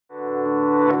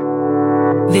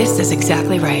This is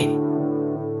exactly right.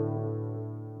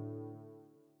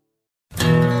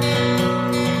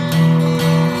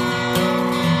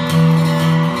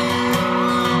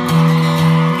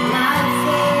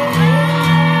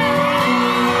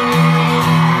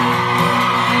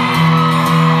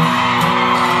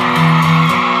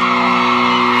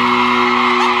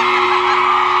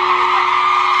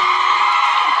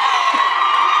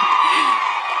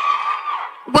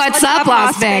 What's up,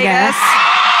 Las Vegas?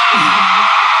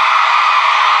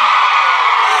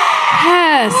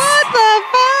 Yes. What the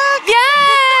fuck?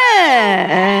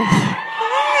 Yes.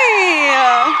 Hey.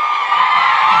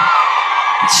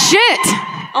 Shit.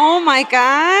 Oh my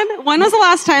God. When was the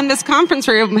last time this conference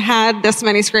room had this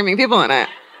many screaming people in it?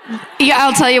 Yeah,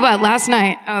 I'll tell you what, last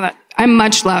night, I'm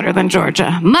much louder than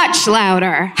Georgia. Much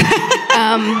louder.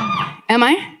 Am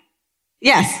I?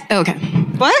 Yes. Okay.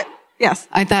 What? Yes.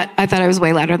 I thought I was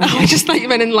way louder than you. I just thought you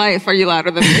meant in life. Are you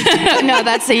louder than me? No,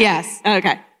 that's a yes.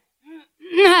 Okay.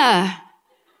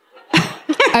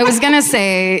 I was going to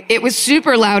say, it was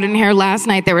super loud in here last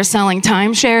night. They were selling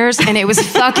timeshares, and it was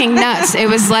fucking nuts. It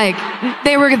was like,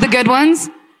 they were the good ones.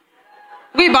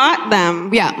 We bought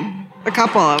them. Yeah. A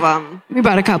couple of them. We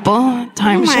bought a couple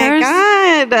timeshares.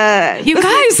 Oh my God. You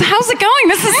guys, how's it going?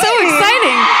 This is so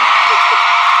exciting.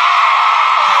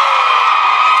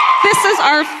 This is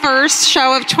our first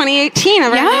show of 2018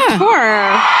 of our new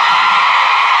tour.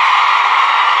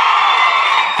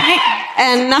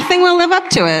 And nothing will live up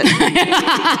to it.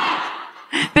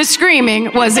 The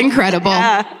screaming was incredible.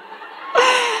 Yeah.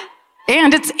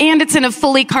 And it's in a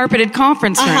fully carpeted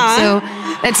conference room. So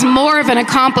it's more of an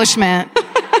accomplishment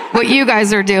what you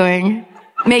guys are doing.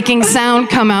 Making sound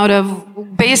come out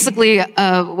of basically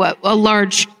a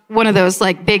large, one of those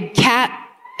like big cat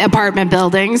apartment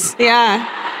buildings. Yeah.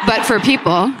 But for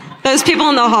people. Those people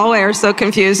in the hallway are so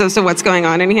confused as to what's going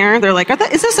on in here. They're like,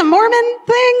 is this a Mormon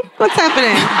thing? What's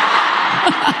happening?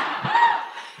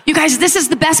 You guys, this is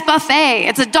the best buffet.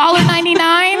 It's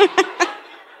 $1.99.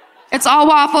 It's all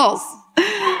waffles.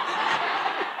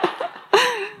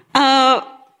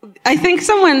 I think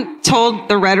someone told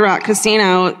the Red Rock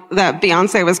Casino that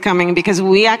Beyonce was coming because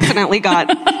we accidentally got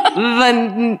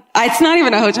it's not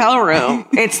even a hotel room.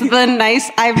 It's the nice,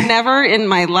 I've never in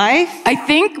my life. I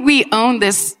think we own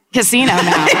this casino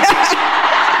now.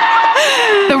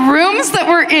 The rooms that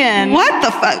we're in. What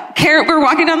the fuck? We're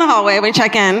walking down the hallway. We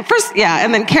check in. First, yeah.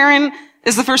 And then Karen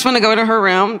is the first one to go to her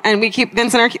room. And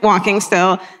Vince and I keep walking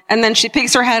still. And then she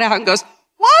peeks her head out and goes,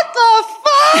 what the fuck?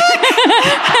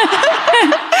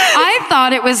 I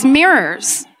thought it was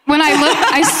mirrors. When I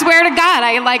looked, I swear to God,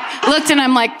 I looked and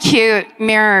I'm like, cute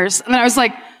mirrors. And then I was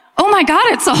like, oh my God,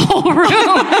 it's a whole room.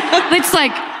 It's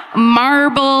like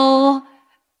marble,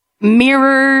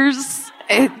 mirrors.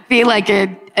 It'd be like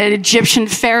an Egyptian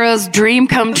pharaoh's dream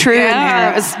come true in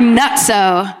here. It was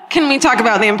nutso. Can we talk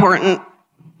about the important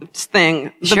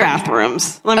thing? The Sure.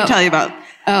 bathrooms. Let me tell you about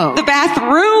the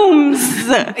bathrooms.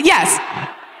 Yes.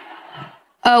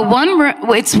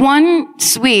 It's one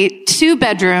suite, 2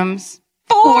 bedrooms,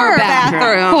 4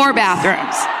 bathrooms. 4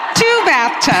 bathrooms. 2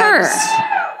 bathtubs.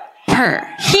 Per.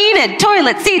 Heated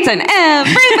toilet seats in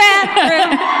every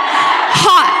bathroom.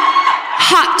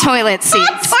 Hot toilet seats.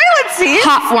 Hot toilet seats?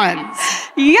 Hot ones.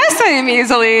 Yes, I am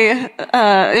easily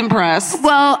impressed.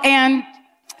 Well, and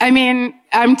I mean,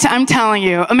 I'm telling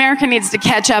you, America needs to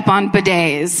catch up on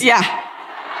bidets. Yeah.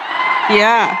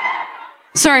 Yeah.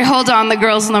 Sorry, hold on. The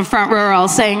girls in the front row are all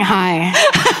saying hi.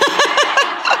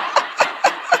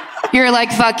 You're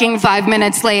like fucking 5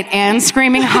 minutes late and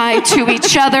screaming hi to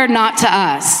each other, not to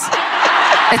us.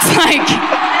 It's like,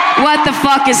 what the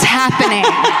fuck is happening?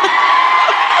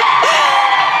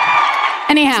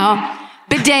 Anyhow,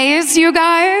 bidets, you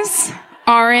guys,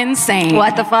 are insane.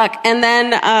 What the fuck? And then,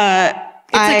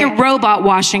 it's like a robot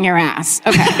washing your ass.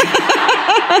 Okay.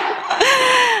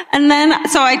 And then,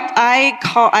 so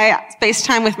I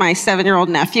FaceTime with my 7-year-old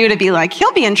nephew to be like,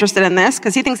 he'll be interested in this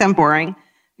because he thinks I'm boring.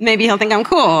 Maybe he'll think I'm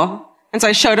cool. And so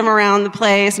I showed him around the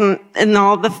place and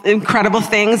all the incredible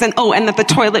things. And and that the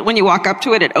toilet, when you walk up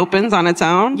to it, it opens on its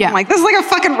own. Yeah. I'm like, this is like a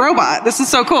fucking robot. This is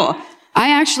so cool. I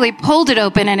actually pulled it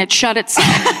open and it shut itself.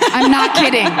 I'm not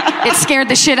kidding. It scared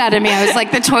the shit out of me. I was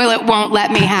like, the toilet won't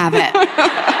let me have it.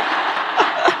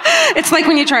 It's like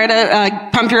when you try to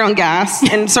pump your own gas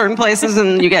in certain places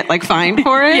and you get like fined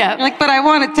for it. Yeah. You're like, but I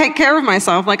want to take care of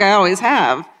myself like I always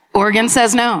have. Oregon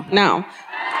says no. No.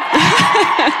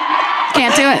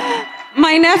 Can't do it.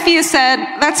 My nephew said,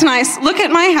 that's nice. Look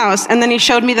at my house. And then he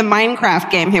showed me the Minecraft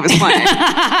game he was playing.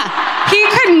 He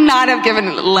could not have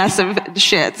given less of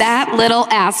shit. That little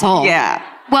asshole. Yeah.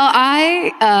 Well,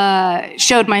 I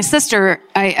showed my sister,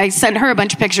 I sent her a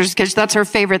bunch of pictures because that's her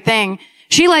favorite thing.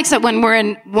 She likes it when we're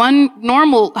in one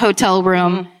normal hotel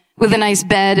room with a nice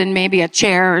bed and maybe a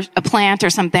chair or a plant or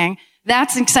something.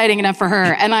 That's exciting enough for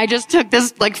her. And I just took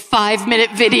this like 5-minute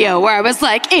video where I was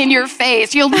like, in your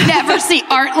face, you'll never see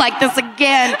art like this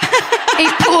again.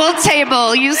 A pool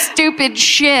table, you stupid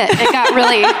shit. It got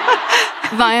really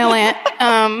violent,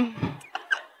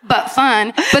 but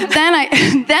fun. But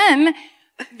then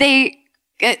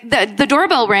the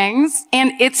doorbell rings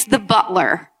and it's the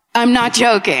butler. I'm not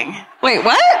joking. Wait,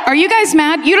 what? Are you guys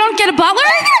mad? You don't get a butler?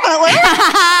 I get a butler.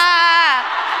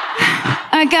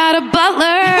 I got a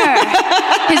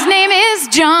butler. His name is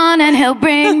John, and he'll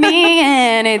bring me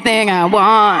anything I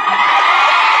want.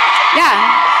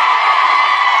 Yeah.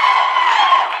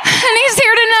 And he's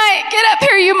here tonight. Get up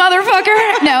here, you motherfucker.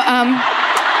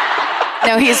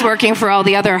 No, he's working for all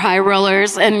the other high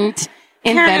rollers and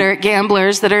inveterate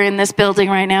gamblers that are in this building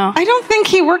right now. I don't think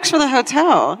he works for the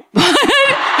hotel.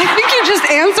 I think you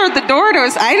just answered the door to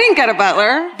us. I didn't get a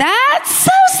butler. That's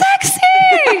so sexy.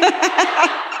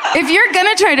 If you're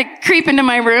gonna try to creep into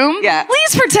my room,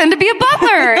 please pretend to be a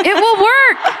butler. It will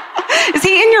work. Is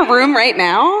he in your room right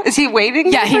now? Is he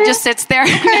waiting? Yeah, he just sits there.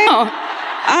 Okay. No.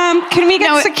 Can we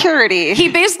get security? He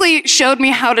basically showed me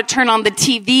how to turn on the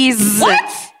TVs.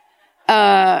 What?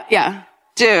 Yeah.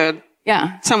 Dude.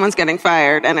 Yeah. Someone's getting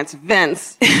fired, and it's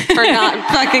Vince for not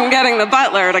fucking getting the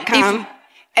butler to come.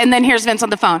 And then here's Vince on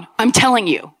the phone. I'm telling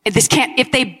you, if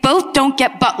they both don't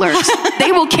get butlers,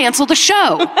 they will cancel the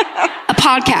show. A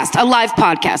podcast, a live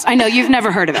podcast. I know you've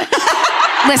never heard of it.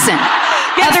 Listen,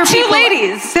 yes, other two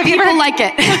ladies. People like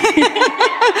it.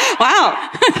 Wow.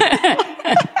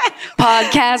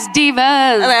 Podcast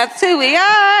divas. That's who we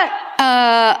are.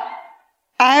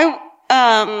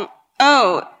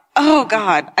 Oh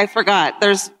God, I forgot.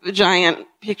 There's giant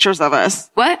pictures of us.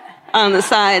 What? On the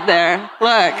side there.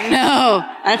 Look. No.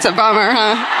 That's a bummer,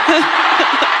 huh?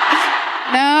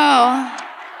 No.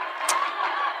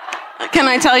 Can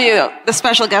I tell you, the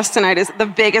special guest tonight is the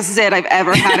biggest zit I've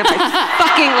ever had in my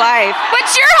fucking life.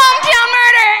 What's your hometown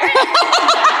murder?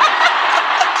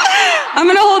 I'm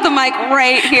going to hold the mic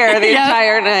right here the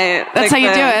entire night. That's how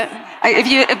you do it.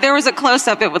 If there was a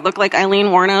close-up, it would look like Eileen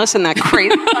Wuornos in that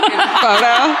crazy fucking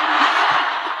photo.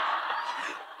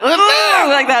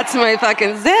 Like, that's my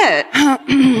fucking zit.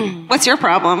 What's your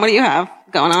problem? What do you have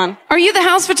going on? Are you the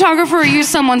house photographer or are you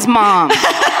someone's mom? Okay,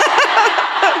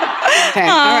 all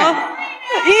right.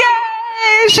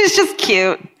 Yay! She's just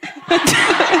cute.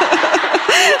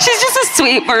 She's just a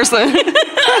sweet person.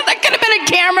 That could have been a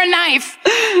camera knife.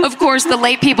 Of course, the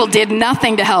late people did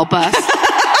nothing to help us.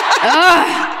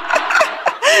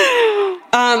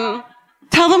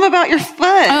 Tell them about your foot.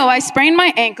 Oh, I sprained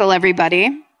my ankle,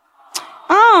 everybody.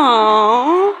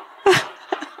 Oh.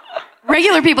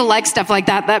 Regular people like stuff like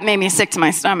that. That made me sick to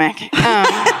my stomach.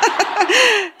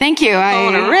 Thank you.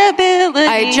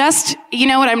 I just, you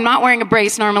know what? I'm not wearing a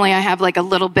brace. Normally I have like a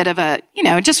little bit of a,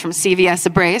 just from CVS, a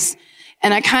brace.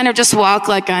 And I kind of just walk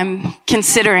like I'm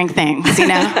considering things,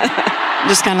 I'm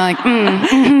just kind of like,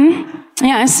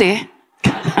 yeah, I see.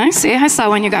 I saw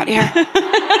when you got here.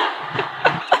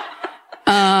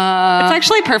 It's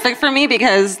actually perfect for me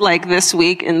because like this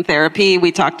week in therapy,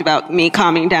 we talked about me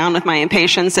calming down with my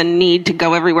impatience and need to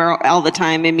go everywhere all the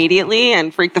time immediately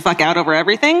and freak the fuck out over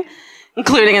everything,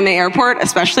 including in the airport,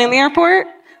 especially in the airport.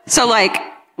 So like,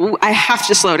 I have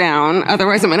to slow down.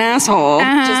 Otherwise I'm an asshole.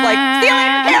 Just like, see you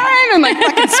later, Karen! And like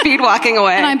fucking speed walking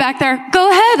away. And I'm back there. Go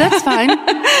ahead. That's fine.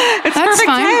 It's that's perfect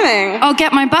fine. timing. I'll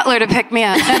get my butler to pick me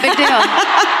up. No big deal.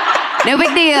 No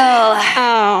big deal.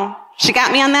 Oh, she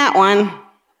got me on that one.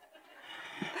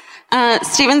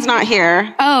 Steven's not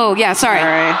here. Oh, yeah, sorry.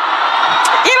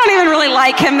 You don't even really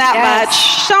like him that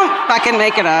much. Don't fucking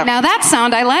make it up. Now that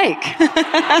sound I like.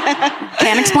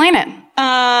 Can't explain it.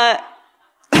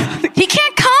 He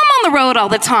can't come on the road all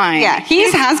the time. Yeah,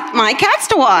 he has my cats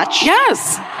to watch.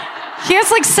 Yes. He has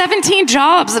like 17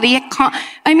 jobs that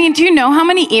I mean, do you know how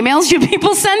many emails you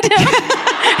people send him?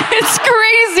 It's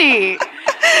crazy.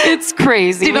 It's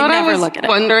crazy. Do you know what I was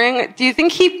wondering? Do you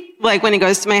think he, like, when he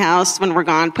goes to my house when we're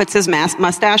gone, puts his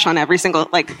mustache on every single,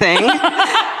 like, thing?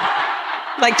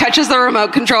 Like, touches the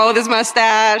remote control with his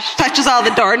mustache, touches all the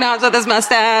doorknobs with his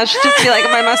mustache, just to be like,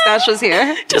 my mustache was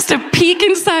here. Just a peek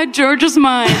inside George's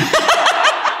mind.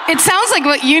 It sounds like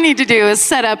what you need to do is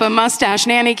set up a mustache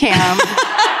nanny cam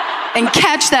and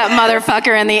catch that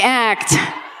motherfucker in the act.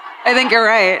 I think you're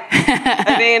right.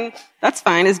 I mean, that's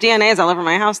fine. His DNA is all over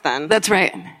my house then. That's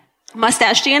right.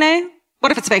 Mustache DNA?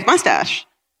 What if it's a fake mustache?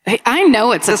 I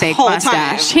know it's a fake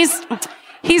mustache. Time.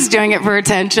 He's doing it for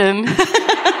attention.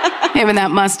 Having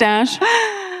that mustache.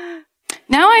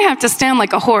 Now I have to stand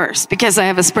like a horse because I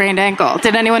have a sprained ankle.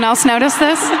 Did anyone else notice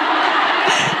this?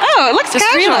 Oh, it looks Just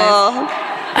casual. realized.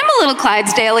 I'm a little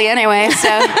Clydesdale anyway, so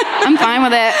I'm fine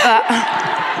with it.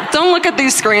 Don't look at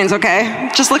these screens, okay?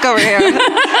 Just look over here.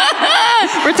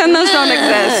 Pretend those don't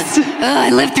exist. I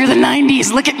lived through the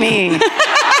 90s. Look at me.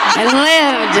 I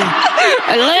lived.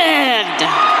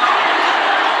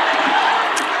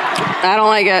 I don't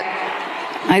like it.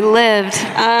 I lived.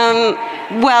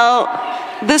 Well,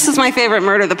 this is my favorite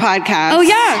Murder the Podcast. Oh,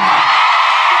 yeah.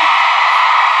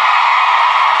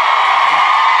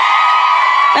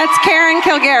 That's Karen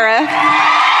Kilgariff.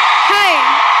 Hi.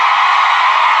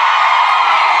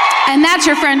 And that's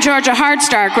your friend Georgia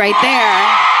Hardstark right there.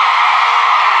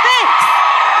 Thanks.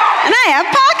 And I have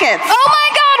pockets. Oh my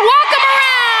God, walk them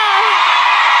around.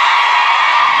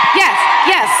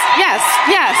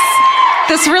 Yes.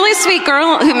 This really sweet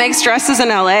girl who makes dresses in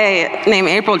LA named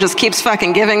April just keeps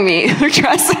fucking giving me her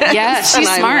dresses. Yeah, she's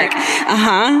smart. Like,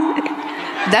 uh-huh.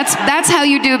 That's how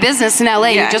you do business in LA.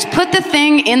 Yeah. You just put the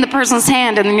thing in the person's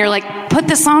hand and then you're like, put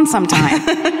this on sometime.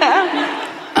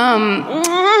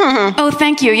 Oh,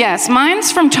 thank you. Yes,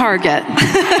 mine's from Target. Thank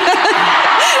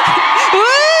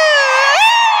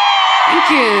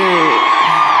you.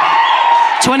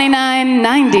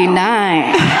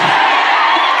 $29.99.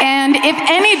 And if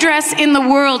any dress in the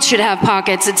world should have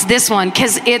pockets, it's this one,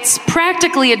 because it's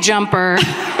practically a jumper.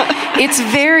 It's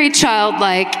very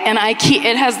childlike, and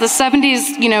it has the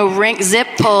 70s, ring zip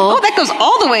pull. Oh, that goes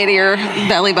all the way to your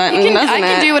belly button, doesn't it? I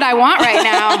can do what I want right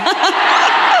now.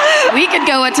 We could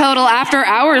go a total after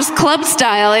hours club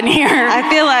style in here. I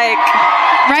feel like...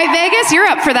 Right, Vegas? You're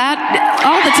up for that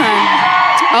all the time.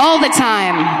 All the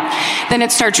time. Then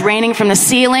it starts raining from the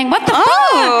ceiling. What the fuck?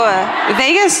 Oh,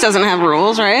 Vegas doesn't have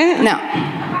rules, right? No.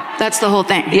 That's the whole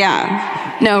thing.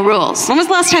 Yeah. No rules. When was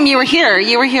the last time you were here?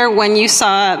 You were here when you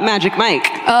saw Magic Mike.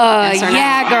 Yes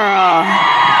yeah, girl.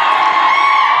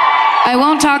 I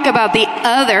won't talk about the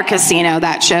other casino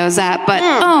that shows at, but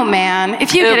oh man,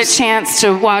 if you get a chance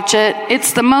to watch it,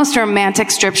 it's the most romantic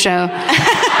strip show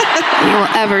you will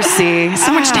ever see.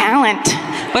 So much talent.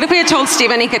 What if we had told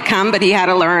Steven he could come, but he had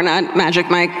to learn a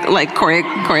Magic Mike, like,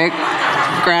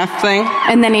 choreograph thing?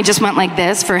 And then he just went like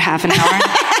this for half an hour.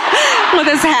 With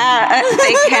his hat,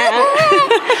 fake hat.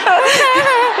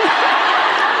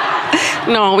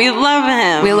 No, we love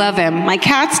him. We love him. My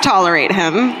cats tolerate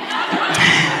him.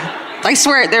 I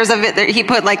swear, he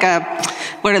put like a,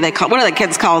 what do they call? What do the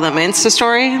kids call them? Insta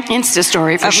story? Insta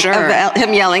story for sure. Of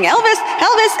him yelling, Elvis,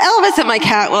 Elvis, Elvis at my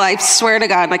cat. Well, I swear to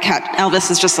God, my cat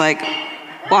Elvis is just like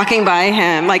walking by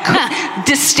him, like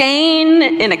disdain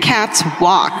in a cat's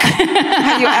walk.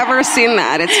 Have you ever seen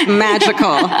that? It's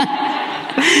magical.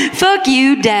 Fuck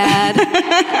you, Dad.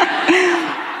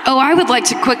 Oh, I would like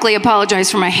to quickly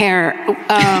apologize for my hair.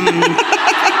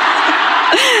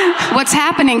 What's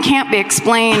happening can't be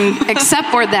explained except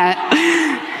for that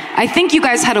I think you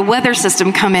guys had a weather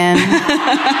system come in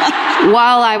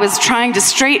while I was trying to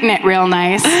straighten it real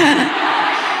nice.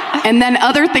 And then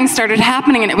other things started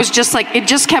happening, and it was just like, it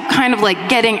just kept kind of like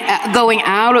going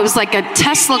out. It was like a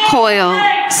Tesla coil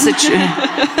situation.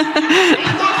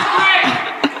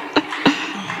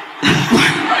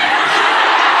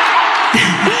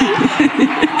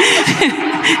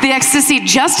 The ecstasy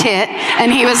just hit,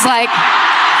 and he was like,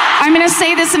 I'm going to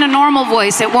say this in a normal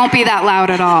voice. It won't be that loud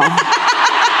at all.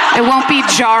 It won't be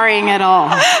jarring at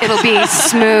all. It'll be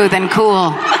smooth and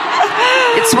cool.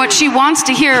 It's what she wants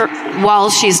to hear while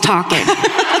she's talking.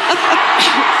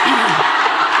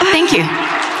 Thank you.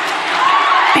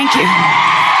 Thank you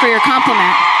for your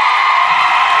compliment.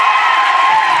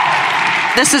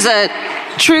 This is a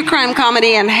true crime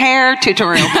comedy and hair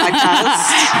tutorial podcast.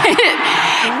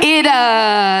 It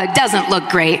doesn't look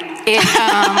great.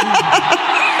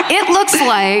 It looks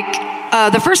like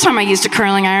the first time I used a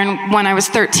curling iron when I was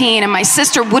 13, and my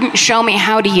sister wouldn't show me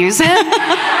how to use it.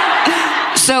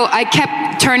 So I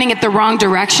kept turning it the wrong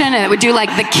direction, and it would do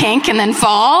like the kink and then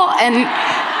fall. And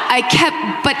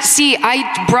but see,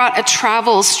 I brought a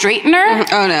travel straightener.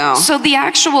 Oh no. So the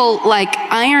actual like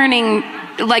ironing,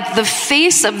 like the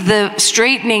face of the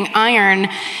straightening iron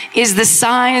is the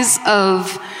size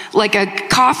of like a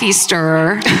coffee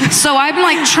stirrer. So I'm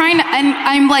like and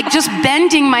I'm like just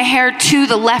bending my hair to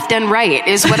the left and right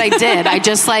is what I did. I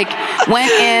just like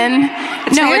went in.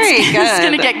 It's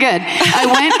gonna get good. I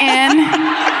went in.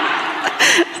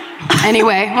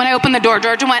 Anyway, when I opened the door,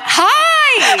 Georgia went, "Hi!"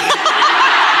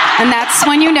 And that's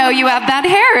when you know you have bad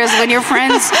hair, is when your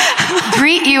friends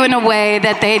greet you in a way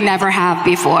that they never have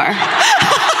before.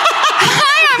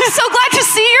 Hi, I'm so glad to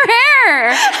see your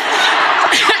hair.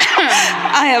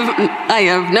 I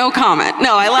have no comment.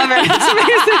 No, I love it. It's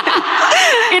amazing.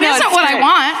 It isn't what I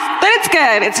want. But it's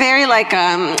good. It's very like,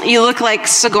 you look like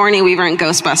Sigourney Weaver in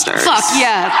Ghostbusters. Fuck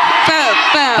yeah. Boom,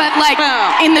 boom, But like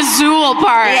boom. in the Zool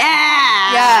part. Yeah.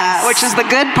 Yes. Which is the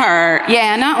good part.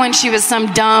 Yeah, not when she was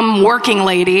some dumb working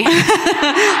lady.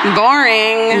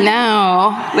 Boring.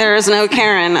 No. There is no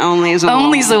Karen, only Zool.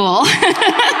 Only Zool.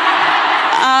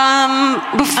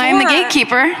 Before... I'm the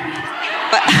gatekeeper.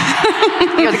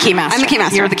 You're the key master. I'm the key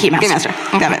master. You're the key master.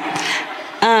 Okay. Got it.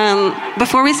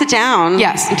 Before we sit down,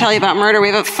 yes, and tell you about murder, we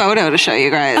have a photo to show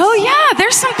you guys. Oh yeah,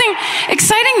 there's something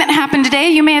exciting that happened today.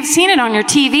 You may have seen it on your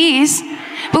TVs,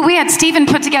 but we had Stephen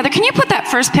put together. Can you put that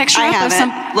first picture up? I have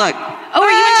it. Look. Oh, are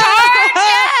you in charge?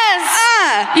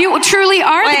 Yes. You truly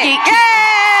are the gatekeeper.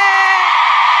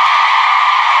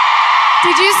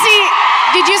 Did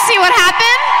you see what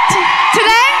happened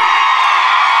today?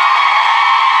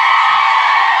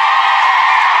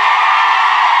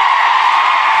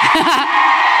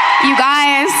 You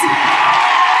guys.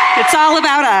 It's all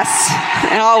about us.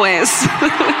 Always.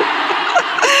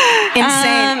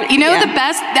 Insane. The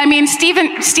best, I mean,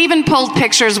 Stephen pulled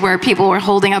pictures where people were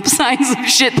holding up signs of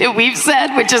shit that we've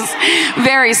said, which is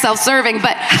very self-serving,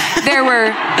 but there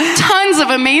were tons of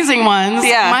amazing ones.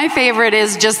 Yeah. My favorite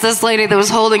is just this lady that was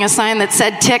holding a sign that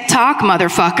said, TikTok,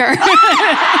 motherfucker.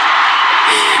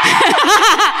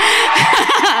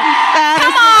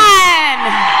 Come on!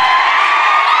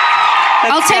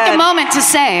 I'll take a moment to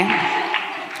say,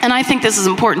 and I think this is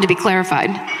important to be clarified,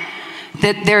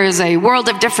 that there is a world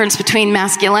of difference between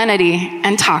masculinity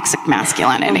and toxic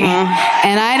masculinity. Mm-hmm.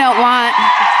 And I don't want,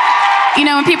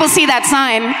 when people see that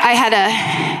sign, I had a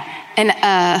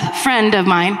friend of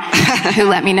mine who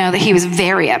let me know that he was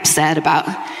very upset about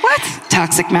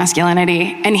toxic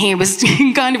masculinity. And he was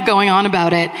kind of going on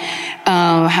about it,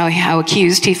 how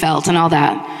accused he felt and all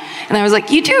that. And I was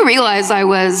like, you do realize I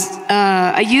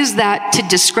used that to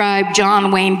describe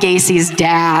John Wayne Gacy's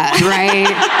dad, right?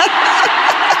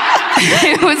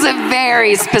 It was a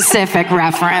very specific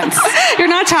reference. You're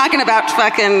not talking about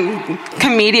fucking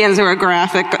comedians who are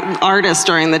graphic artists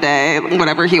during the day,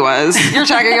 whatever he was. You're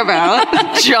talking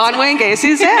about John Wayne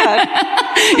Gacy's dad.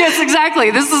 Yes, exactly.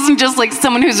 This isn't just like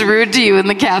someone who's rude to you in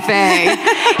the cafe.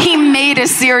 He made a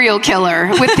serial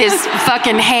killer with his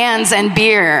fucking hands and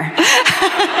beer.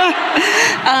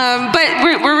 But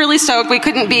we're really stoked. We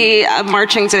couldn't be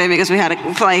marching today because we had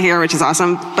to fly here, which is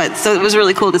awesome. But so it was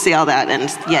really cool to see all that, and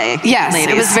yay. Yes,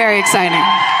 ladies. It was very exciting.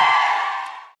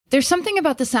 There's something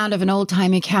about the sound of an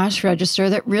old-timey cash register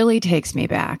that really takes me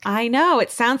back. I know. It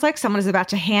sounds like someone is about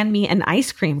to hand me an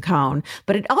ice cream cone,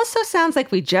 but it also sounds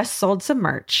like we just sold some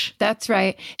merch. That's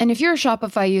right. And if you're a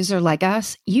Shopify user like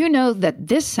us, you know that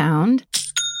this sound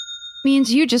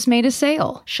means you just made a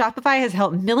sale. Shopify has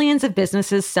helped millions of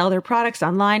businesses sell their products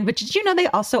online, but did you know they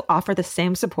also offer the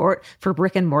same support for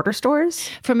brick and mortar stores?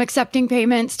 From accepting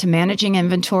payments to managing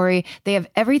inventory, they have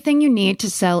everything you need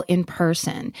to sell in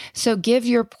person. So give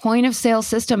your point of sale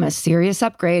system a serious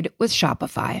upgrade with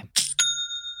Shopify.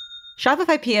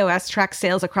 Shopify POS tracks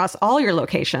sales across all your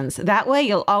locations. That way,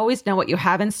 you'll always know what you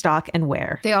have in stock and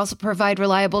where. They also provide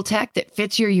reliable tech that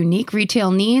fits your unique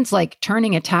retail needs, like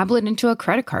turning a tablet into a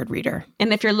credit card reader.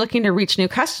 And if you're looking to reach new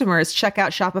customers, check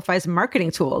out Shopify's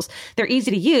marketing tools. They're easy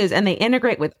to use, and they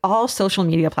integrate with all social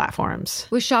media platforms.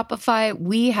 With Shopify,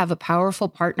 we have a powerful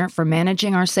partner for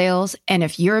managing our sales. And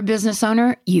if you're a business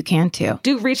owner, you can too.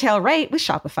 Do retail right with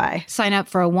Shopify. Sign up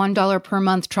for a $1 per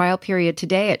month trial period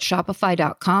today at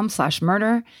shopify.com/murder.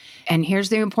 And here's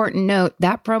the important note,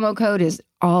 that promo code is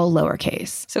all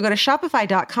lowercase. So go to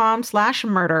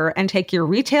shopify.com/murder and take your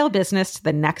retail business to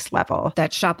the next level.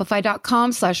 That's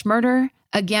shopify.com/murder.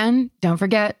 Again, don't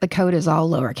forget, the code is all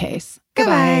lowercase.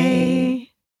 Goodbye.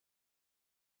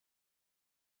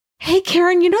 Hey,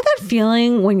 Karen, you know that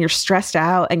feeling when you're stressed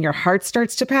out and your heart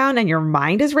starts to pound and your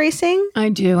mind is racing? I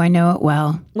do. I know it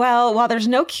well. Well, while there's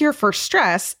no cure for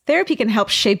stress, therapy can help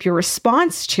shape your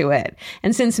response to it.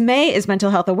 And since May is Mental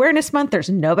Health Awareness Month,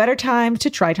 there's no better time to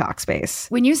try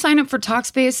Talkspace. When you sign up for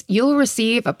Talkspace, you'll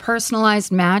receive a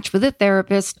personalized match with a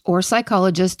therapist or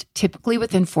psychologist, typically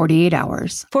within 48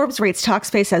 hours. Forbes rates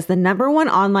Talkspace as the #1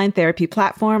 online therapy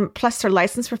platform, plus their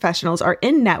licensed professionals are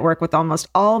in network with almost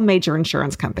all major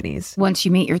insurance companies. Once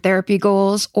you meet your therapy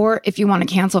goals, or if you want to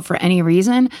cancel for any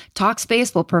reason,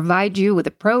 Talkspace will provide you with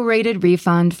a prorated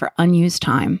refund for unused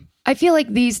time. I feel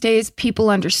like these days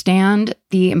people understand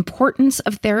the importance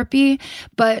of therapy,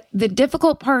 but the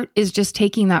difficult part is just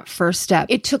taking that first step.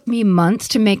 It took me months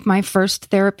to make my first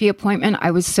therapy appointment. I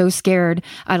was so scared.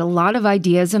 I had a lot of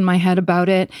ideas in my head about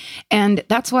it. And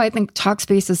that's why I think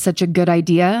Talkspace is such a good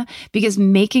idea, because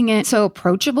making it so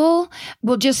approachable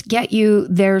will just get you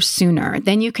there sooner.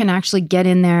 Then you can actually get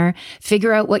in there,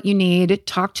 figure out what you need,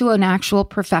 talk to an actual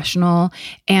professional,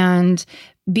 and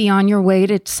be on your way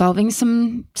to solving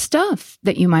some stuff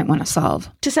that you might want to solve.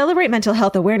 To celebrate Mental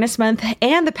Health Awareness Month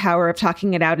and the power of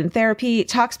talking it out in therapy,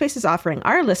 Talkspace is offering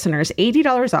our listeners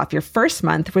 $80 off your first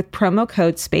month with promo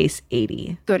code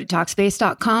SPACE80. Go to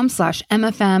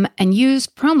Talkspace.com/MFM and use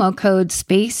promo code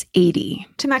SPACE80.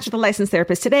 To match with a licensed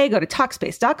therapist today, go to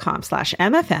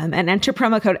Talkspace.com/MFM and enter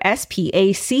promo code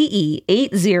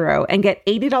SPACE80 and get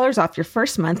 $80 off your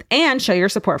first month and show your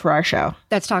support for our show.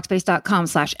 That's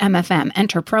Talkspace.com/MFM.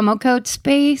 Enter promo code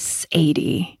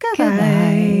SPACE80.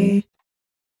 Goodbye.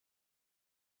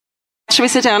 Should we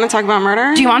sit down and talk about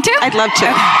murder? Do you want to? I'd love to.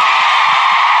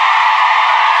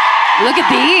 Look at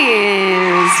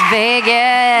these.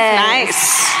 Vegas.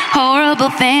 Nice. Horrible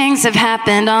things have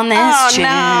happened on this trip.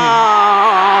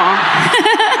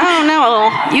 Oh,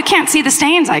 no. You can't see the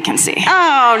stains I can see.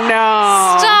 Oh,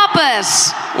 no. Stop it.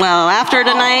 Well, after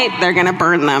tonight, they're going to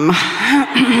burn them.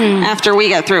 After we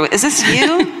get through. Is this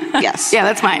you? Yes. Yeah,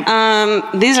 that's mine.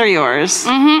 These are yours.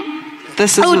 Mm-hmm.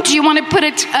 This is. Oh, do you want to put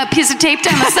a piece of tape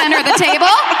down the center of the table?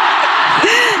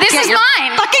 This Get is your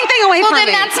mine. Fucking thing away from me. Well,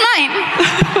 then that's mine.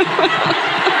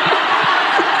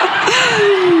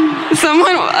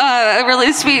 Someone, a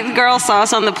really sweet girl saw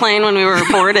us on the plane when we were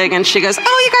boarding, and she goes,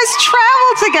 "Oh, you guys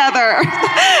travel together."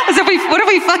 As if what if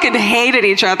we fucking hated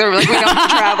each other? Like we don't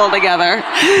travel together.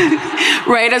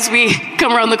 Right as we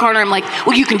come around the corner, I'm like,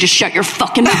 "Well, you can just shut your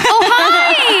fucking mouth." Oh,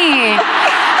 hi.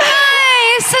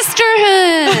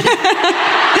 Sisterhood.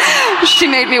 She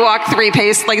made me walk 3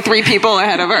 people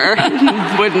ahead of her.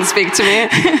 Wouldn't speak to me.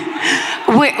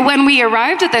 When we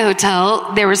arrived at the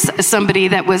hotel, there was somebody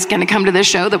that was going to come to the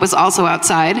show that was also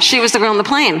outside. She was the girl on the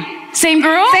plane. Same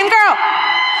girl? Same girl.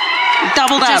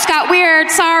 Doubled up. Just got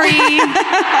weird. Sorry.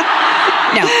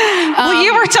 No. Well,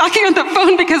 you were talking on the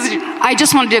phone because I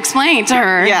just wanted to explain to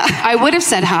her. Yeah. I would have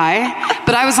said hi,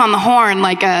 but I was on the horn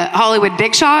like a Hollywood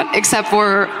big shot, except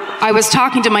for I was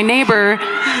talking to my neighbor.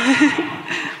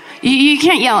 You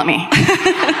can't yell at me.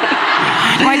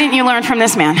 Why didn't you learn from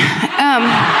this man?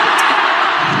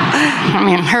 I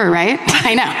mean, her, right?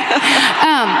 I know.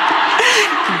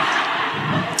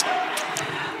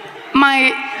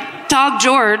 My dog,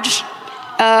 George,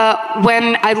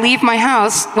 when I leave my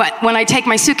house, when I take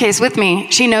my suitcase with me,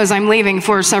 she knows I'm leaving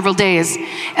for several days.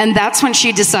 And that's when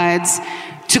she decides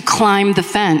to climb the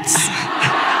fence.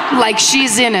 Like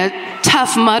she's in a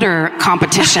Tough Mudder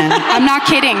competition. I'm not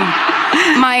kidding.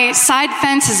 My side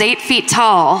fence is 8 feet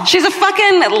tall. She's a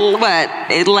fucking, a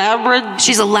Labrador?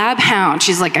 She's a lab hound.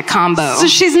 She's like a combo. So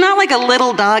she's not like a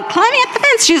little dog climbing up the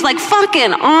fence. She's like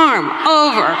fucking arm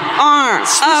over arm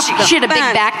up She had a big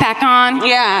backpack on.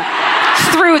 Yeah.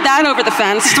 Threw that over the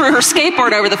fence. Threw her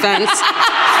skateboard over the fence.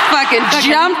 fucking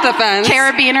jumped the fence.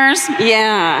 Carabiners.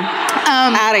 Yeah.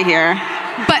 Out of here.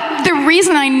 But the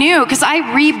reason I knew, because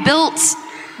I rebuilt...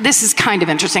 This is kind of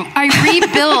interesting. I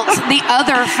rebuilt the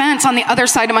other fence on the other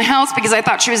side of my house because I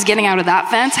thought she was getting out of that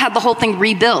fence, had the whole thing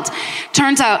rebuilt.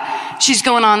 Turns out she's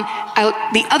going on out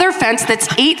the other fence that's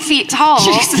 8 feet tall.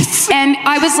 Jesus. And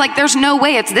I was like, there's no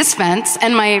way it's this fence.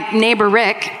 And my neighbor,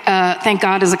 Rick, thank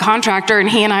God, is a contractor. And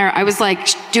he and I was like,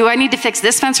 do I need to fix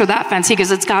this fence or that fence? He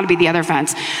goes, it's got to be the other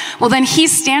fence. Well, then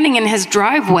he's standing in his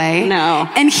driveway. No.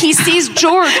 And he sees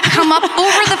George come up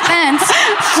over the fence,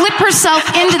 flip herself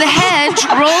into the hedge,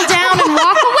 roll down and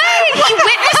walk away. He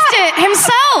witnessed it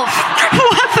himself.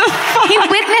 What the fuck? He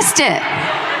witnessed it.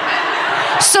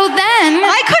 So then...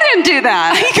 I couldn't do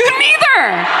that. I couldn't either.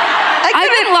 I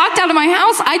get locked out of my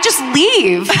house. I just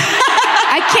leave.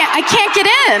 I can't get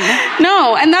in.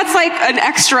 No, and that's like an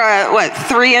extra,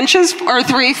 3 inches or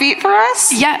 3 feet for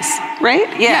us? Yes.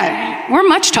 Right? Yeah. We're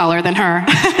much taller than her.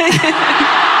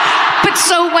 But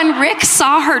so when Rick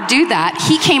saw her do that,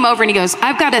 he came over and he goes,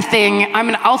 I've got a thing.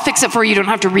 I'll fix it for you. You don't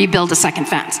have to rebuild a second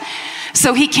fence.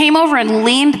 So he came over and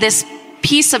leaned this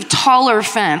piece of taller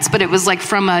fence, but it was like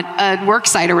from a work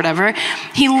site or whatever.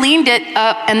 He leaned it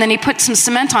up and then he put some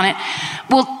cement on it.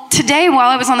 Well, today while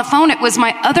I was on the phone, it was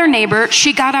my other neighbor.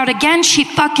 She got out again. She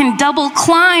fucking double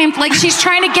climbed like she's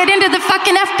trying to get into the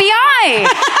fucking FBI.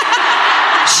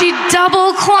 She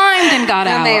double climbed and got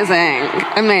out. Amazing.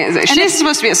 She's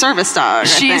supposed to be a service dog,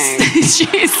 she's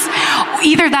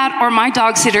either that or my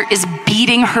dog sitter is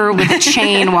beating her with a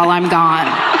chain while I'm gone.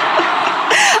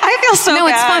 I feel feel so No,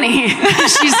 bad. it's funny.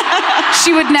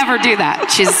 She would never do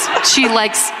that. She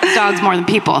likes dogs more than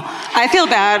people. I feel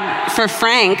bad for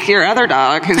Frank, your other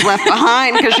dog, who's left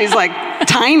behind because she's like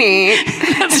tiny.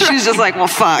 She's just like, well,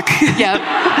 fuck. Yep.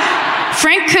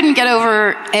 Frank couldn't get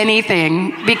over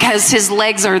anything because his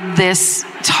legs are this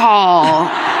tall.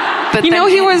 But You know,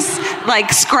 he was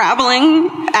like scrabbling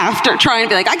after trying to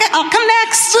be like, I'll come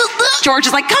next. George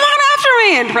is like, come on after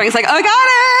me. And Frank's like, I got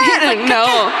it. like, And no.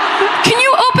 Can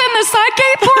you open the side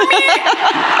gate for me?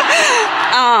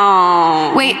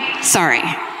 Oh. Wait, sorry.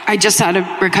 I just had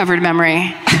a recovered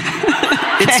memory.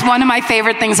 It's one of my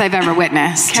favorite things I've ever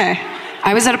witnessed. Okay.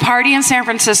 I was at a party in San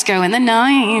Francisco in the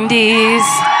 90s.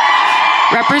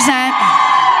 Represent.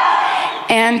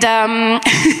 And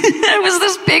it was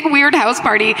this big, weird house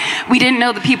party. We didn't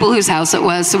know the people whose house it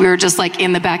was, so we were just like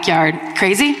in the backyard.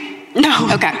 Crazy? No.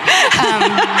 Okay.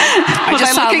 I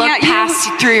just saw a look pass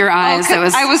through your eyes. Okay.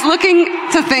 I was looking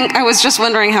to think, I was just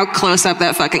wondering how close up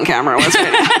that fucking camera was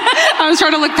right now. I was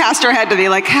trying to look past her head to be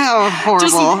like, how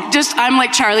horrible. I'm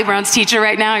like Charlie Brown's teacher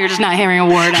right now. You're just not hearing a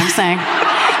word I'm saying.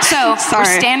 So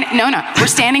Sorry. we're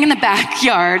standing in the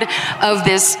backyard of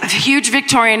this huge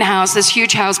Victorian house, this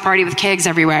huge house party with kegs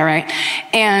everywhere, right?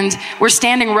 And we're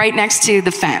standing right next to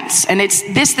the fence. And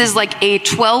this is like a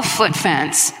 12-foot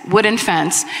fence, wooden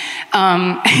fence.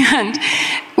 And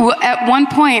at one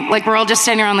point, like we're all just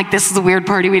standing around like, this is a weird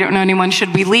party. We don't know anyone.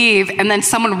 Should we leave? And then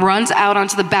someone runs out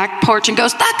onto the back porch and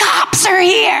goes, the cops are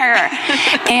here.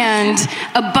 And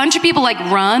a bunch of people like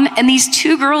run. And these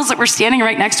two girls that were standing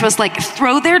right next to us, like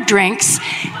throw their drinks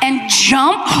and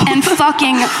jump and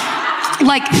fucking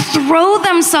like throw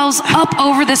themselves up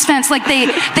over this fence. Like they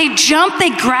jump, they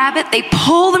grab it, they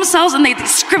pull themselves, and they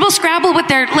scrabble with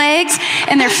their legs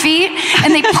and their feet,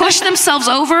 and they push themselves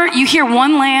over. You hear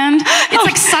one land. It's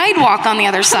like sidewalk on the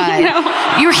other side.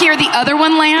 No. You hear the other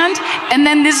one land, and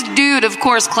then this dude, of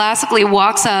course, classically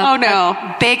walks up. Oh, no.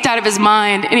 Baked out of his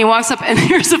mind, and he walks up, and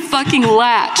there's a fucking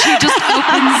latch. He just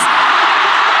opens.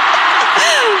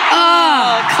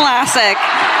 Oh, classic.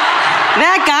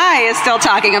 That guy is still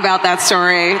talking about that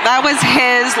story. That was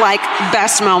his, like,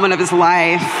 best moment of his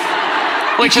life,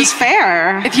 which is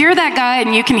fair. If you're that guy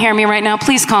and you can hear me right now,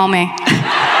 please call me.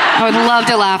 I would love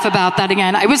to laugh about that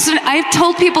again. I've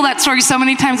told people that story so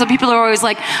many times that people are always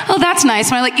like, oh, that's nice.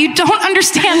 And I'm like, you don't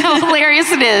understand how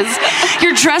hilarious it is.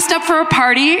 You're dressed up for a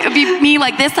party. It'd be me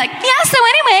like this, like, yeah, so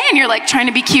anyway. And you're like trying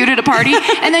to be cute at a party.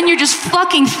 And then you just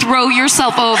fucking throw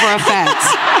yourself over a fence.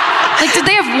 Like, did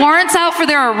they have warrants out for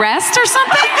their arrest or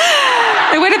something?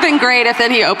 It would have been great if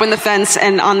then he opened the fence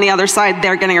and on the other side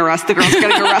they're getting arrested. The girl's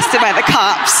getting arrested by the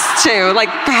cops too, like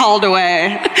hauled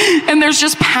away. And there's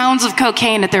just pounds of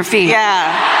cocaine at their feet.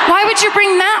 Yeah. Why would you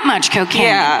bring that much cocaine?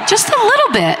 Yeah. Just a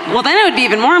little bit. Well, then it would be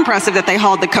even more impressive that they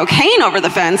hauled the cocaine over the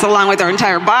fence along with their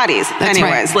entire bodies. That's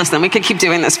Anyways, right. Listen, we could keep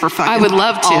doing this for fucking I would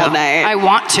love to. all night. I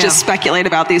want to. Just speculate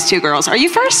about these two girls. Are you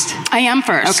first? I am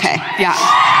first. Okay. Yeah.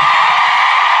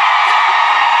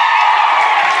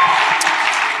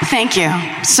 Thank you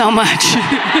so much.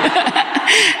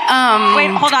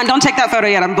 Wait, hold on. Don't take that photo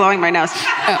yet. I'm blowing my nose.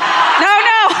 Oh. No,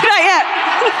 not yet.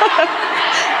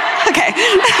 Okay.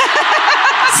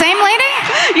 Same lady?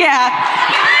 Yeah.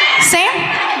 Same?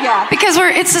 Yeah. Because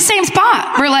it's the same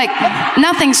spot. We're like,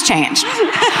 nothing's changed.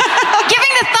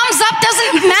 Giving the thumbs up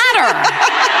doesn't matter.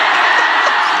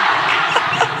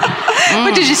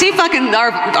 But did you see fucking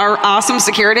our awesome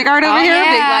security guard over here?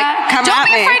 Yeah. Being like, come Don't at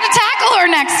be me. afraid to tackle her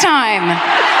next time.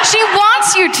 She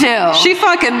wants you to. She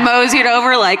fucking moseyed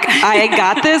over like, I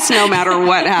got this no matter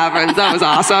what happens. That was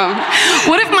awesome.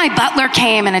 What if my butler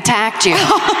came and attacked you?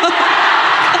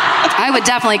 I would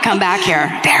definitely come back here.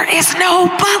 There is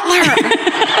no butler.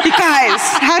 You guys,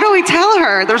 how do we tell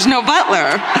her there's no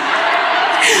butler?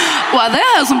 Well, there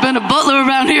hasn't been a butler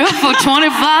around here for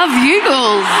 25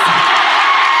 years.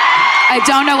 I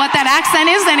don't know what that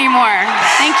accent is anymore.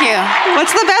 Thank you.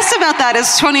 What's the best about that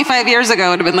is 25 years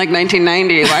ago, it would have been like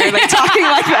 1990. Why are they talking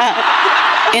like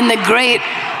that? In the great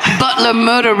Butler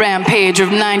murder rampage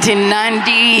of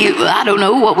 1990, I don't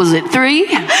know, what was it, 3?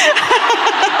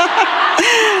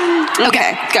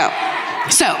 Okay, go.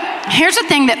 So, here's a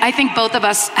thing that I think both of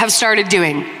us have started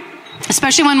doing.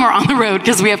 Especially when we're on the road,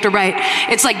 because we have to write,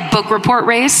 it's like book report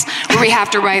race, where we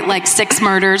have to write like 6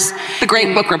 murders. The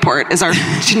Great Book Report is our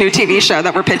new TV show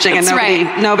that we're pitching, and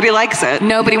nobody likes it.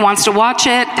 Nobody wants to watch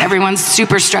it. Everyone's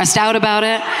super stressed out about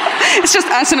it. It's just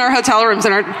us in our hotel rooms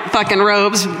in our fucking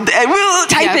robes,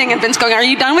 typing, and Vince going, are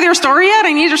you done with your story yet?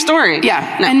 I need your story.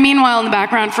 Yeah. No. And meanwhile, in the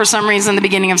background, for some reason, the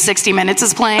beginning of 60 Minutes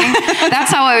is playing.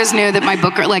 That's how I always knew that my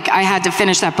book, like, I had to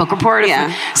finish that book report.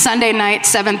 Yeah. Sunday night,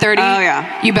 7:30. Oh,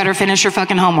 yeah. You better finish your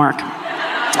fucking homework.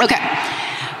 Okay.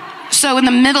 So in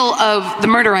the middle of the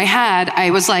murder I had,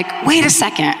 I was like, wait a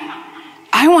second.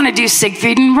 I want to do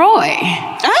Siegfried and Roy.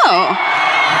 Oh.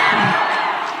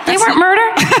 They weren't murder?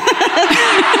 That's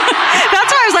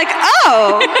why I was like,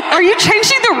 oh, are you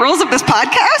changing the rules of this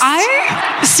podcast?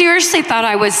 I seriously thought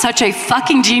I was such a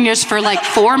fucking genius for like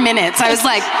 4 minutes. I was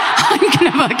like, I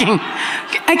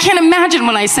can't imagine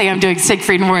when I say I'm doing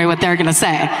Siegfried and Roy what they're going to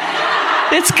say.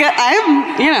 It's good.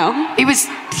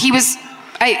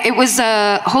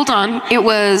 It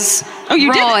was Oh, you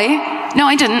Roy. did? No,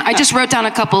 I didn't. I just wrote down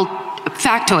a couple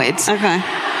factoids. Okay.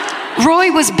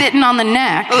 Roy was bitten on the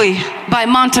neck by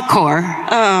Manticore,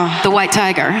 the white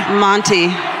tiger. Monty.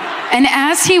 And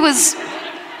as he was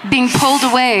being pulled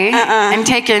away and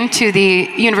taken to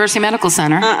the University Medical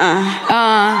Center,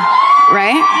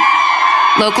 right?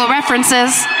 Local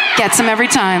references, gets him every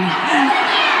time.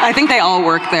 I think they all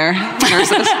work there,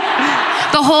 nurses.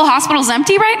 The whole hospital's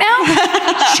empty right now?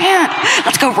 Shit.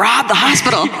 Let's go rob the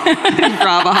hospital.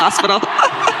 Rob a hospital.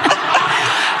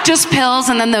 Just pills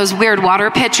and then those weird water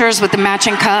pitchers with the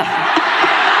matching cup.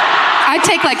 I'd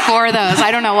take like 4 of those. I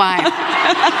don't know why.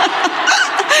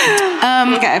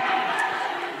 Okay.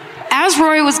 As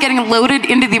Roy was getting loaded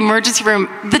into the emergency room,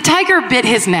 the tiger bit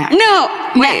his neck. No.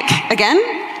 Wait. Again?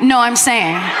 No, I'm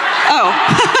saying. Oh.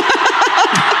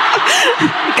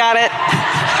 Got it.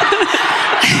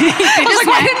 I was like,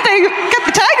 why didn't they get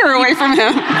the tiger away from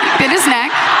him? Bit his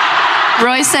neck.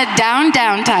 Roy said, down,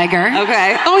 down, tiger.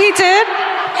 Okay. Oh, he did?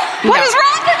 What is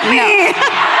wrong with me? No.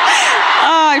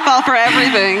 Oh, I fall for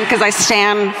everything because I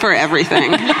stand for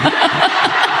everything. Isn't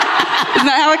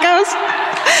that how it goes?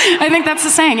 I think that's the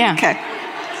saying, yeah. Okay.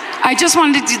 I just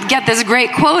wanted to get this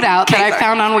great quote out that I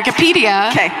found on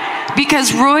Wikipedia. Okay.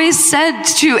 Because Roy said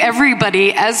to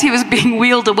everybody as he was being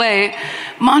wheeled away,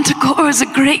 Manticore is a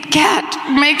great cat.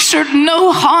 Make sure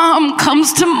no harm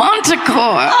comes to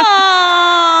Manticore.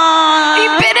 Aww. He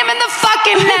bit him in the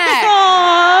fucking neck.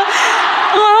 Aww.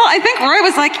 Well, I think Roy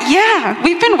was like, yeah,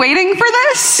 we've been waiting for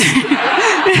this.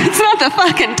 It's not the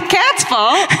fucking cat's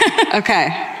fault. Okay.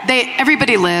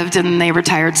 Everybody lived and they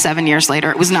retired 7 years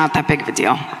later. It was not that big of a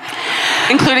deal.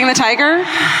 Including the tiger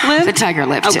lived? The tiger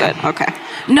lived too. Oh, good. Okay.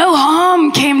 No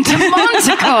harm came to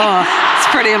Manticore. It's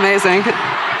pretty amazing.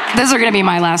 Those are going to be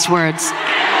my last words.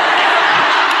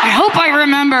 I hope I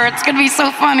remember. It's going to be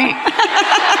so funny.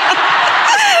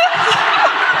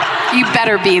 You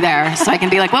better be there so I can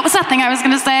be like, what was that thing I was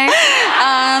going to say?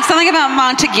 Something about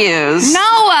Montagues.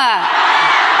 Noah!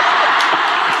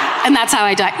 And that's how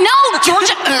I die. No,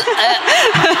 Georgia!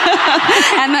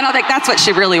 And then I'll think that's what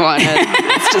she really wanted.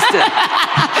 It's just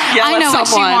I know what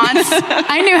she wants.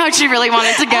 I knew how she really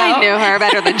wanted to go. I knew her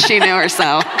better than she knew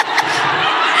herself.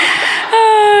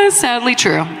 Sadly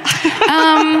true.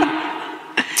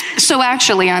 So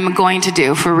actually, I'm going to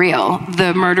do, for real,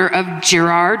 the murder of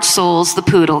Gerard Souls, the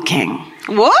Poodle King.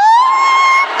 What?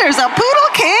 There's a Poodle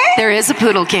King? There is a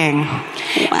Poodle King.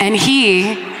 And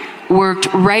he worked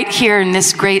right here in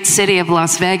this great city of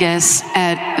Las Vegas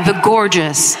at the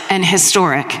gorgeous and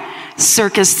historic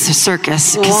Circus to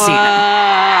Circus Casino.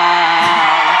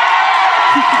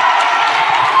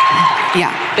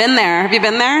 Yeah. Been there. Have you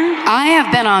been there? I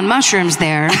have been on mushrooms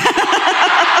there.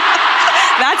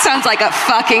 That sounds like a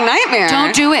fucking nightmare.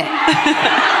 Don't do it.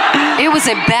 It was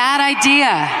a bad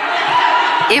idea.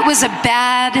 It was a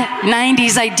bad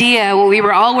 90s idea. Well, we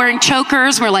were all wearing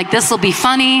chokers. We're like, this will be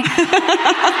funny.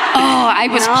 I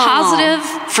was positive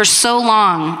for so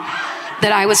long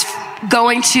that I was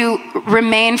going to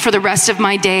remain for the rest of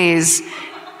my days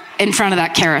in front of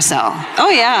that carousel.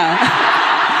 Oh, yeah.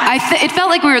 It felt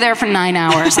like we were there for 9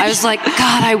 hours. I was like,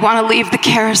 God, I want to leave the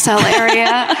carousel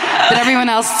area. But everyone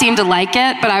else seemed to like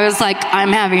it. But I was like,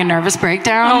 I'm having a nervous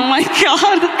breakdown. Oh, my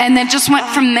God. And then just went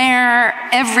from there.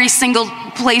 Every single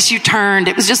place you turned,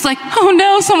 it was just like, oh,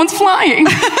 no, someone's flying.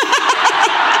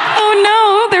 Oh,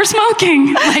 no, they're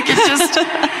smoking. Like, it just...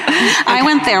 I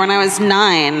went there when I was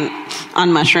 9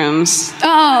 on mushrooms.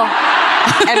 Oh.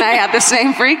 And I had the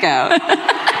same freak out.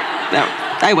 No.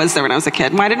 I was there when I was a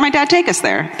kid. Why did my dad take us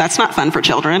there? That's not fun for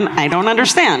children. I don't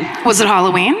understand. Was it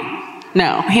Halloween?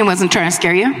 No. He wasn't trying to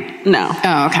scare you? No.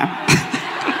 Oh, okay.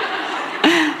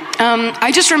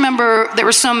 I just remember there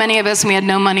were so many of us and we had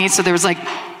no money, so there was like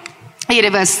 8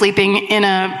 of us sleeping in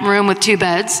a room with 2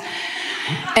 beds.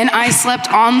 And I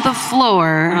slept on the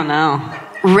floor. Oh, no.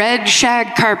 Red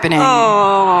shag carpeting.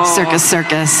 Oh. Circus.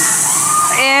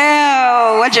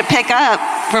 Ew. What'd you pick up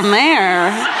from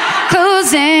there?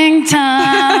 Closing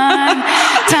time.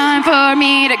 Time for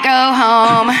me to go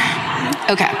home.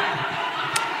 Okay.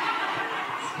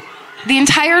 The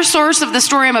entire source of the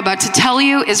story I'm about to tell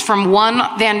you is from one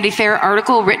Vanity Fair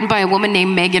article written by a woman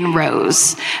named Megan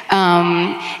Rose.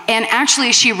 And And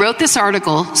actually, she wrote this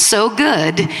article so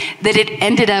good that it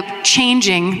ended up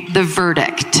changing the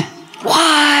verdict.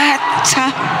 What?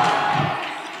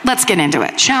 Let's get into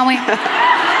it, shall we?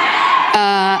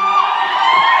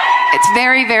 It's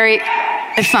very, very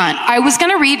fun. I was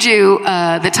going to read you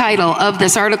the title of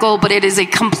this article, but it is a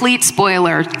complete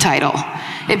spoiler title.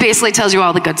 It basically tells you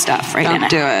all the good stuff right in it.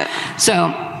 Don't do it.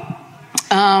 So,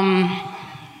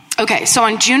 okay, so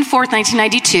on June 4th,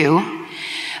 1992,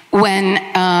 when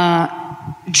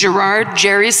Gerard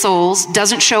Jerry Souls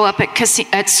doesn't show up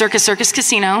at Circus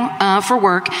Casino for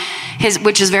work,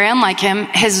 which is very unlike him,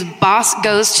 his boss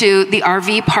goes to the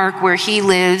RV park where he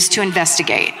lives to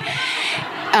investigate.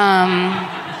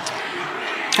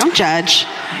 Don't judge.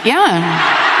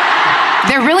 Yeah.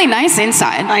 They're really nice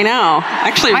inside. I know.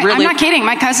 Actually, really. I'm not kidding.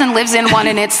 My cousin lives in one,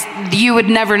 and you would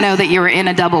never know that you were in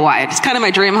a double wide. It's kind of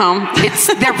my dream home.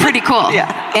 They're pretty cool.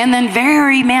 Yeah. And then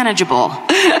very manageable.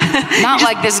 Not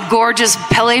like this gorgeous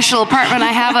palatial apartment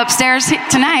I have upstairs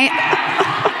tonight.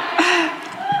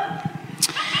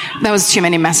 That was too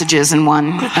many messages in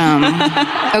one.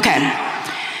 Okay.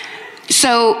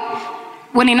 So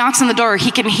when he knocks on the door, he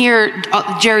can hear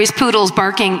Jerry's poodles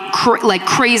barking like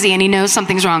crazy, and he knows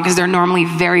something's wrong because they're normally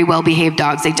very well-behaved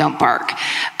dogs. They don't bark.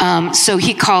 So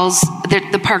he calls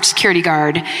the park security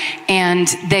guard, and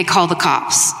they call the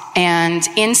cops. And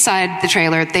inside the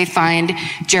trailer, they find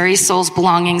Jerry Souls'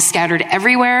 belongings scattered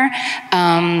everywhere.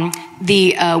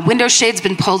 The window shade's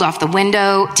been pulled off the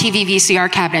window. TV VCR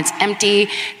cabinet's empty.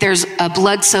 There's a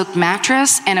blood-soaked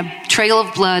mattress and a trail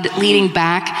of blood leading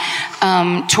back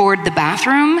toward the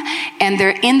bathroom. And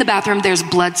they're in the bathroom. There's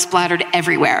blood splattered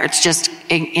everywhere. It's just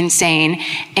insane.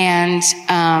 And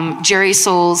Jerry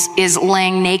Souls is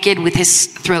laying naked with his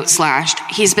throat slashed.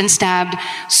 He's been stabbed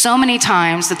so many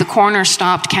times that the coroner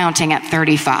stopped counting at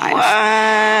 35.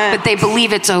 What? But they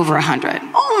believe it's over 100.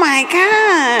 Oh my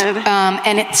God.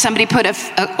 And somebody put an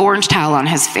orange towel on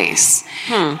his face.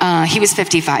 He was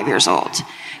 55 years old.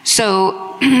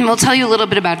 So we'll tell you a little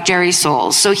bit about Jerry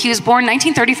Souls. So he was born in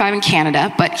 1935 in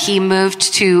Canada, but he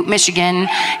moved to Michigan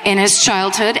in his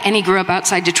childhood, and he grew up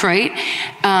outside Detroit.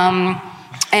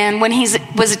 And when he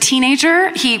was a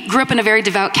teenager, he grew up in a very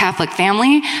devout Catholic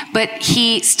family, but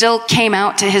he still came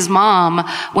out to his mom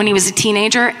when he was a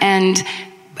teenager, and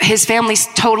his family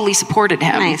totally supported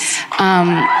him. Nice.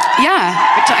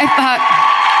 I thought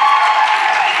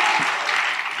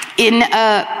in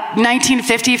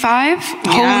 1955,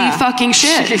 holy fucking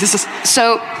shit. Jesus.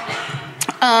 So,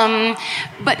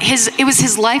 but it was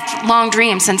his lifelong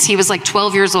dream since he was like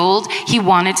 12 years old. He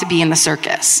wanted to be in the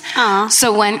circus. Aww.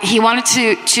 So when he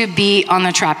wanted to be on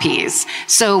the trapeze.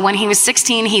 So when he was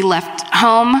 16, he left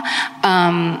home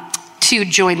to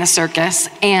join the circus.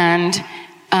 And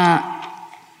I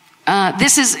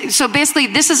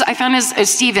found as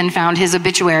Stephen found his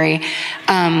obituary.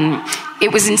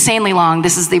 It was insanely long.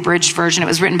 This is the abridged version. It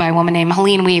was written by a woman named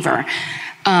Helene Weaver.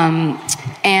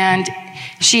 And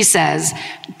she says,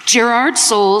 Gerard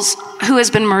Souls, who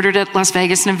has been murdered at Las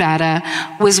Vegas, Nevada,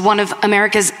 was one of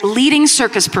America's leading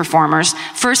circus performers,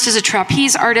 first as a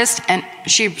trapeze artist, and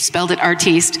she spelled it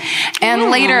artiste, and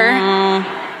later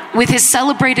with his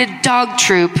celebrated dog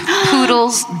troupe,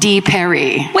 Poodles de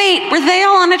Paris. Wait, were they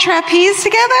all on a trapeze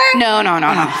together? No.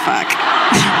 Oh, fuck.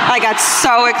 I got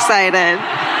so excited.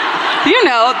 You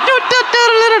know,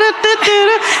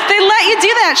 they let you do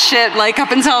that shit like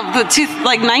up until the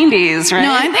 90s, right?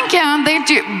 No, I think, yeah, they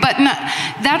do. But no,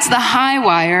 that's the high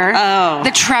wire. Oh.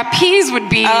 The trapeze would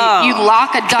be you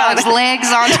lock a dog's legs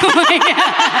onto it.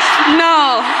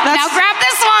 No. Now grab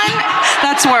this one.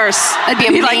 That's worse. That'd be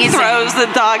amazing. He throws the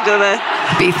dog to the...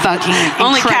 Be fucking incredible.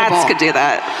 Only cats could do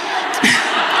that.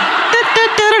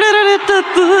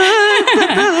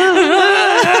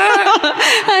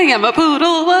 I am a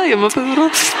poodle. I am a poodle.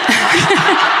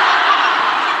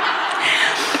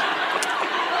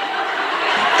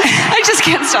 I just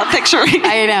can't stop picturing.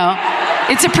 I know.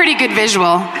 It's a pretty good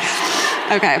visual.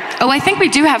 Okay. Oh, I think we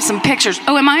do have some pictures.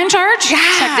 Oh, am I in charge? Yeah.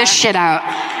 Check this shit out.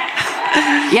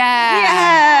 Yeah.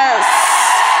 Yes.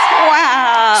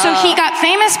 Wow. So he got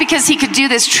famous because he could do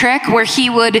this trick where he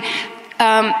would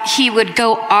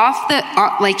go off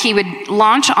he would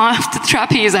launch off the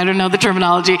trapeze, I don't know the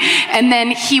terminology, and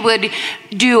then he would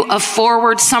do a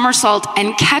forward somersault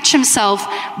and catch himself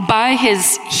by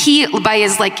his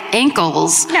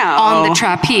ankles on the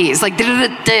trapeze, like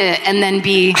and then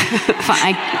be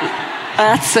fine.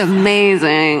 That's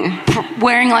amazing.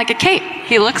 Wearing like a cape.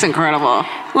 He looks incredible.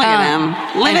 Look at him.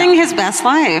 Living his best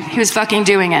life. He was fucking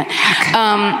doing it.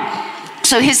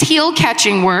 So his heel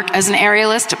catching work as an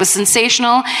aerialist was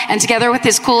sensational, and together with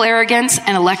his cool arrogance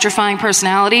and electrifying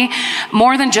personality,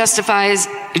 more than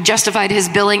justified his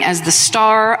billing as the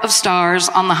star of stars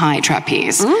on the high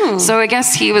trapeze. So I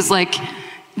guess he was like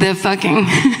the fucking,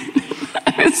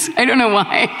 I don't know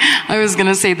why I was going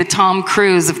to say the Tom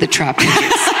Cruise of the trapeze.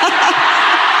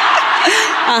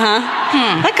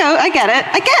 I get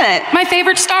it. My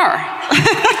favorite star.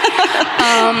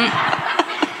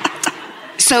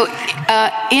 So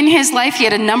in his life, he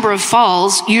had a number of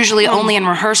falls, usually only in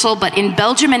rehearsal, but in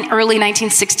Belgium in early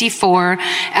 1964,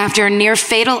 after a near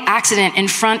fatal accident in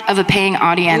front of a paying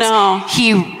audience,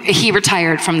 he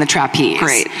retired from the trapeze.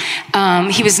 Great.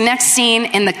 He was next seen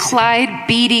in the Clyde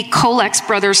Beatty Colex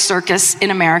Brothers Circus in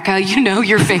America. You know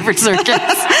your favorite circus.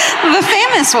 The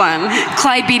famous one.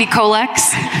 Clyde Beatty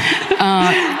Colex.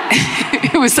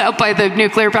 It was out by the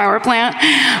nuclear power plant.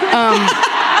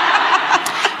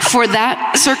 For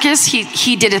that circus,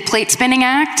 he did a plate spinning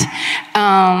act.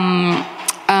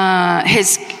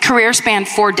 His career spanned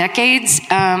 4 decades.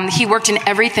 He worked in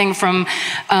everything from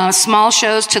small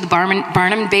shows to the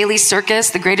Barnum Bailey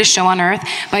Circus, the greatest show on earth.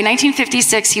 By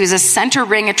 1956, he was a center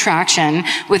ring attraction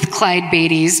with Clyde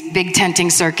Beatty's big tenting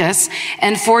circus.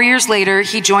 And 4 years later,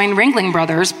 he joined Ringling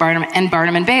Brothers, Barnum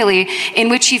and Bailey, in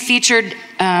which he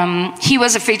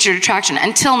was a featured attraction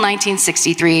until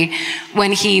 1963,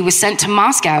 when he was sent to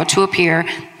Moscow to appear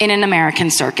in an American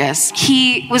circus.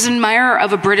 He was an admirer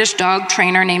of a British dog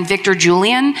trainer named Victor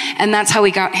Julian, and that's how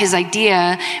he got his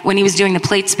idea when he was doing the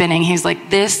plate spinning. He's like,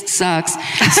 this sucks.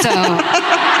 So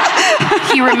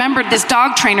he remembered this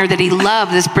dog trainer that he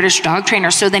loved, this British dog trainer.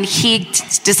 So then he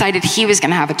decided he was going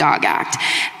to have a dog act.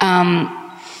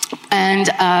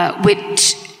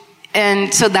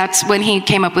 And so that's when he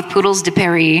came up with Poodles de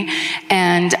Paris,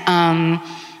 and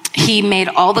he made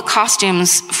all the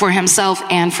costumes for himself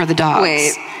and for the dogs.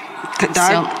 Wait, the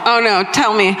dog? Oh no,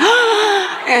 tell me.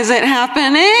 Is it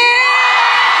happening?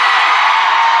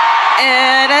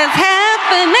 It is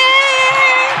happening.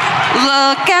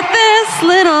 Look at this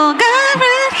little guy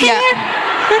right here.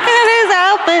 Yeah. Look at his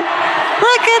outfit.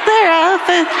 Look at their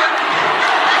outfit.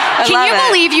 Can you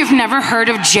believe you've never heard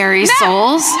of Jerry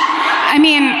Souls? I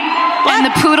mean, and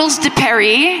the Poodles de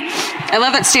Paris. I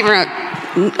love that Stephen wrote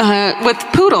with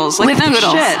poodles. Like, with no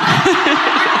poodles. Shit.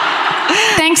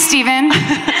 Thanks, Stephen.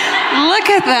 Look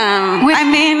at them.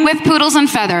 With poodles and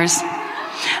feathers.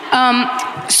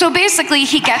 So basically,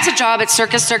 he gets a job at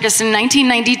Circus Circus in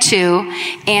 1992,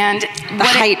 and the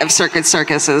height of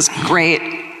Circus is great.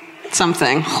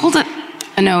 Something. Hold it.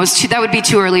 No, that would be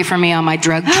too early for me on my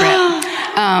drug trip.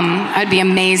 I'd be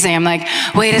amazing. I'm like,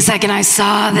 wait a second, I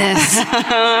saw this.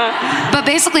 But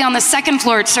basically on the second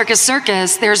floor at Circus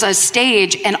Circus, there's a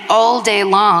stage, and all day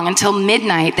long until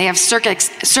midnight, they have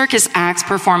circus acts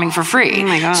performing for free. Oh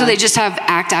my God. So they just have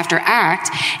act after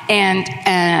act. And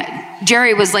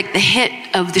Jerry was like the hit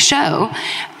of the show.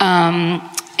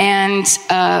 And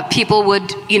people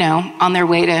would, on their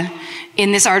way to...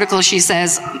 In this article, she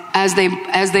says, as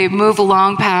they move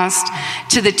along past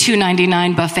to the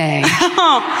 $2.99 buffet.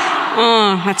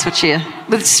 Oh, that's what she...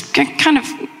 It's kind of,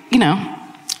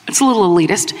 it's a little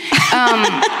elitist.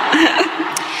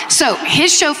 So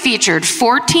his show featured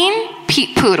 14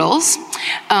 poodles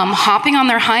hopping on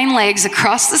their hind legs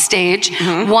across the stage.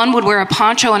 Mm-hmm. One would wear a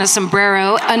poncho and a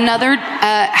sombrero. Another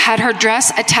had her dress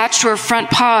attached to her front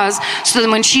paws, so that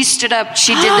when she stood up,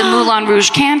 she did the Moulin Rouge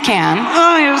can-can.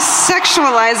 Oh, you're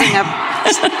sexualizing a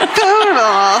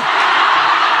poodle.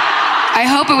 I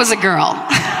hope it was a girl.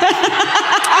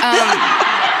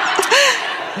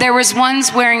 There was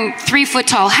ones wearing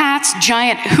 3-foot-tall hats,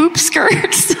 giant hoop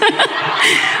skirts.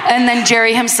 And then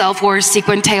Jerry himself wore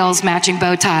sequin tails, matching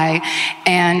bow tie,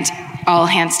 and all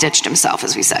hand-stitched himself,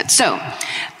 as we said. So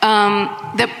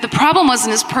the problem was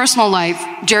in his personal life,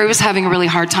 Jerry was having a really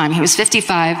hard time. He was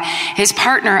 55. His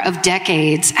partner of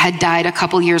decades had died a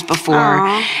couple years before.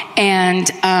 Aww. And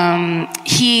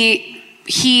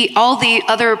all the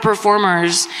other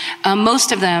performers,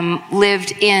 most of them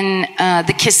lived in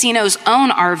the casino's own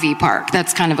RV park.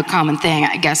 That's kind of a common thing,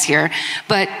 I guess, here.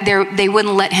 But they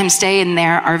wouldn't let him stay in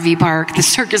their RV park, the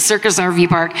Circus RV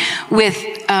park, with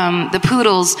the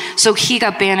poodles. So he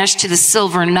got banished to the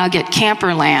Silver Nugget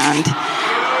Camperland,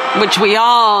 which we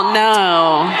all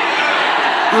know.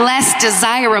 Less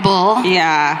desirable.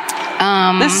 Yeah.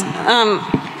 This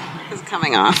is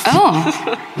coming off. Oh,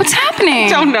 what's happening? I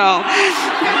don't know.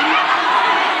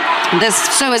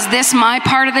 So is this my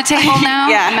part of the table now?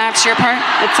 Yeah. And that's your part?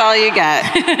 That's all you get.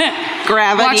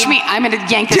 Gravity. Watch me. I'm going to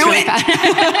yank this really fast.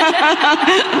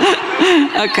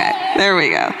 Okay. There we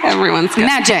go. Everyone's good.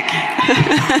 Magic.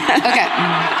 Okay.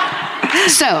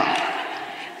 So,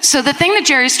 So the thing that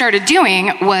Jerry started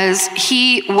doing was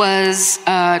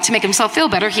to make himself feel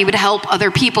better, he would help other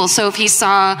people. So if he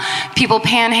saw people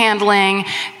panhandling,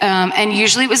 and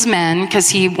usually it was men, because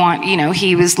he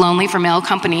was lonely for male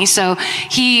company. So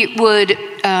he would,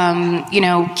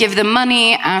 give them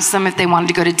money, ask them if they wanted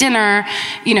to go to dinner,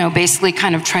 basically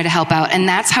kind of try to help out. And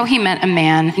that's how he met a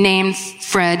man named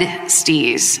Fred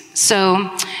Stees.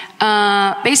 So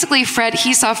basically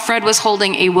he saw Fred was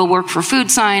holding a "Will Work for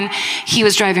Food" sign. He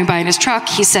was driving by in his truck.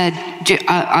 He said,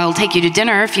 I'll take you to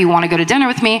dinner if you want to go to dinner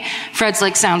with me. Fred's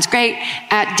like, sounds great.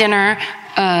 At dinner,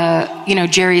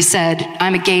 Jerry said,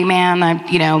 I'm a gay man. I'm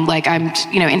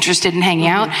interested in hanging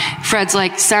out. Fred's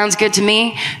like, sounds good to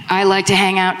me. I like to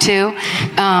hang out too.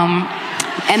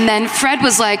 And then Fred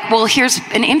was like, well, here's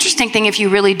an interesting thing. If you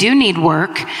really do need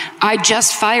work, I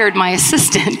just fired my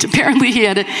assistant. Apparently he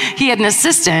had an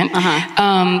assistant,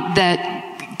 that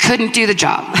couldn't do the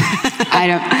job.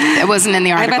 It wasn't in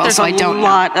the article, I bet there's so I don't know. a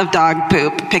lot of dog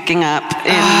poop picking up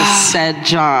in said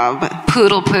job.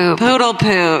 Poodle poop. Poodle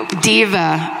poop.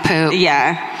 Diva poop.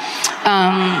 Yeah.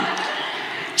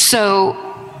 So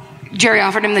Jerry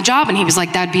offered him the job, and he was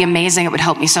like, that'd be amazing. It would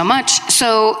help me so much.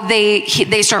 So they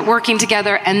start working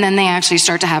together, and then they actually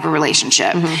start to have a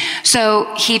relationship.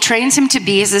 So he trains him to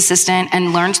be his assistant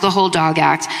and learns the whole dog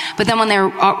act. But then when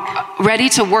they're ready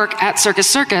to work at Circus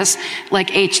Circus, like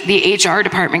the HR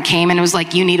department came and it was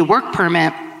like, you need a work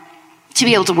permit to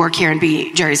be able to work here and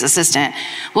be Jerry's assistant.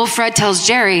 Well, Fred tells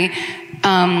Jerry,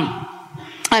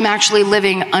 I'm actually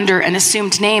living under an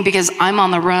assumed name because I'm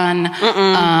on the run.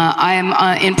 I'm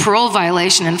in parole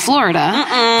violation in Florida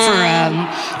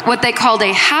for what they called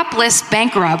a hapless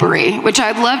bank robbery, which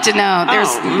I'd love to know.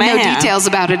 There's no details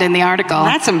about it in the article.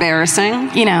 That's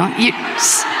embarrassing.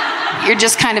 You're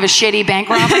just kind of a shitty bank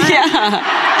robber.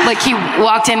 Yeah. Like he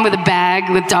walked in with a bag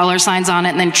with dollar signs on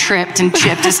it and then tripped and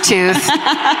chipped his tooth.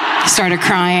 Started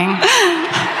crying.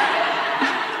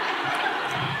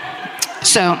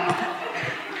 So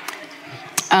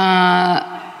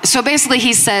basically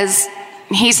he says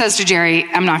to Jerry,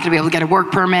 I'm not going to be able to get a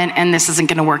work permit and this isn't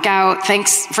going to work out.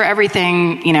 Thanks for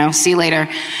everything, see you later.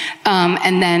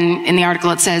 And then in the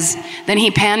article it says, then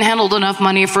he panhandled enough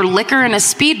money for liquor and a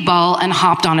speedball and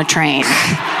hopped on a train.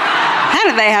 How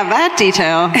did they have that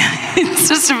detail? It's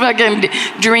just a fucking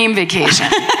dream vacation.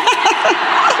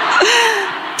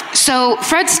 So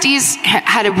Fred Stees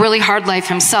had a really hard life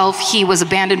himself. He was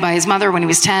abandoned by his mother when he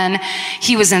was 10.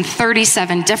 He was in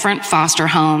 37 different foster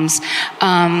homes.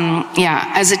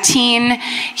 As a teen,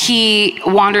 he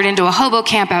wandered into a hobo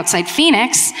camp outside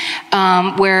Phoenix,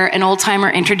 where an old timer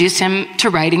introduced him to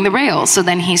riding the rails. So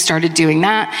then he started doing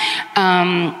that.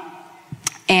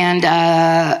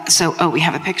 We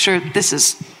have a picture. This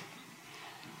is...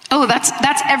 Oh, that's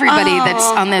everybody that's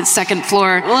on the second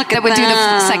floor that would do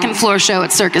the second floor show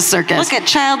at Circus Circus. Look at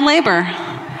child labor.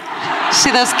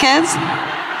 See those kids?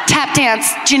 Tap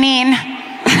dance, Janine.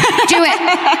 Do it.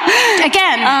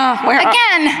 Again.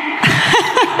 Again.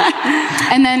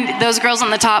 And then those girls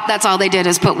on the top, that's all they did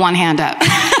is put one hand up.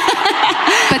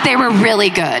 But they were really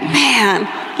good. Man.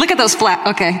 Look at those flat.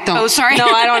 Okay, don't. Oh, sorry. No,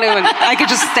 I don't even. I could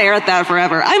just stare at that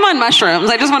forever. I'm on mushrooms.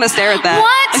 I just want to stare at that.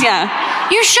 What? Yeah.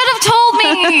 You should have told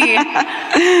me.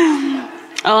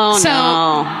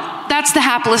 No. That's the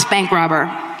hapless bank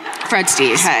robber, Fred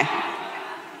Stees. Okay.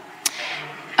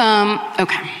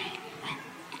 Okay.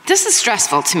 This is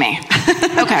stressful to me.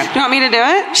 Okay. Do you want me to do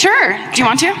it? Sure. Do you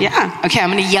want to? Yeah. Okay,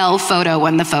 I'm going to yell photo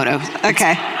when the photo.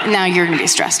 Okay. Now you're going to be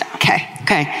stressed out. Okay.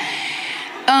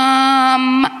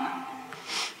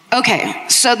 Okay,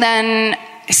 so then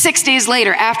 6 days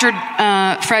later, after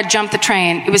Fred jumped the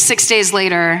train, it was 6 days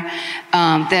later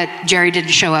that Jerry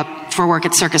didn't show up for work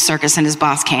at Circus Circus, and his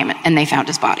boss came and they found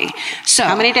his body. So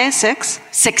how many days? 6?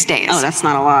 6 days. Oh, that's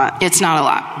not a lot. It's not a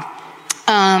lot.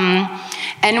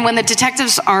 And when the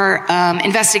detectives are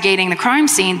investigating the crime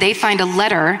scene, they find a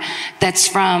letter that's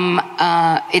from,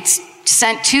 it's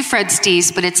sent to Fred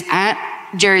Stees, but it's at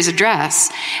Jerry's address,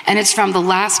 and it's from the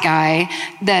last guy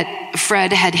that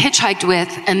Fred had hitchhiked with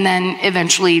and then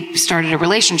eventually started a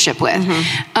relationship with.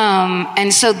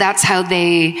 And so that's how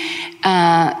they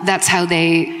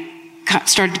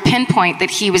started to pinpoint that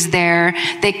he was there.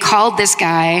 They called this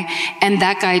guy, and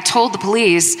that guy told the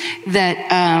police that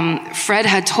Fred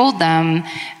had told them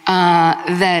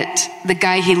that the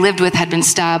guy he lived with had been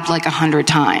stabbed like 100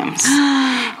 times.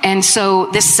 And so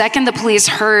the second the police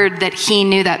heard that he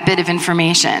knew that bit of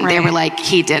information, they were like,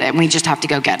 he did it, and we just have to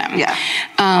go get him. Yeah.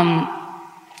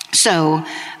 So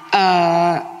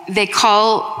they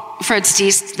call Fred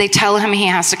Steese, they tell him he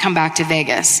has to come back to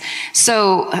Vegas.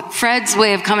 So Fred's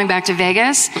way of coming back to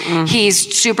Vegas,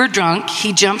 he's super drunk.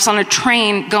 He jumps on a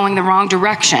train going the wrong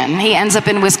direction. He ends up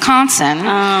in Wisconsin.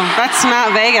 Oh, that's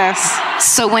not Vegas.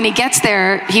 So when he gets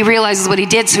there, he realizes what he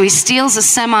did. So he steals a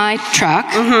semi truck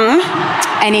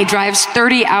and he drives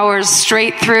 30 hours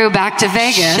straight through back to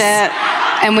Vegas. Shit.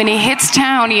 And when he hits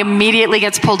town, he immediately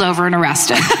gets pulled over and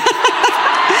arrested.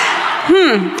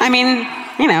 I mean,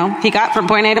 you know, he got from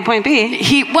point A to point B.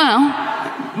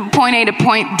 Point A to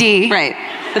point D. Right.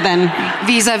 But then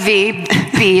vis-a-vis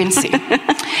B and C.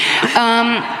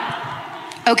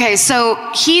 Okay, so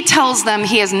he tells them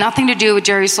he has nothing to do with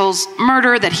Jerry Soule's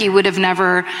murder, that he would have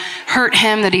never hurt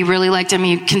him, that he really liked him,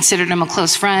 he considered him a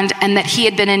close friend, and that he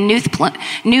had been in New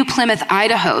Plymouth,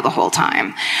 Idaho the whole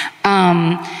time.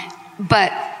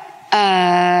 But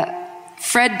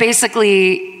Fred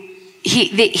basically...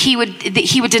 He would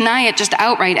deny it just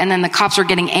outright, and then the cops were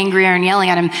getting angrier and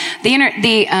yelling at him. The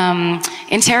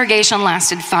interrogation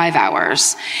lasted 5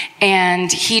 hours,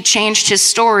 and he changed his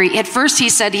story. At first, he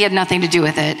said he had nothing to do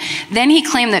with it. Then he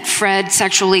claimed that Fred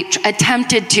sexually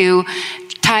attempted to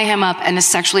tie him up and to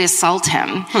sexually assault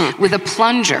him with a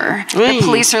plunger. The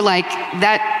police are like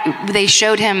that. They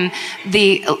showed him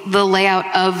the layout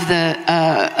of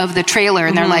the trailer,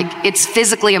 and they're like, it's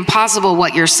physically impossible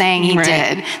what you're saying he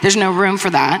did. There's no room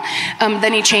for that.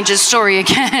 Then he changed his story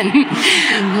again.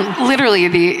 Literally,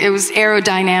 it was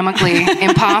aerodynamically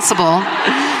impossible.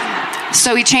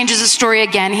 So he changes his story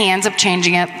again. He ends up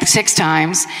changing it 6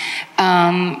 times.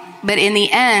 But in the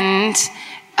end,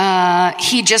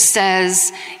 he just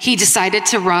says he decided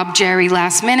to rob Jerry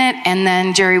last minute, and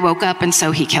then Jerry woke up, and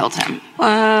so he killed him.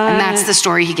 And that's the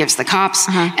story he gives the cops.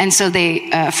 And so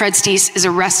Fred Steese is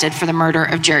arrested for the murder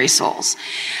of Jerry Soules.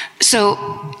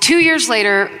 So 2 years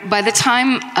later, by the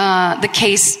time the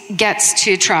case gets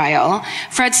to trial,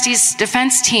 Fred Steese's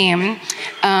defense team,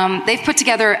 they've put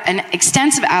together an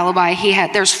extensive alibi.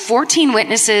 There's 14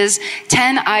 witnesses,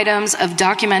 10 items of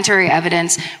documentary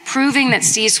evidence proving that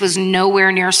Steese was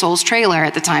nowhere near Soule's trailer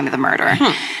at the time of the murder.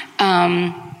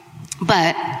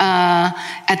 But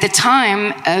at the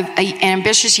time, an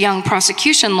ambitious young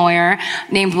prosecution lawyer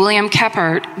named William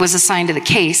Kephart was assigned to the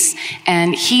case,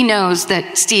 and he knows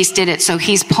that Steese did it, so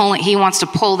he wants to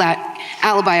pull that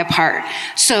alibi apart.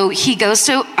 So he goes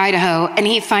to Idaho, and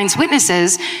he finds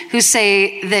witnesses who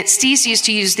say that Steese used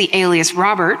to use the alias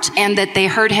Robert, and that they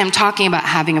heard him talking about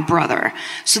having a brother.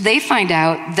 So they find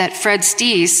out that Fred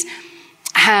Steese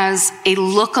has a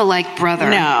look-alike brother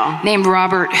named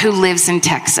Robert who lives in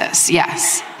Texas.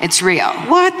 Yes, it's real.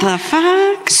 What the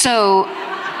fuck? So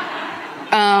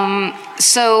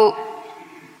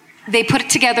they put it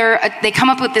together. They come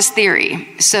up with this theory.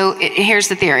 So here's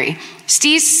the theory.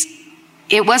 Steese,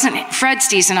 it wasn't Fred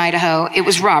Steese in Idaho. It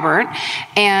was Robert,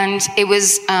 and it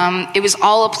was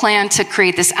all a plan to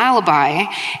create this alibi.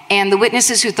 And the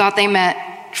witnesses who thought they met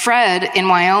Fred in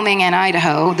Wyoming and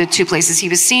Idaho, the 2 places he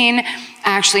was seen,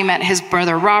 actually met his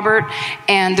brother Robert,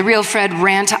 and the real Fred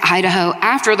ran to Idaho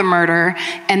after the murder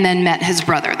and then met his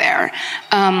brother there.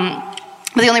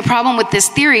 But the only problem with this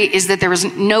theory is that there was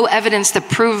no evidence that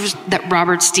proves that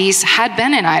Robert Steese had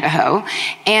been in Idaho,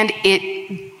 and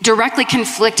it directly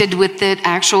conflicted with the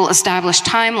actual established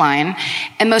timeline.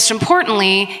 And most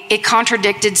importantly, it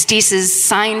contradicted Steese's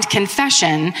signed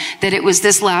confession that it was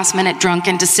this last-minute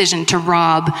drunken decision to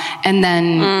rob and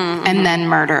then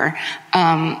murder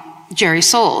Jerry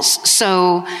Soules.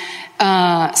 So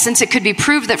since it could be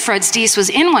proved that Fred Steese was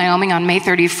in Wyoming on May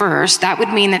 31st, that would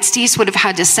mean that Steese would have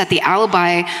had to set the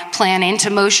alibi plan into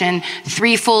motion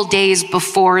 3 full days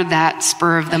before that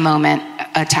spur-of-the-moment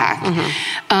attack.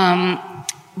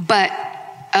 But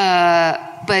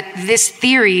this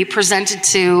theory presented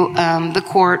to the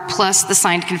court, plus the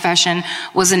signed confession,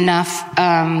 was enough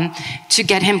to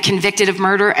get him convicted of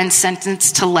murder and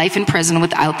sentenced to life in prison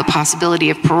without the possibility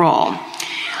of parole.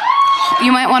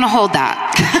 You might want to hold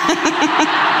that.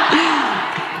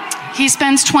 He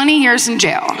spends 20 years in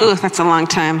jail. Ooh, that's a long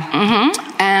time.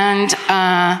 And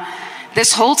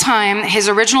this whole time, his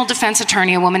original defense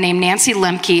attorney, a woman named Nancy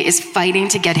Lemke, is fighting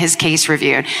to get his case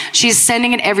reviewed. She's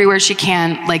sending it everywhere she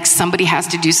can, like somebody has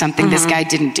to do something. This guy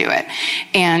didn't do it.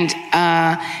 And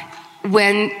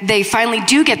when they finally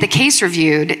do get the case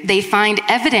reviewed, they find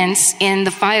evidence in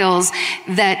the files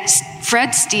that Fred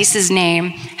Steese's name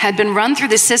had been run through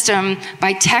the system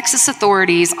by Texas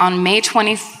authorities on May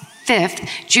 25th,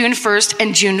 June 1st,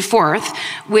 and June 4th,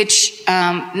 which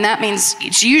that means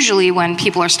it's usually when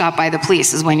people are stopped by the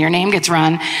police is when your name gets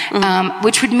run,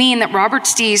 which would mean that Robert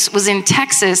Steese was in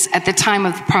Texas at the time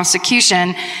of the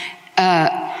prosecution,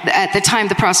 at the time,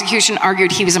 the prosecution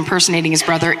argued he was impersonating his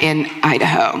brother in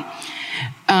Idaho.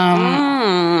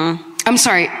 I'm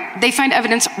sorry. They find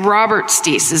evidence Robert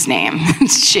Steese's name.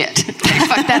 Shit. I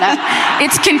fucked that up.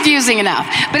 It's confusing enough.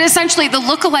 But essentially, the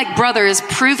lookalike brother is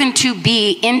proven to be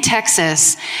in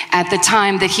Texas at the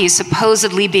time that he's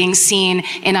supposedly being seen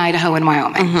in Idaho and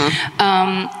Wyoming.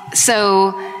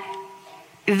 So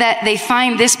that they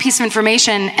find this piece of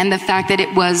information and the fact that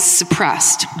it was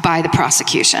suppressed by the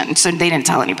prosecution. So they didn't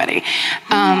tell anybody.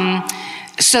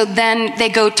 So then they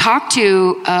go talk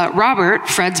to Robert,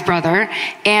 Fred's brother,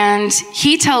 and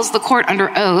he tells the court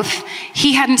under oath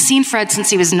he hadn't seen Fred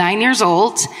since he was 9 years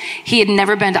old. He had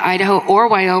never been to Idaho or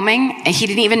Wyoming, and he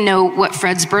didn't even know what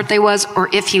Fred's birthday was or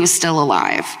if he was still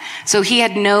alive. So he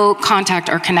had no contact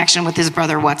or connection with his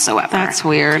brother whatsoever. That's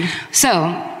weird. So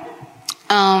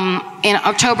in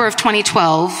October of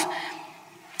 2012,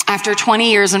 after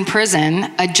 20 years in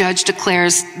prison, a judge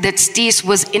declares that Steese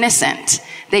was innocent.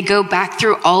 They go back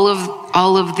through all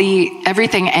of the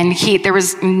everything, and there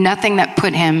was nothing that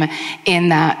put him in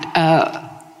that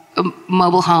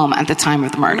mobile home at the time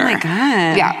of the murder. Oh my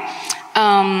God. Yeah.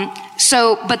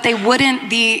 But they wouldn't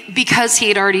because he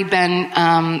had already been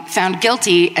found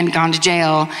guilty and gone to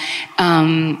jail.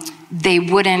 They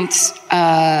wouldn't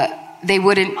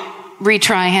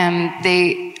retry him.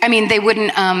 They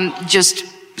wouldn't just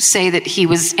say that he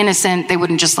was innocent. They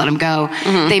wouldn't just let him go.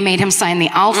 They made him sign the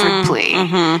Alford plea,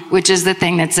 which is the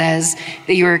thing that says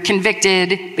that you were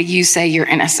convicted, but you say you're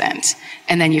innocent,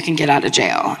 and then you can get out of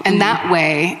jail. And that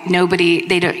way,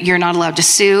 you're not allowed to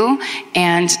sue,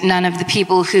 and none of the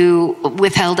people who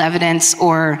withheld evidence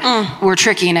or were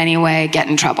tricky in any way get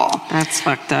in trouble. That's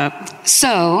fucked up.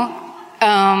 So,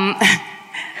 I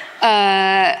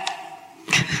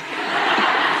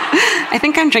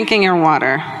think I'm drinking your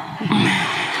water.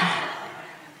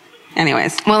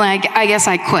 Anyways. Well, I guess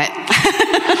I quit.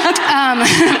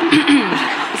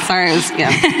 Sorry,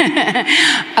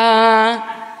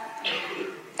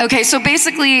 Okay, so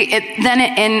basically,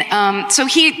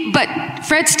 but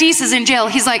Fred Steese is in jail.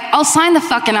 He's like, I'll sign the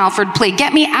fucking Alford plea.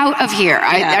 Get me out of here.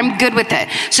 I'm good with it.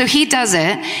 So he does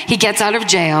it. He gets out of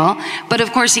jail. But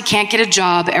of course, he can't get a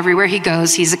job everywhere he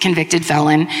goes. He's a convicted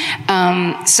felon.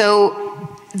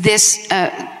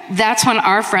 That's when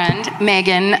our friend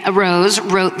Megan Rose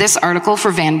wrote this article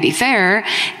for Vanity Fair.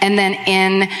 And then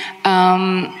in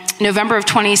November of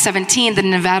 2017, the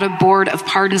Nevada Board of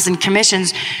Pardons and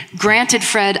Commissions granted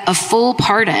Fred a full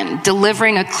pardon,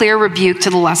 delivering a clear rebuke to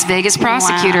the Las Vegas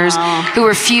prosecutors who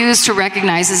refused to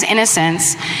recognize his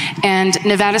innocence. And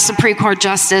Nevada Supreme Court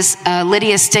Justice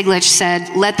Lydia Stiglich said,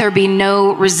 "Let there be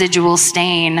no residual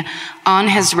stain on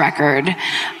his record."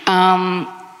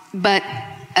 But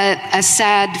a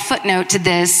sad footnote to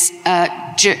this,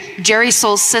 Jerry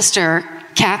Soul's sister,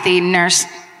 Kathy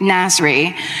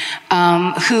Nasri,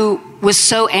 who was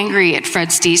so angry at Fred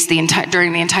Steese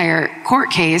during the entire court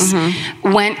case,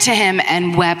 went to him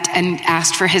and wept and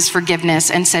asked for his forgiveness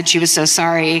and said she was so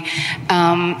sorry.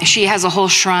 She has a whole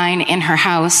shrine in her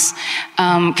house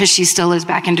because she still lives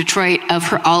back in Detroit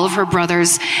of all of her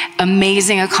brother's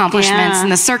amazing accomplishments in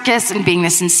the circus and being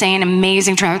this insane,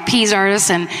 amazing trapeze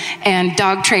artist and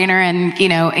dog trainer and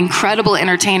incredible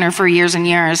entertainer for years and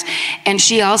years. And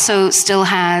she also still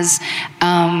has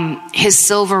his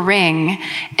silver ring,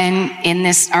 and in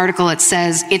this article it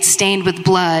says it's stained with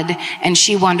blood, and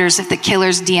she wonders if the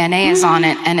killer's DNA is on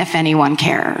it and if anyone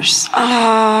cares.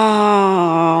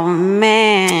 Oh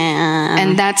man.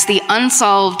 And that's the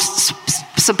unsolved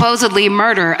supposedly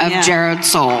murder of Jared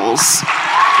Souls.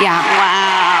 Yeah.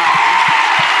 Wow.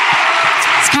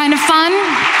 It's kind of fun,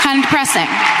 kind of depressing.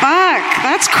 Fuck,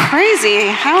 that's crazy.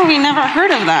 How have we never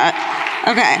heard of that?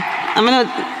 Okay, I'm gonna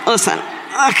listen.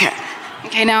 Okay,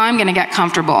 now I'm gonna get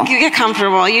comfortable. You get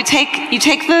comfortable. You take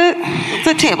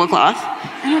the tablecloth.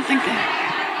 I don't think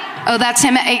that. Oh, that's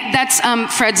him. That's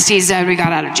Fred Steese that we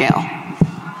got out of jail.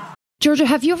 Georgia,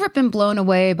 have you ever been blown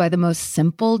away by the most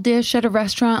simple dish at a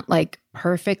restaurant, like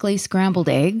perfectly scrambled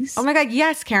eggs? Oh my God,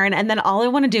 yes, Karen. And then all I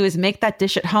want to do is make that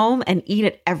dish at home and eat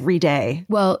it every day.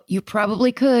 Well, you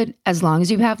probably could, as long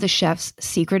as you have the chef's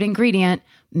secret ingredient,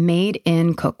 Made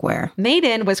in cookware. Made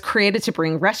in was created to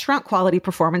bring restaurant quality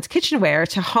performance kitchenware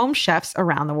to home chefs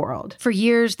around the world. For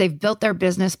years, they've built their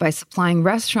business by supplying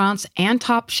restaurants and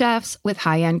top chefs with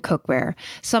high-end cookware.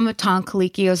 Some of Tom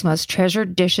Colicchio's most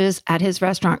treasured dishes at his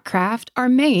restaurant Craft are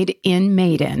made in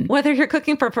Made in. Whether you're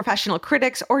cooking for professional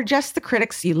critics or just the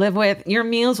critics you live with, your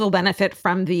meals will benefit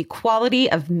from the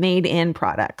quality of Made in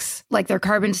products. Like their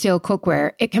carbon steel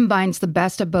cookware, it combines the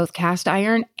best of both cast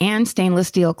iron and stainless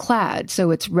steel clad,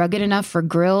 so it's rugged enough for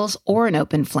grills or an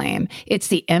open flame. It's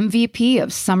the MVP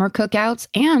of summer cookouts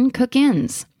and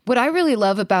cook-ins. What I really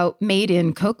love about made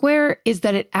in cookware is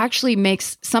that it actually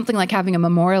makes something like having a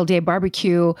Memorial Day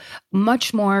barbecue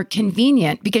much more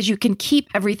convenient because you can keep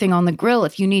everything on the grill.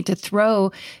 If you need to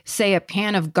throw, say, a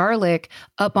pan of garlic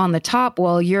up on the top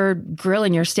while you're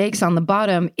grilling your steaks on the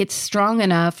bottom, it's strong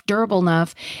enough, durable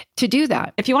enough to do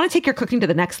that. If you want to take your cooking to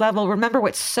the next level, remember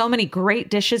what so many great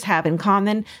dishes have in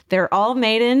common. They're all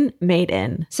made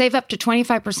in. Save up to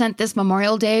 25% this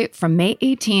Memorial Day from May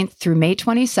 18th through May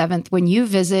 27th when you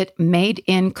visit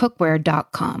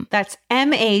madeincookware.com. That's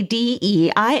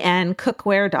MADEIN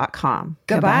cookware.com.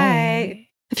 Goodbye.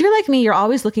 If you're like me, you're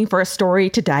always looking for a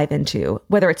story to dive into.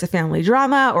 Whether it's a family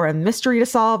drama or a mystery to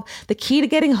solve, the key to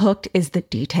getting hooked is the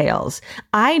details.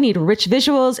 I need rich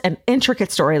visuals and intricate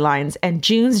storylines, and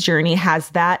June's Journey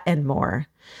has that and more.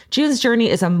 June's Journey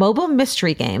is a mobile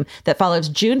mystery game that follows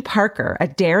June Parker, a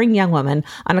daring young woman,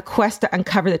 on a quest to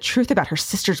uncover the truth about her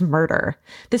sister's murder.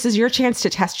 This is your chance to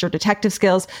test your detective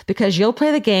skills because you'll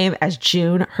play the game as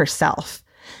June herself.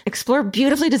 Explore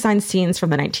beautifully designed scenes from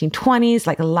the 1920s,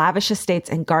 like lavish estates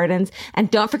and gardens,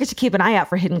 and don't forget to keep an eye out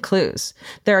for hidden clues.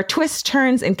 There are twists,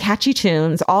 turns, and catchy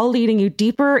tunes, all leading you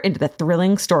deeper into the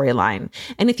thrilling storyline.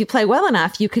 And if you play well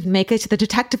enough, you could make it to the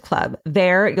Detective Club.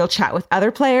 There, you'll chat with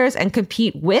other players and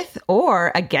compete with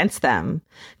or against them.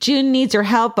 June needs your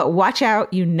help, but watch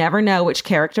out, you never know which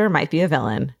character might be a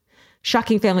villain.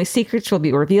 Shocking family secrets will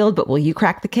be revealed, but will you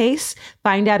crack the case?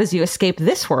 Find out as you escape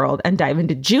this world and dive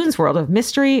into June's world of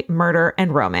mystery, murder,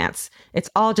 and romance. It's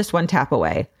all just one tap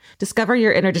away. Discover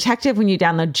your inner detective when you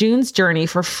download June's Journey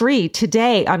for free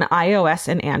today on iOS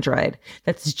and Android.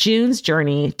 That's June's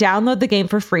Journey. Download the game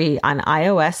for free on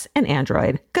iOS and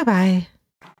Android. Goodbye.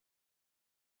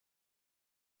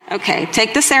 Okay,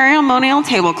 take the ceremonial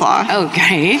tablecloth.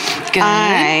 Okay, good.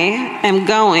 I am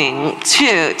going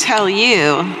to tell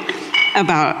you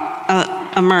about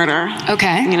a murder.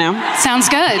 Okay. You know? Sounds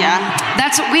good.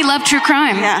 Yeah. We love true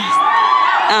crime. Yeah.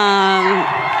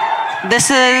 This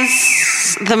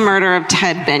is the murder of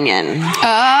Ted Binion.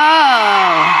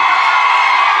 Oh.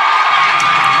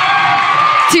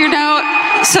 Do you know?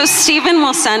 So Stephen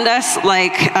will send us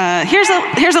like,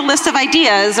 here's a list of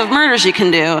ideas of murders you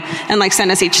can do, and like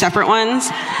send us each separate ones.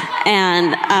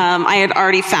 And I had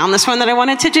already found this one that I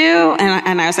wanted to do,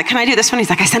 and I was like, can I do this one? He's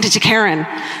like, I sent it to Karen.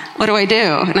 What do I do?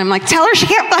 And I'm like, tell her she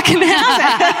can't fucking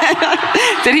have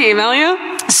it. Did he email you?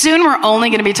 Soon we're only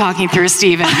going to be talking through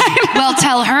Stephen. Well,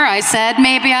 tell her I said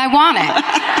maybe I want it.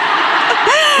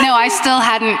 No, I still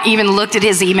hadn't even looked at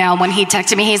his email when he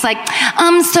texted me. He's like,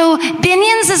 so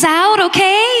Binions is out, okay?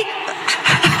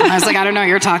 I was like, I don't know what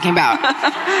you're talking about.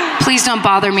 Please don't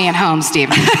bother me at home,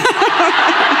 Stephen.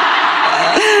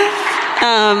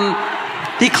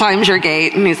 He climbs your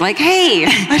gate and he's like, hey,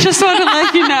 I just want to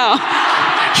let you know.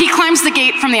 He climbs the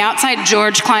gate from the outside.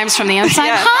 George climbs from the inside.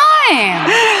 Yeah.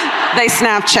 Hi. They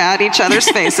Snapchat each other's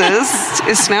faces.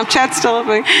 Is Snapchat still a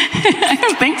thing? I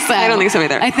don't think so. I don't think so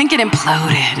either. I think it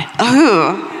imploded.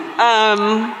 Oh.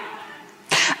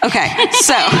 Okay,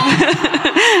 so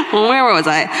where was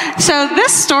I? So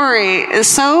this story is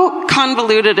so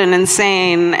convoluted and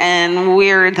insane and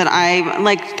weird that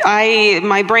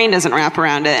my brain doesn't wrap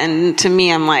around it. And to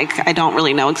me, I'm like, I don't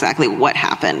really know exactly what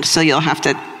happened. So you'll have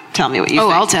to tell me what you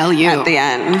think. I'll tell you. At the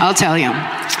end. I'll tell you.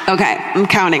 Okay, I'm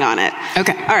counting on it.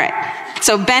 Okay. All right.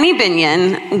 So Benny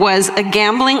Binion was a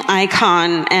gambling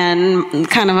icon and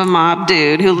kind of a mob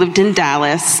dude who lived in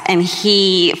Dallas, and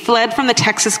he fled from the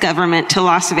Texas government to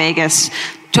Las Vegas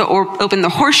to open the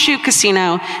Horseshoe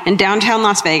Casino in downtown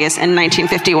Las Vegas in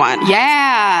 1951.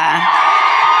 Yeah.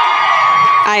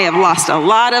 I have lost a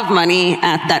lot of money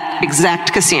at that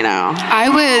exact casino. I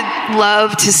would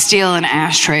love to steal an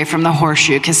ashtray from the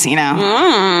Horseshoe Casino.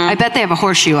 I bet they have a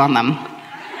horseshoe on them.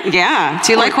 Yeah.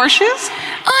 Do you like horseshoes?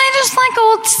 I just like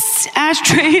old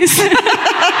ashtrays.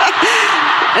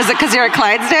 Is it because you're a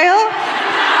Clydesdale?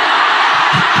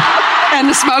 And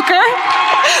a smoker?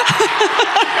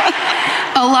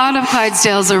 A lot of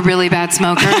Clydesdales are really bad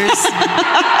smokers.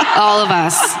 All of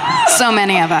us. So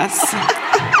many of us.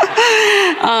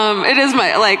 It is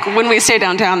when we stay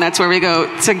downtown, that's where we go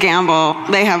to gamble.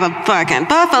 They have a fucking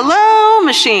Buffalo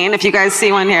machine. If you guys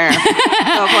see one here, go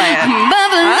play it.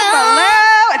 Buffalo.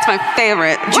 It's my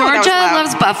favorite. Georgia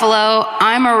loves Buffalo.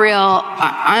 I'm a real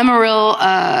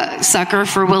sucker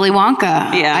for Willy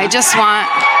Wonka. Yeah. I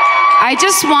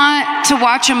just want to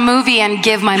watch a movie and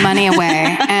give my money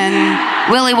away,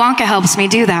 and Willy Wonka helps me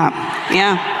do that.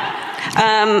 Yeah.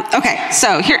 Okay,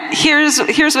 so here's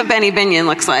what Benny Binion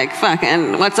looks like.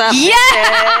 Fucking, what's up?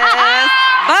 Yes!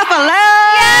 Buffalo!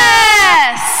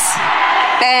 Yes!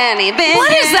 Benny Binion.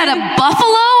 What is that, a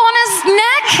buffalo on his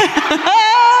neck?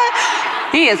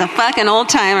 He is a fucking old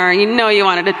timer. You know you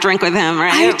wanted to drink with him,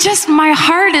 right? My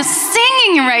heart is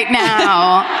singing right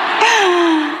now.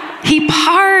 He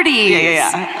parties.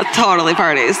 Yeah. Totally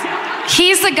parties.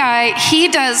 He's the guy, he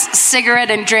does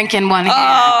cigarette and drink in one hand.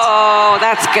 Oh,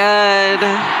 that's good.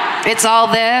 It's all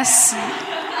this.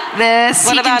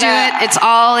 What he can do it. It's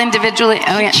all individually.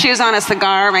 Oh, yeah. Chews on a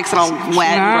cigar, makes it all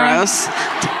wet and gross.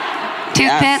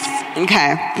 Toothpicks. Yes.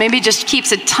 Okay. Maybe just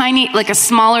keeps a tiny, like a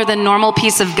smaller than normal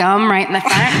piece of gum right in the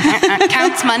front.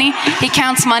 Counts money. He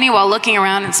counts money while looking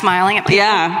around and smiling at people.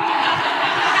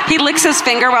 Yeah. He licks his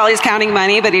finger while he's counting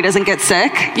money, but he doesn't get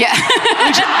sick. Yeah.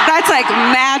 That's like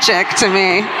magic to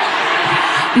me.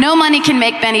 No money can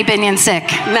make Benny Binion sick.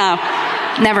 No.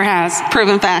 Never has.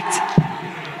 Proven fact.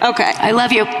 Okay. I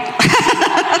love you.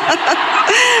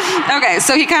 Okay,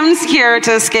 so he comes here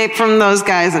to escape from those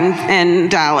guys in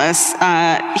Dallas.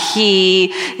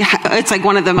 It's like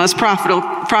one of the most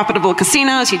profitable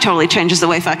casinos. He totally changes the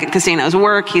way fucking casinos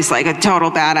work. He's like a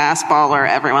total badass baller.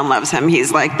 Everyone loves him.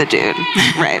 He's like the dude,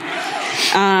 right?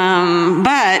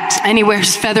 And he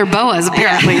wears feather boas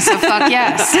apparently, so fuck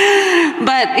yes.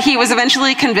 But he was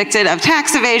eventually convicted of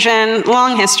tax evasion.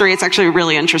 Long history. It's actually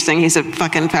really interesting. He's a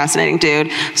fucking fascinating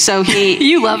dude. So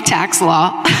You love tax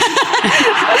law.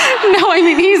 No, I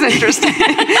mean, he's interesting.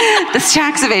 This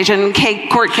tax evasion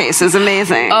court case is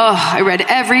amazing. Oh, I read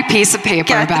every piece of paper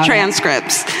Get about the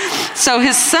transcripts. So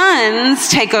his sons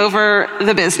take over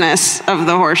the business of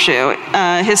the Horseshoe.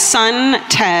 His son,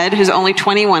 Ted, who's only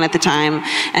 21 at the time,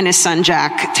 and his son,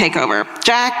 Jack, take over.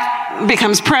 Jack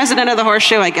becomes president of the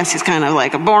Horseshoe. I guess he's kind of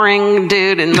like a boring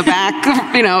dude in the back,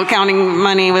 counting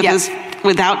money with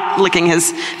without licking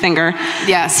his finger.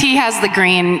 Yes, he has the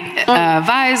green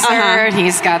visor. Uh-huh.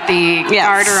 He's got the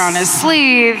garter on his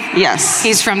sleeve. Yes.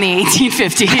 He's from the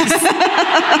 1850s.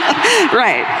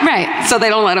 Right. So they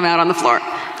don't let him out on the floor.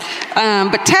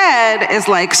 But Ted is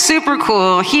like super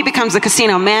cool. He becomes a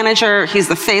casino manager. He's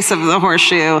the face of the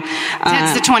Horseshoe.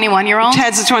 Ted's the 21-year-old?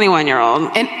 Ted's the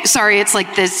 21-year-old. And sorry, it's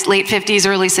like this late 50s,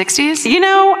 early 60s?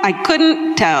 I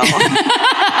couldn't tell.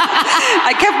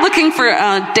 I kept looking for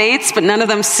dates, but none of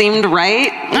them seemed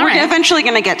right. We're eventually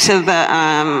going to get to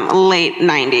the late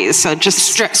 90s, so just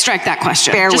strike that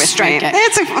question. Bear just with strike me. It.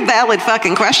 It's a valid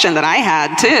fucking question that I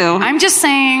had, too. I'm just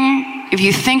saying... If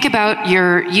you think about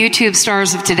your YouTube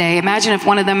stars of today, imagine if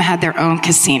one of them had their own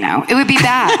casino. It would be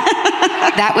bad.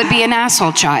 That would be an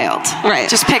asshole child. Right.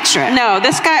 Just picture it. No,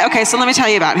 this guy, okay, so let me tell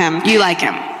you about him. You like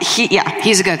him?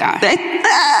 He's a good guy.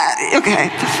 Okay.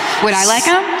 Would I like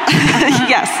him?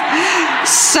 Yes.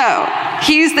 So,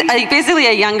 he's basically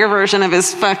a younger version of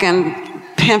his fucking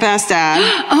pimp-ass dad.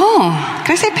 Oh.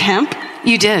 Can I say pimp?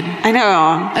 You did. I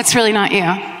know. That's really not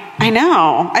you. I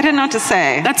know. I didn't know what to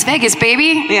say. That's Vegas,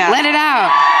 baby. Yeah. Let it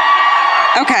out.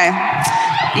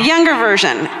 Okay. Younger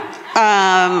version.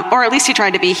 Or at least he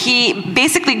tried to be. He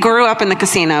basically grew up in the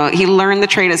casino. He learned the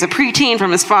trade as a preteen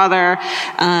from his father,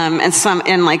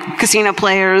 and like casino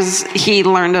players. He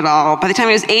learned it all. By the time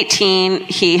he was 18,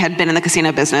 he had been in the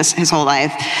casino business his whole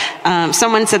life.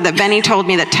 Someone said that Benny told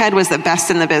me that Ted was the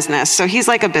best in the business. So he's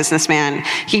like a businessman.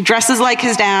 He dresses like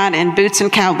his dad in boots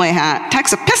and cowboy hat,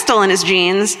 tucks a pistol in his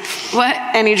jeans. What?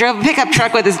 And he drove a pickup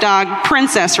truck with his dog,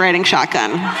 Princess, riding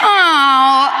shotgun.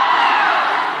 Oh.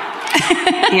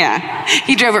 Yeah.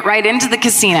 He drove it right into the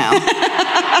casino.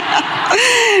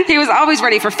 He was always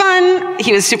ready for fun.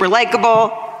 He was super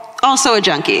likable. Also a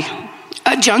junkie.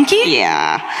 A junkie?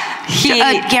 Yeah.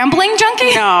 A gambling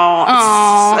junkie?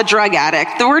 No. A drug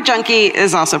addict. The word junkie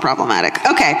is also problematic.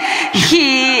 Okay.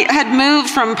 He had moved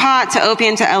from pot to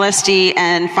opium to LSD,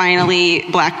 and finally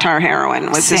black tar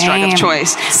heroin was his drug of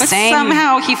choice. But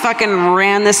somehow he fucking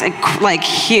ran this like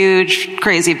huge,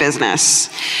 crazy business.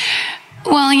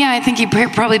 Well, yeah, I think he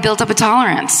probably built up a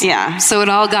tolerance. Yeah. So it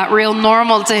all got real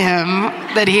normal to him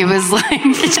that he was like...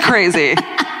 It's crazy.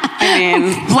 I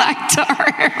mean... Black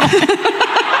tar heroin.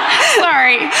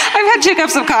 Sorry. I've had 2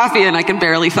 cups of coffee and I can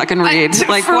barely fucking read. For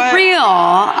what? real.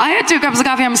 I had 2 cups of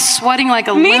coffee. I'm sweating like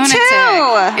a lunatic. Me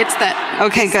too. It's that...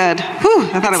 Okay, good. Whew,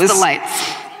 I thought it was... the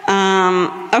lights.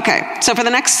 Okay, so for the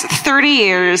next 30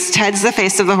 years, Ted's the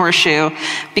face of the Horseshoe,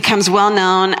 becomes well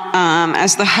known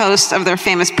as the host of their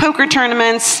famous poker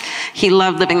tournaments. He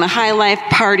loved living the high life,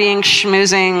 partying,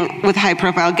 schmoozing with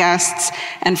high-profile guests,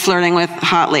 and flirting with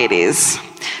hot ladies.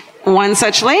 One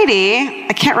such lady,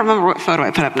 I can't remember what photo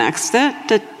I put up next. I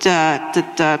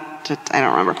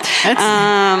don't remember.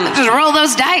 Just roll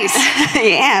those dice.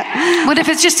 Yeah. What if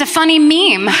it's just a funny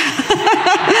meme?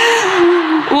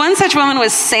 One such woman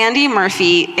was Sandy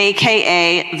Murphy,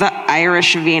 a.k.a. the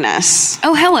Irish Venus.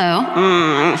 Oh,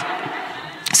 hello.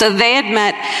 So they had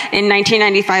met in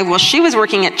 1995 while she was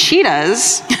working at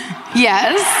Cheetah's.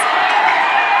 Yes.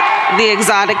 The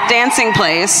exotic dancing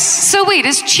place. So wait,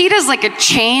 is Cheetah's like a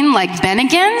chain like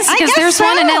Bennigan's? I Because guess there's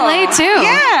one in LA too.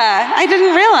 Yeah, I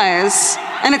didn't realize.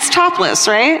 And it's topless,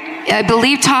 right? I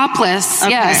believe topless.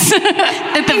 Okay. Yes.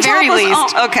 At the very Topless-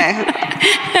 least. oh, okay.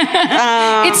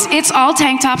 It's all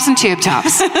tank tops and tube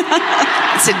tops.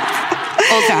 It's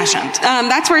old fashioned.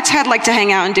 That's where Ted liked to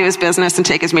hang out and do his business and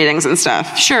take his meetings and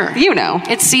stuff. Sure. You know.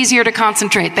 It's easier to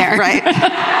concentrate there. Right.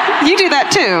 You do that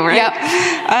too, right?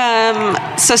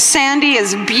 Yep. So Sandy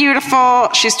is beautiful.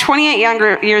 She's 28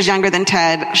 years younger than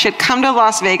Ted. She had come to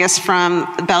Las Vegas from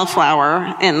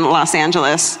Bellflower in Los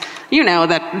Angeles. You know,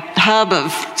 that hub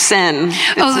of sin.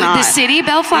 The city,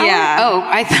 Bellflower? Yeah. Oh,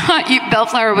 I thought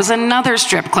Bellflower was another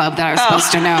strip club that I was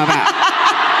supposed to know about.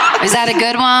 Is that a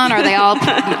good one? Are they all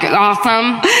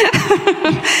awesome?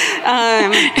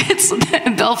 It's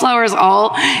Bellflower is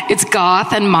it's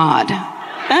goth and mod.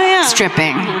 Oh, yeah.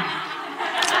 Stripping.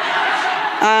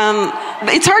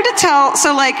 It's hard to tell.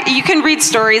 So, like, you can read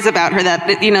stories about her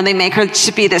that, you know, they make her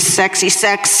to be this sexy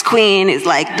sex queen who's,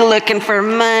 like, looking for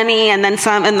money, and then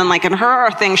like, in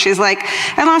her thing, she's like,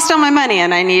 I lost all my money,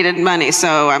 and I needed money,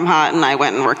 so I'm hot, and I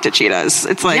went and worked at Cheetah's.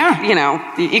 It's like, you know,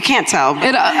 you can't tell.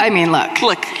 I mean, look,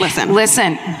 listen.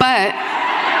 But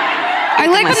I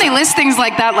like when they list things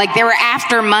like that, like they were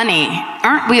after money.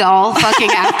 Aren't we all fucking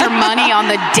after money on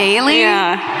the daily?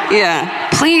 Yeah.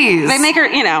 Please. They make her,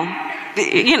 you know,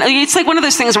 it's like one of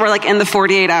those things where, like, in the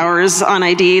 48 hours on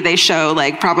ID, they show,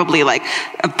 like, probably, like,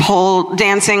 a pole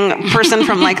dancing person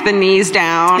from, like, the knees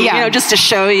down, you know, just to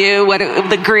show you what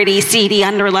the gritty, seedy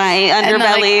underbelly. And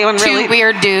like, two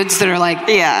weird dudes that are like,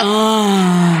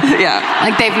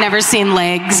 like they've never seen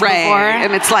legs before.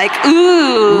 And it's like,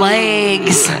 ooh.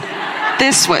 Legs.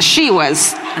 She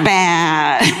was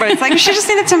bad. But it's like, she just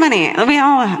needed some money.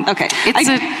 Okay.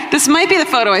 This might be the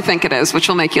photo I think it is, which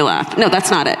will make you laugh. No, that's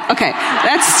not it. Okay.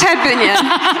 That's Ted Binion.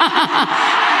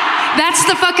 That's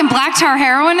the fucking black tar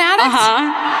heroin addict?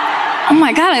 Uh-huh. Oh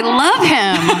my God, I love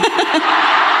him.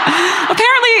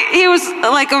 Apparently, he was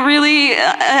like a really,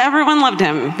 everyone loved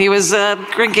him. He was,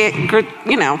 gregarious?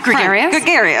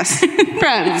 Gregarious.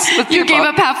 Friends with You people. gave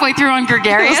up halfway through on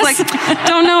gregarious? I was like,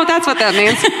 don't know if that's what that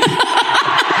means.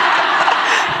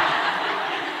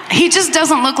 He just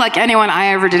doesn't look like anyone I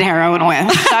ever did heroin with.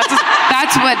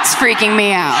 That's what's freaking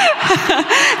me out.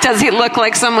 Does he look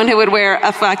like someone who would wear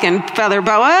a fucking feather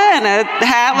boa and a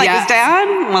hat like his dad?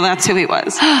 Well, that's who he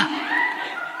was.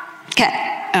 Okay.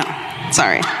 Oh.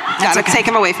 Sorry. Gotta take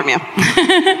him away from you.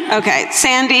 Okay.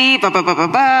 Sandy,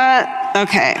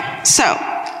 Okay.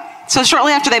 So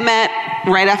shortly after they met,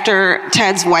 right after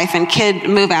Ted's wife and kid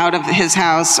move out of his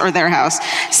house or their house,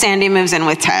 Sandy moves in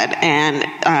with Ted, and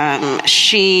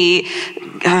she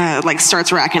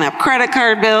starts racking up credit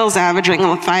card bills, averaging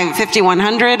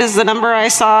 $5,100 is the number I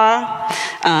saw.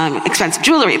 Expensive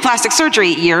jewelry, plastic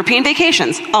surgery, European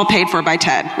vacations, all paid for by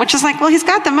Ted. Which is like, well, he's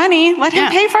got the money. Let him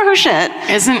pay for her shit.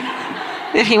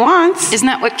 If he wants. Isn't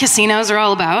that what casinos are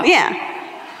all about? Yeah.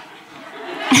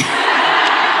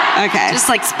 Okay. Just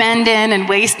like spending and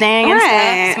wasting and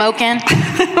stuff, smoking,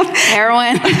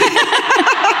 heroin.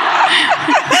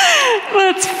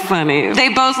 That's funny. They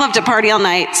both love to party all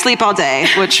night, sleep all day,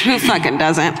 which who fucking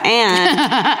doesn't? And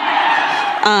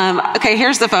okay,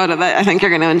 here's the photo that I think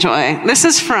you're going to enjoy. This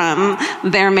is from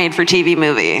their made-for-TV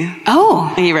movie.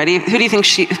 Oh. Are you ready? Who do you think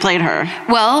played her?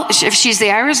 Well, if she's the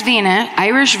Irish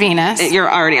Venus.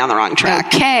 You're already on the wrong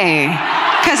track. Okay.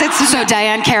 Because it's... So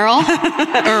Diane Carroll?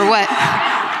 Or what?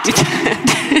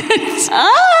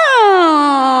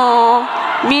 Oh,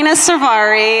 Mina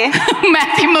Savari,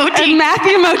 Matthew Modine,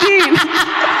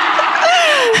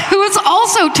 who is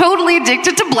also totally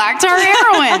addicted to black tar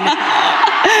heroin.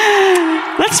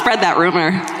 Let's spread that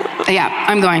rumor. Yeah,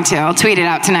 I'm going to. I'll tweet it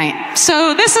out tonight.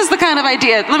 So this is the kind of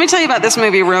idea. Let me tell you about this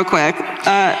movie real quick.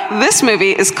 This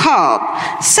movie is called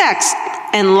Sex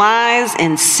and Lies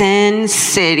in Sin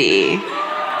City.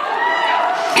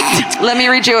 Let me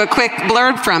read you a quick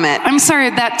blurb from it. I'm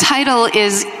sorry, that title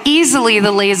is easily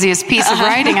the laziest piece of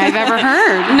writing I've ever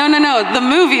heard. No. The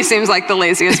movie seems like the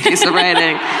laziest piece of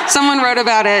writing. Someone wrote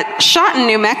about it, shot in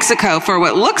New Mexico for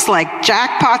what looks like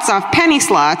jackpots off penny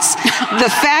slots. The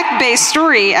fact-based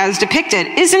story as depicted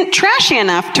isn't trashy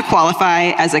enough to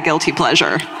qualify as a guilty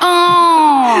pleasure.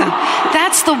 Oh,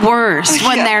 that's the worst,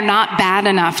 when they're not bad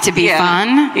enough to be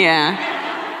fun.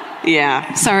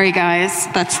 Yeah. Sorry, guys.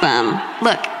 That's them.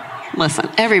 Look. Listen.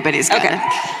 Everybody's got to.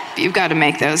 You've got to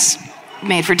make those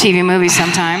made-for-TV movies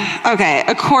sometime. Okay,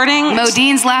 according...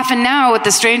 Modine's laughing now with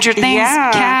the Stranger Things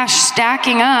cash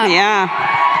stacking up. Yeah.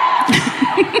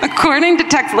 According to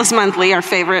Texas Monthly, our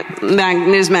favorite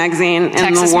news magazine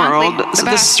in the world,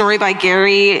 the story by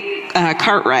Gary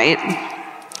Cartwright.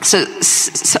 So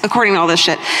according to all this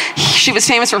shit, she was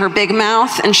famous for her big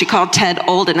mouth, and she called Ted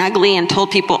old and ugly and told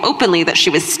people openly that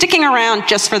she was sticking around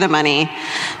just for the money.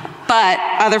 But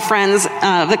other friends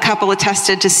of the couple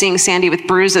attested to seeing Sandy with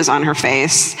bruises on her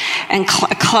face and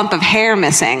a clump of hair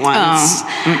missing once.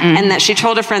 And that she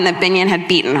told a friend that Binion had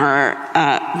beaten her.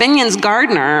 Binion's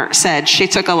gardener said she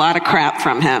took a lot of crap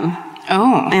from him.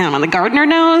 Oh. Man, when the gardener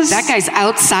knows. That guy's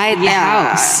outside the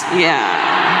house.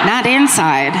 Yeah. Not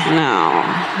inside. No.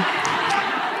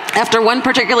 After one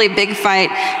particularly big fight,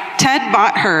 Ted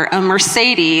bought her a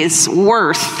Mercedes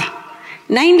worth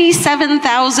 $97,000.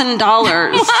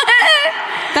 What?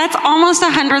 That's almost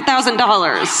 $100,000.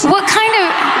 What kind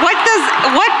of...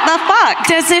 What the fuck?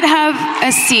 Does it have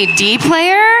a CD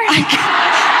player?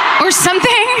 Or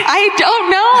something? I don't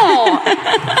know.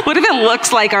 What if it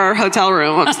looks like our hotel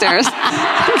room upstairs?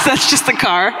 That's just the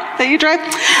car that you drive.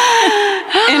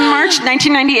 In March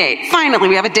 1998, finally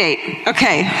we have a date.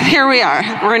 Okay, here we are.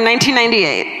 We're in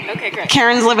 1998. Okay, great.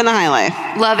 Karen's living the high life.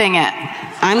 Loving it.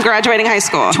 I'm graduating high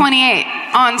school. 28,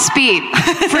 on speed,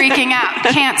 freaking out,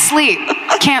 can't sleep,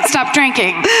 can't stop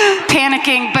drinking,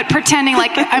 panicking, but pretending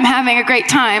like I'm having a great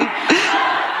time.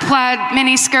 Plaid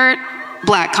miniskirt,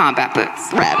 black combat boots.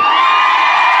 Red.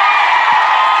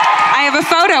 I have a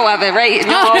photo of it, right?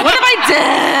 No, what if I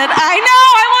did? I know,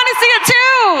 I want to see it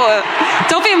too.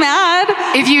 Don't be mad.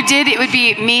 If you did, it would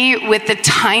be me with the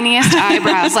tiniest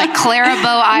eyebrows, like Clara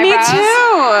Bow eyebrows. Me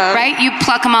too. Right? You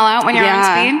pluck them all out when you're on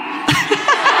speed.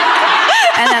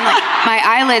 And then like my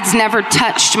eyelids never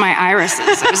touched my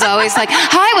irises. It was always like,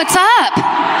 hi, what's up?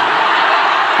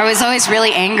 I was always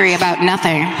really angry about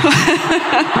nothing.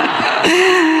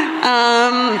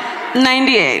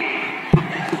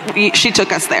 98. She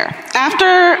took us there.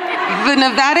 After the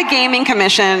Nevada Gaming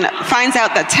Commission finds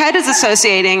out that Ted is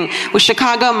associating with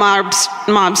Chicago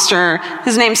mobster,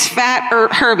 his name's Fat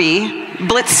Herbie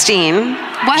Blitzstein.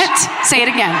 What? Say it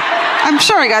again. I'm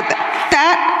sure I got that.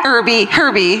 Fat Herbie.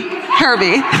 Kirby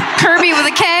with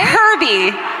a K?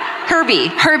 Herbie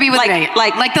with a K.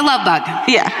 Like the love bug.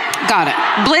 Yeah. Got it.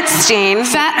 Blitzstein.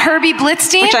 Fat Herbie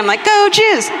Blitzstein? Which I'm like, go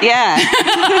Jews. Yeah.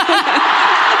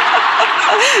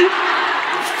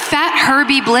 Fat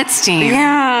Herbie Blitzstein.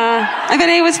 Yeah. I bet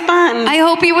it was fun. I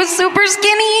hope he was super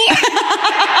skinny.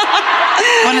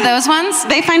 One of those ones?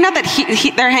 They find out that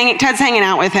Ted's hanging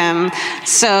out with him.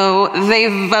 So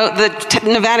they vote, the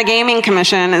Nevada Gaming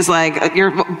Commission is like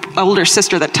your older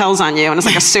sister that tells on you. And it's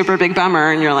like a super big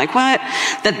bummer. And you're like, what?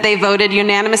 That they voted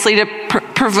unanimously to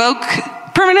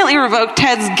permanently revoke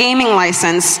Ted's gaming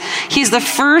license. He's the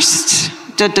first...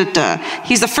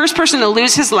 He's the first person to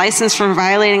lose his license for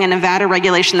violating a Nevada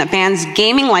regulation that bans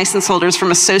gaming license holders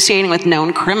from associating with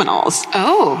known criminals.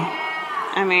 Oh.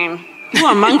 I mean, who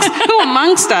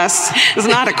amongst us is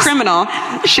not a criminal?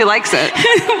 She likes it.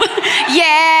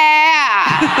 Yeah.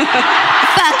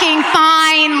 Fucking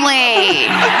finally.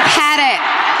 Had it.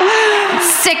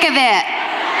 Sick of it.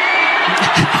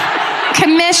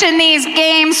 Commission these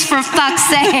games for fuck's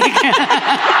sake.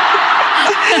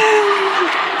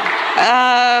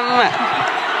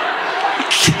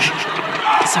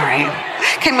 Sorry.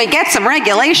 Can we get some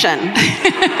regulation? Woo.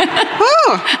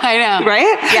 I know.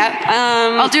 Right?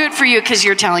 Yeah. I'll do it for you because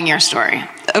you're telling your story.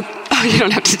 Oh, you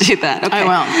don't have to do that. Okay. I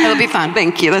will. It'll be fun.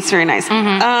 Thank you. That's very nice.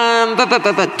 Mm-hmm.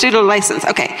 But due to license.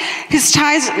 Okay. His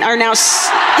ties are now...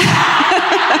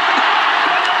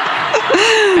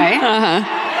 Right? Uh-huh.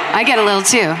 I get a little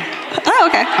too. Oh,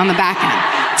 okay. On the back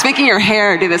end. It's making your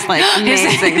hair do this like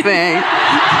amazing thing.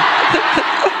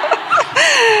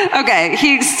 Okay,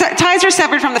 ties are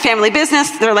severed from the family business.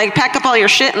 They're like, pack up all your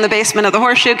shit in the basement of the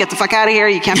Horseshoe. Get the fuck out of here.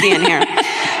 You can't be in here.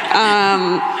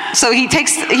 So he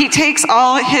takes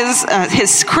all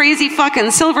his crazy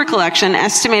fucking silver collection,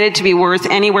 estimated to be worth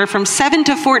anywhere from $7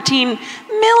 to $14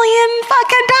 million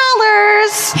fucking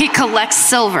dollars. He collects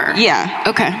silver. Yeah.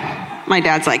 Okay. My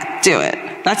dad's like, do it.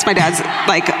 That's my dad's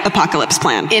like apocalypse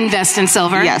plan. Invest in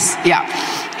silver? Yes. Yeah.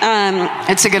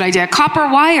 It's a good idea. Copper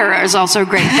wire is also a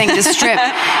great thing to strip.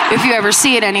 If you ever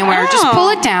see it anywhere, just pull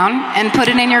it down and put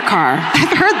it in your car.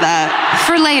 I've heard that.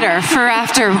 For later, for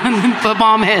after when the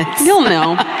bomb hits. You'll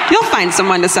know. You'll find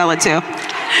someone to sell it to.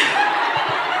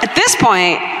 At this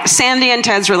point, Sandy and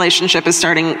Ted's relationship is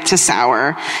starting to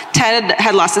sour. Ted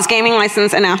had lost his gaming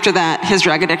license, and after that, his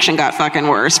drug addiction got fucking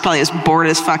worse. Probably was bored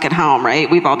as fuck at home, right?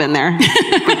 We've all been there.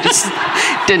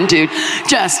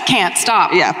 Just can't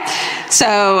stop. Yeah.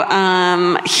 So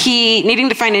he, needing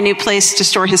to find a new place to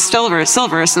store his silver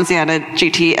since he had a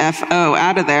GTFO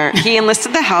out of there, he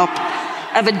enlisted the help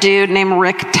of a dude named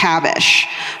Rick Tabish,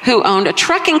 who owned a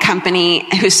trucking company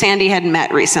who Sandy had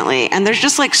met recently. And there's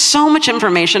just like so much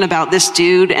information about this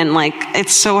dude, and like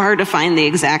it's so hard to find the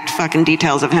exact fucking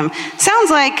details of him. Sounds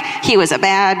like he was a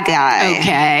bad guy.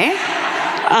 Okay.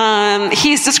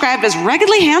 He's described as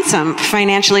ruggedly handsome, a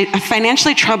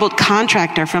financially troubled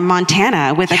contractor from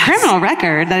Montana with a criminal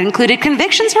record that included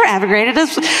convictions for aggravated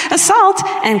assault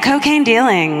and cocaine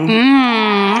dealing.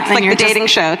 It's like the dating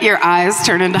show. Your eyes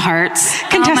turn into hearts.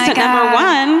 Contestant number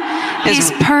one.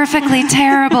 He's perfectly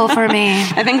terrible for me.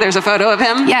 I think there's a photo of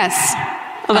him. Yes.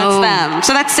 Well, that's them.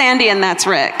 So that's Sandy and that's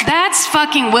Rick. That's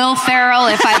fucking Will Ferrell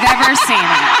if I've ever seen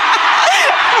it.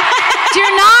 Do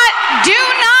not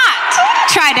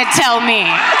try to tell me.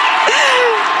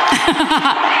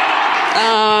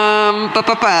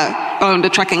 Owned a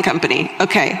trucking company.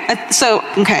 Okay.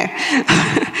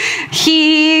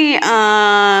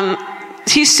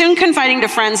 He's soon confiding to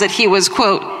friends that he was,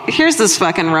 quote, here's this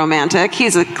fucking romantic.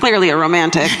 He's clearly a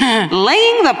romantic.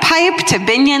 Laying the pipe to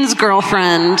Binion's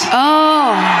girlfriend.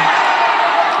 Oh.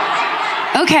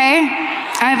 Okay.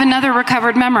 I have another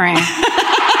recovered memory.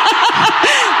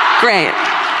 Great.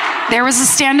 There was a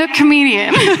stand-up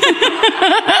comedian that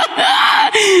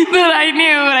I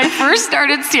knew when I first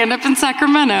started stand-up in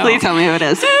Sacramento. Please tell me who it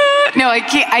is. No, I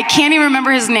can't even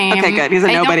remember his name. Okay, good. He's a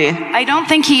nobody. I don't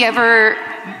think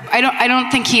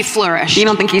he flourished. You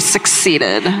don't think he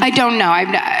succeeded? I don't know.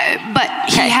 But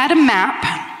he had a map,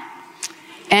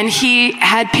 and he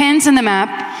had pins in the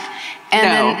map. And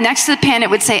then next to the pin, it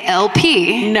would say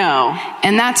LP. No.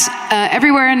 And that's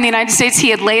everywhere in the United States he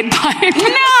had laid pipe.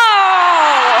 No!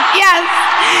 Yes.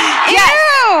 Yes.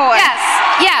 Ew.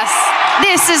 Yes.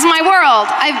 This is my world.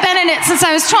 I've been in it since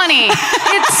I was 20.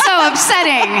 It's so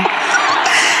upsetting.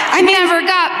 I never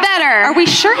got better. Are we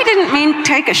sure he didn't mean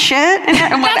take a shit?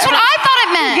 That's what I thought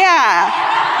it meant.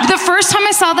 Yeah. The first time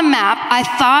I saw the map, I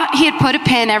thought he had put a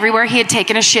pin everywhere he had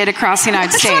taken a shit across the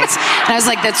United States. And I was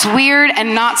like, that's weird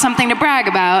and not something to brag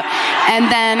about.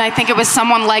 And then I think it was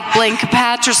someone like Blake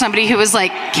Patch or somebody who was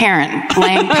like, Karen,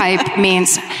 laying pipe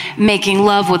means making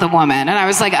love with a woman. And I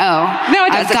was like, oh, no,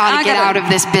 I've got to get out of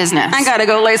this business. I got to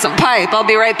go lay some pipe. I'll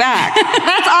be right back.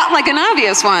 That's like an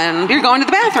obvious one. You're going to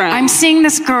the bathroom. I'm seeing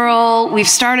this girl. We've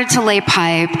started to lay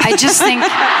pipe. I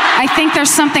think there's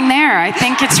something there. I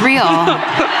think it's real.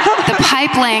 The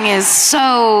pipe laying is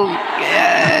so,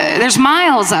 there's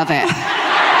miles of it.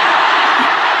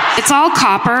 It's all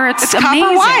copper. It's amazing.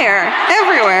 Copper wire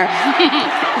everywhere.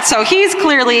 So he's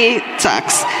clearly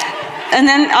sucks. And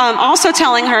then also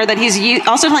telling her that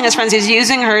also telling his friends he's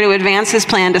using her to advance his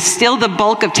plan to steal the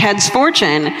bulk of Ted's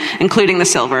fortune, including the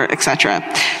silver, etc.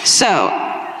 So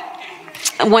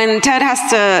when Ted has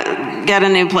to get a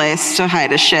new place to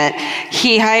hide his shit,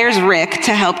 he hires Rick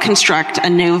to help construct a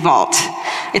new vault.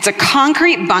 It's a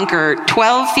concrete bunker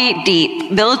 12 feet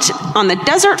deep, built on the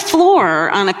desert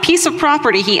floor on a piece of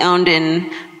property he owned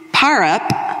in Parup.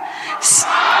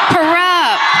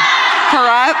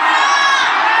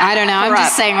 I don't know. I'm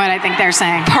just saying what I think they're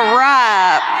saying.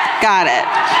 Parup. Got it.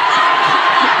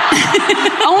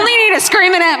 Only need to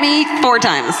scream it at me 4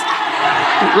 times.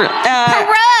 Parup.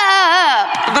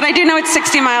 But I do know it's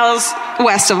 60 miles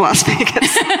west of Las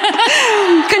Vegas.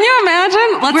 Can you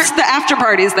imagine? The after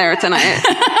party's there tonight.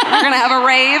 We're going to have a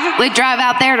rave. We drive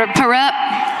out there to Parup,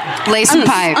 lay some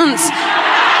pipe.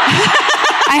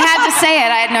 I had to say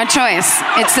it. I had no choice.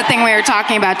 It's the thing we were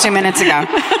talking about 2 minutes ago.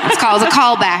 It's called a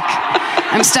callback.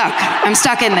 I'm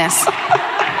stuck in this.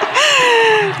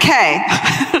 Okay.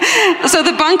 So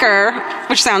the bunker,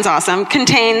 which sounds awesome,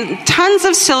 contained tons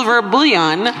of silver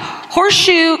bullion,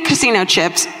 horseshoe casino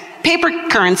chips, paper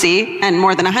currency, and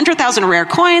more than 100,000 rare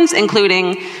coins,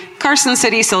 including Carson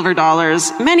City silver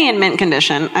dollars, many in mint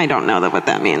condition. I don't know what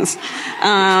that means.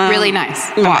 Really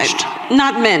nice. Washed.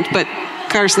 Not mint, but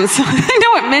Carson's. I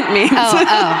know what mint means. Oh.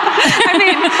 I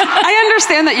mean, I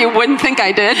understand that you wouldn't think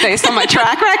I did based on my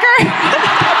track record.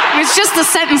 It's just the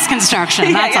sentence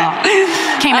construction. That's all.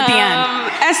 Came at the end.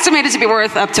 Estimated to be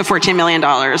worth up to $14 million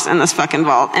in this fucking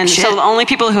vault. And so the only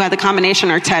people who had the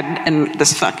combination are Ted and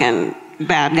this fucking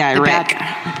bad guy, Rick.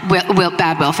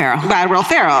 Bad Will Ferrell. Bad Will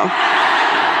Ferrell.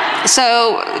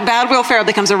 So Bad Will Ferrell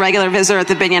becomes a regular visitor at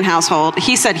the Binion household.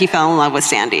 He said he fell in love with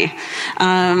Sandy.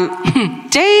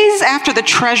 Days after the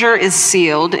treasure is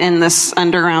sealed in this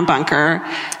underground bunker,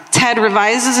 Ted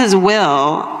revises his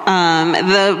will.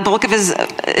 The bulk of his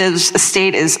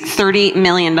estate is $30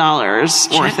 million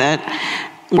worth that.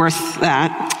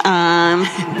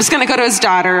 Was going to go to his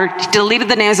daughter, deleted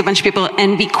the names of a bunch of people,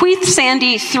 and bequeathed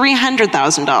Sandy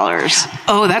 $300,000.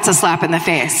 Oh, that's a slap in the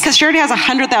face. Because she already has a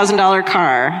 $100,000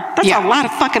 car. That's a lot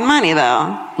of fucking money,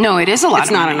 though. No, it is a lot.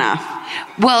 It's not enough.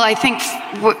 Well, I think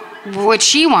what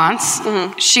she wants,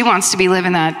 she wants to be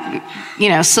living that,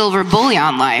 silver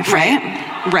bullion life, right?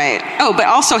 Right. Oh, but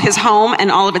also his home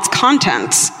and all of its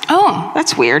contents. Oh.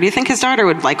 That's weird. You think his daughter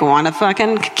would want a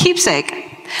fucking keepsake?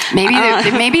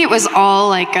 Maybe it was all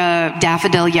like a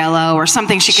daffodil yellow or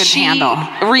something she could handle.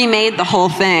 Remade the whole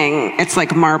thing. It's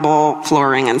like marble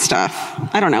flooring and stuff.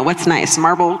 I don't know. What's nice?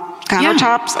 Marble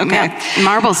countertops? Yeah. Okay. Yeah.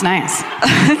 Marble's nice.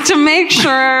 To make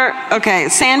sure. Okay.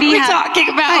 Sandy. What are we talking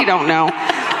about? I don't know.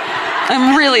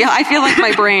 I feel like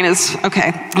my brain is,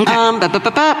 okay.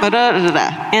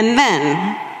 And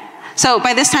then, so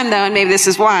by this time though, and maybe this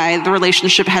is why, the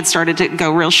relationship had started to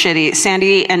go real shitty.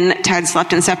 Sandy and Ted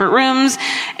slept in separate rooms,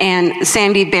 and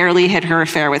Sandy barely hid her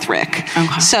affair with Rick.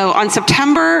 Okay. So on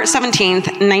September 17th,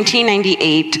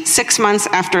 1998, 6 months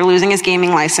after losing his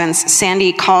gaming license,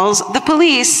 Sandy calls the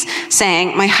police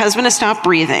saying, "My husband has stopped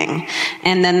breathing."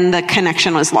 And then the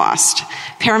connection was lost.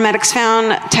 Paramedics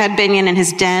found Ted Binion in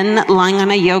his den, lying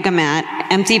on a yoga mat,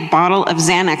 empty bottle of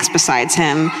Xanax beside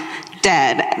him,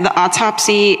 dead. The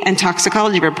autopsy and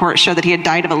toxicology report showed that he had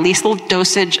died of a lethal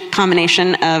dosage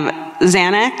combination of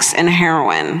Xanax and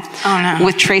heroin. Oh, no.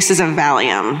 With traces of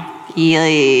Valium.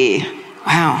 Yay.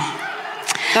 Wow.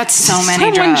 That's so many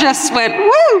Someone drugs. just went,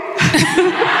 woo!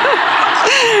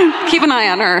 Keep an eye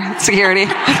on her, security.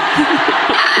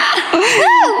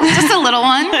 Woo! Just a little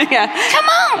one. Yeah. Come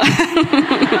on.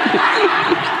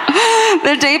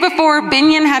 The day before,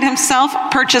 Binion had himself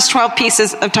purchased 12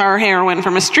 pieces of tar heroin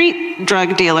from a street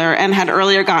drug dealer and had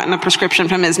earlier gotten a prescription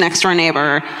from his next door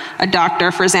neighbor, a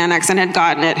doctor, for Xanax, and had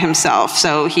gotten it himself.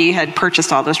 So he had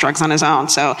purchased all those drugs on his own.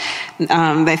 So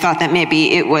they thought that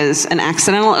maybe it was an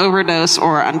accidental overdose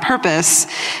or on purpose.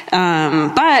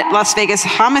 But Las Vegas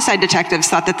homicide detectives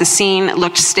thought that the scene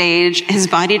looked staged. His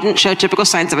body didn't show typical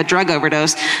signs of a drug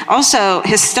overdose. Also,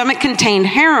 his stomach contained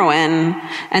heroin,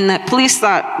 and the police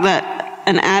thought that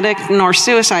an addict nor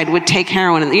suicide would take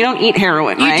heroin. You don't eat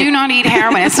heroin, right? You do not eat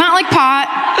heroin. It's not like pot.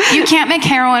 You can't make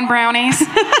heroin brownies.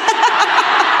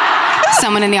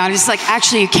 Someone in the audience is like,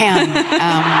 actually, you can.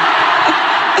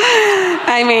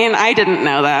 I mean, I didn't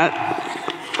know that.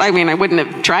 I mean, I wouldn't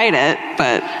have tried it,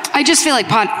 but... I just feel like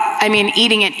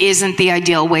eating it isn't the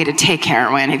ideal way to take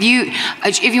heroin. If you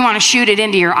want to shoot it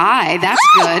into your eye, that's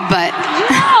good, but...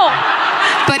 No!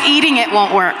 But eating it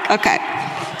won't work. Okay.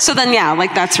 So then,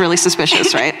 that's really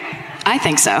suspicious, right? I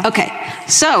think so. Okay.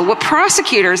 So what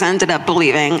prosecutors ended up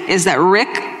believing is that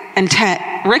Rick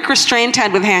restrained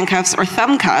Ted with handcuffs or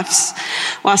thumb cuffs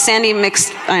while Sandy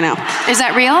mixed, I know. Is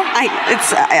that real?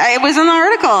 It was in the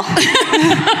article.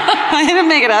 I didn't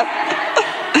make it up.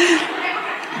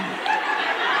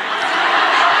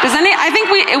 I think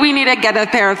we need to get a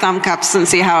pair of thumb cuffs and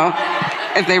see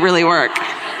if they really work.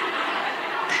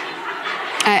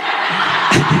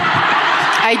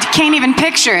 I can't even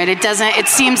picture it. It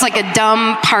seems like a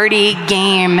dumb party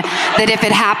game that if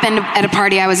it happened at a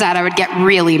party I was at, I would get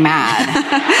really mad.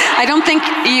 I don't think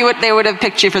they would have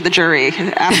picked you for the jury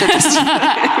after this.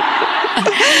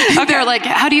 Okay. They're like,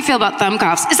 how do you feel about thumb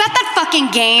cuffs? Is that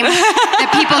fucking game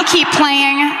that people keep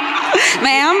playing?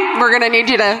 Ma'am, we're going to need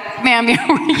you to... Ma'am,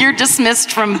 you're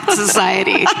dismissed from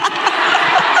society.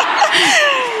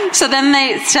 So then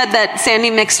they said that Sandy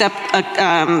mixed up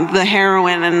the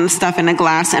heroin and stuff in a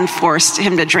glass and forced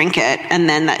him to drink it, and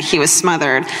then that he was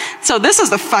smothered. So this is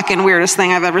the fucking weirdest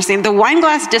thing I've ever seen. The wine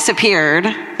glass disappeared.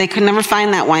 They could never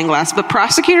find that wine glass, but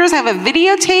prosecutors have a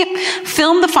videotape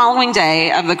filmed the following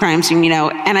day of the crime scene,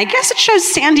 and I guess it shows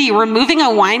Sandy removing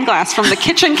a wine glass from the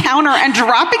kitchen counter and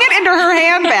dropping it into her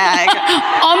handbag.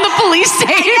 On the police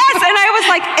tape? Yes, and I was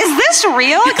like, is this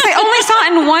real? Because I only saw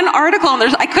it in one article,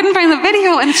 and I couldn't find the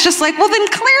video, and it's just like, well, then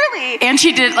clearly. And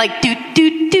she did like do.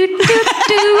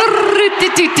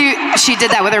 She did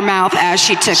that with her mouth as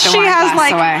she took the wine glass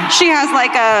away. She has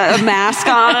like a mask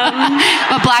on,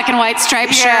 a black and white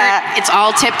striped shirt. It's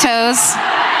all tiptoes.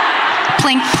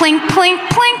 Plink, plink, plink,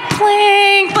 plink,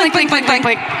 plink, plink, plink, plink, plink,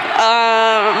 plink.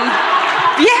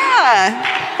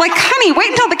 Yeah, like, honey, wait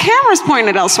until the camera's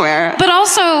pointed elsewhere. But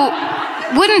also,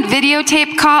 wouldn't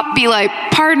videotape cop be like,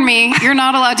 pardon me, you're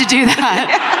not allowed to do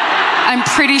that? I'm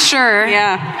pretty sure.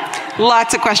 Yeah.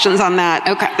 Lots of questions on that.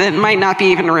 Okay. It might not be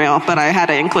even real, but I had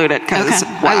to include it because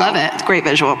I love it. It's a great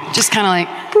visual. Just kind of like...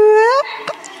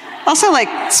 Also,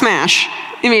 like, smash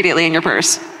immediately in your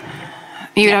purse.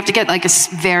 You'd have to get like a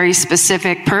very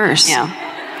specific purse. Yeah.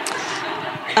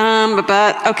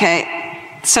 But okay.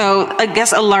 So I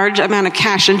guess a large amount of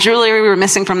cash and jewelry were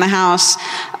missing from the house.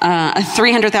 A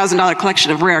 $300,000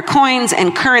 collection of rare coins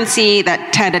and currency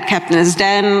that Ted had kept in his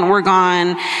den were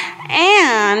gone.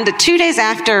 And 2 days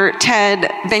after Ted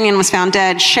Binion was found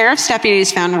dead, sheriff's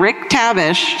deputies found Rick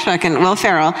Tabish, fucking Will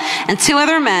Ferrell, and 2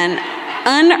 other men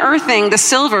unearthing the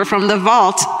silver from the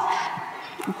vault,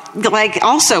 like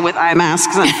also with eye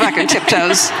masks and fucking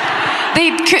tiptoes.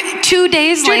 2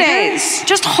 days later? 2 days.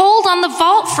 Just hold on the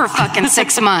vault for fucking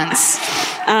 6 months.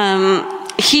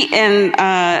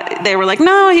 They were like,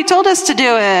 no, he told us to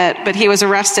do it, but he was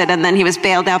arrested, and then he was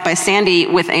bailed out by Sandy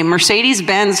with a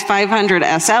Mercedes-Benz 500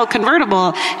 SL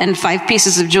convertible and 5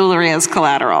 pieces of jewelry as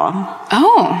collateral.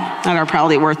 Oh. That are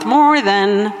probably worth more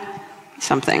than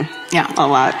something. Yeah. A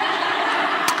lot.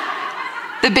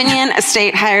 The Binion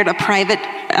estate hired a private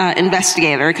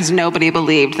investigator because nobody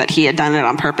believed that he had done it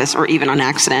on purpose or even on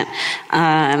accident.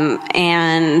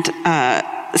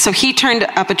 So he turned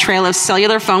up a trail of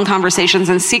cellular phone conversations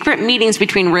and secret meetings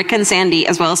between Rick and Sandy,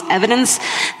 as well as evidence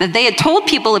that they had told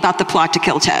people about the plot to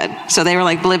kill Ted. So they were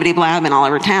like blibbity-blabbing all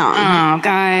over town. Oh,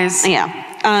 guys. Yeah.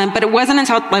 But it wasn't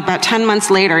until about 10 months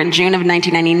later, in June of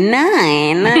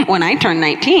 1999, when I turned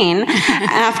 19,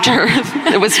 after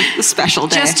it was a special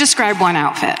day. Just describe one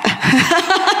outfit.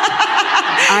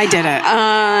 I did it.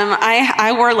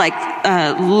 I wore like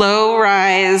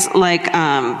low-rise, like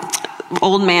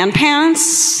old man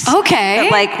pants. Okay.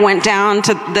 That like went down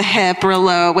to the hip real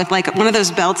low with like one of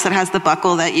those belts that has the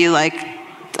buckle that you like,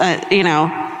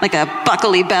 like a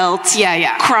buckly belt.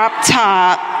 Yeah. Crop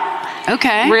top.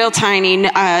 Okay. Real tiny,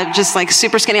 just like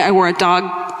super skinny. I wore a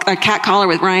cat collar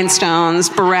with rhinestones,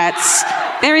 barrettes.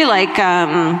 Very like,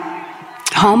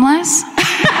 homeless?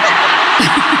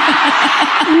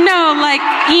 No, like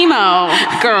emo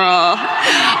girl.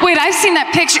 Wait, I've seen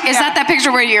that picture. Is that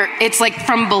picture where it's like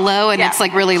from below and it's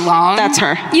like really long? That's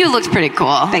her. You looked pretty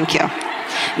cool. Thank you.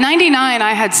 99,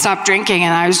 I had stopped drinking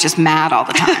and I was just mad all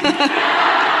the time.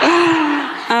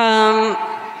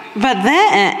 But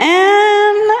then,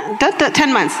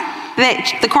 10 months.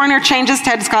 The coroner changes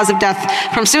Ted's cause of death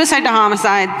from suicide to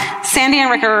homicide. Sandy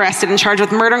and Rick are arrested and charged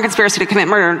with murder and conspiracy to commit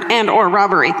murder and/or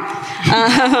robbery.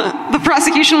 The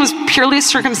prosecution was purely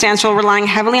circumstantial, relying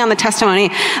heavily on the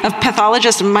testimony of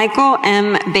pathologist Michael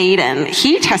M. Baden.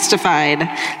 He testified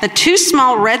that 2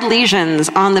 small red lesions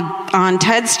on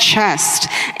Ted's chest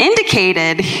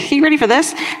indicated, you ready for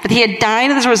this, that he had died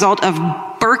as a result of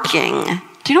burking.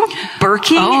 Do you know what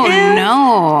burking is? Oh,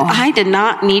 no. I did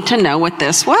not need to know what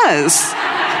this was.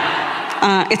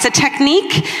 It's a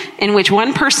technique in which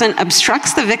one person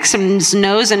obstructs the victim's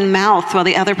nose and mouth while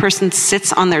the other person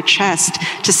sits on their chest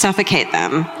to suffocate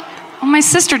them. Well, my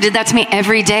sister did that to me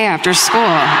every day after school.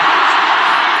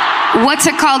 What's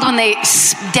it called when they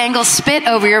dangle spit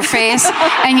over your face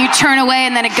and you turn away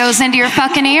and then it goes into your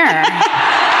fucking ear?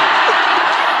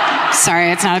 Sorry,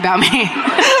 it's not about me.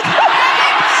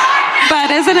 But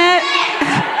isn't it?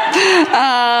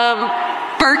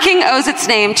 Burking owes its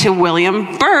name to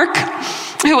William Burke,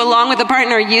 who, along with a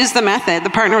partner, used the method. The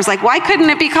partner was like, why couldn't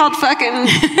it be called fucking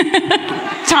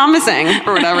Thomasing,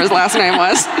 or whatever his last name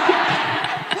was?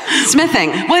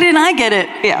 Smithing. Why didn't I get it?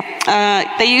 Yeah.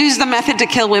 They used the method to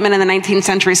kill women in the 19th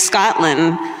century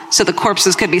Scotland so the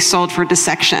corpses could be sold for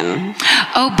dissection.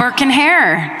 Oh, Burke and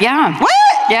Hare. Yeah. What?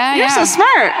 Yeah, You're so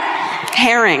smart.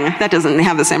 Herring. That doesn't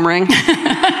have the same ring.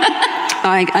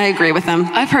 I agree with them.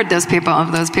 I've heard of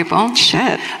those people.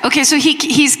 Shit. Okay, so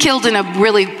he's killed in a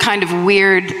really kind of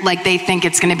weird, like they think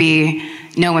it's going to be,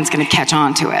 no one's going to catch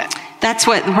on to it. That's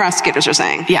what the prosecutors are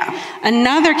saying. Yeah.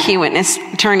 Another key witness,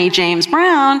 attorney James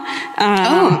Brown,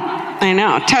 I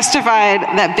know, testified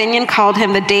that Binion called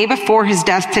him the day before his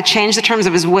death to change the terms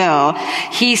of his will.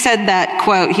 He said that,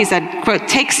 quote,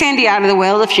 take Sandy out of the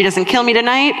will if she doesn't kill me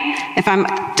tonight. If I'm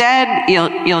dead,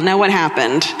 you'll know what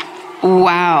happened.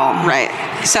 Wow. Right.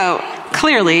 So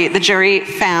clearly the jury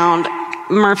found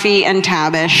Murphy and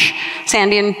Tabish,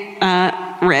 Sandy and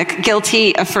Rick,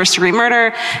 guilty of first-degree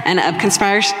murder and of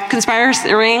conspiring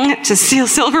to steal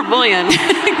silver bullion.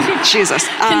 Jesus.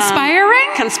 Conspiring?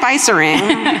 Conspiring.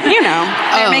 You know,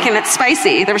 they're making it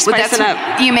spicy. They were spicing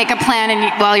up. You make a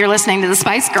plan while you're listening to the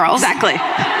Spice Girls. Exactly.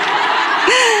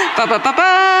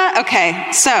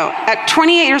 Okay, so at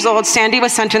 28 years old, Sandy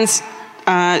was sentenced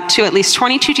to at least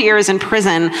 22 years in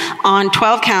prison on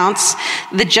 12 counts.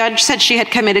 The judge said she had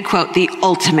committed, quote, the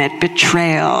ultimate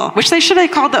betrayal, which they should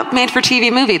have called the made-for-TV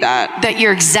movie that. That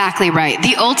you're exactly right.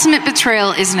 The Ultimate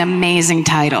Betrayal is an amazing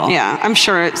title. Yeah, I'm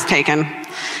sure it's taken.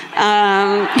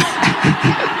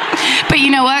 But you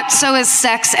know what? So is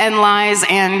Sex and Lies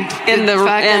and in the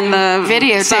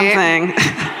videotape. Something.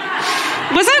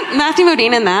 Wasn't Matthew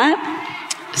Modine in that?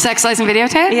 Sex Lies and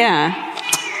Videotape? Yeah.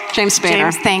 James Spader.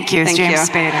 James, thank you. Thank James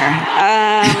you. Spader.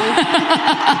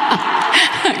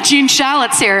 Gene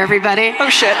Shalit's here, everybody. Oh,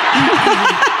 shit.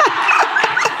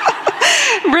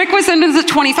 Rick was sentenced to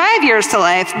 25 years to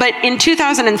life, but in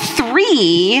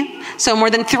 2003, so more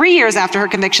than 3 years after her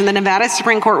conviction, the Nevada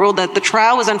Supreme Court ruled that the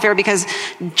trial was unfair because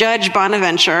Judge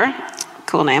Bonaventure,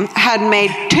 cool name, had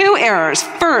made 2 errors.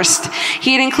 First,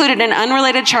 he had included an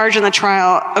unrelated charge in the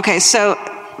trial. Okay, so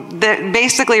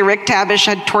basically Rick Tabish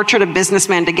had tortured a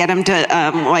businessman to get him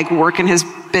to work in his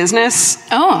business.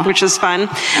 Oh. Which is fun.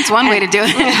 That's one way to do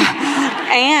it.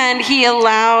 And he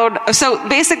allowed, so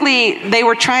basically they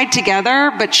were tried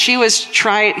together, but he was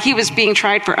being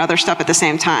tried for other stuff at the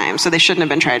same time. So they shouldn't have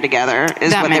been tried together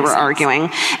is what they were arguing.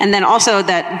 And then also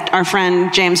that our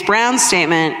friend James Brown's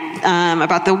statement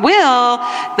about the will,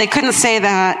 they couldn't say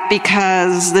that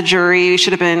because the jury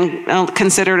should have been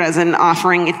considered as an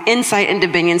offering insight into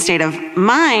Binion's state of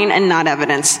mind and not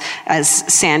evidence as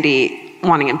Sandy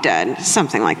wanting him dead,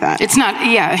 something like that. It's not,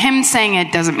 him saying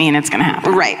it doesn't mean it's going to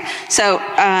happen. Right. So,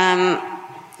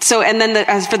 and then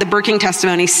as for the Birking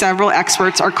testimony, several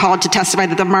experts are called to testify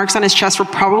that the marks on his chest were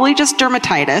probably just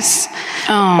dermatitis,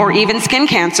 or even skin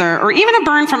cancer, or even a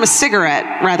burn from a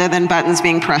cigarette, rather than buttons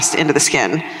being pressed into the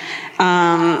skin.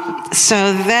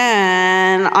 So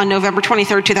then, on November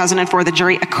 23rd, 2004, the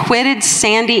jury acquitted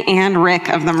Sandy and Rick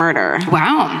of the murder.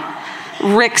 Wow.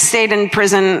 Rick stayed in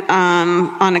prison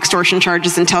on extortion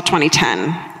charges until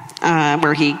 2010,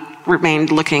 where he remained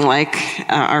looking like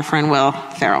our friend Will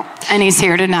Ferrell. And he's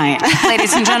here tonight.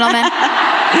 Ladies and gentlemen.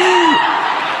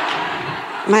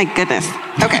 My goodness.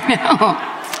 Okay.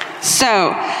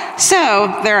 So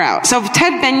they're out. So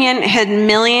Ted Binion hid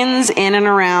millions in and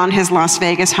around his Las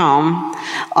Vegas home,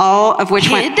 all of which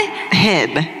hid.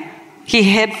 He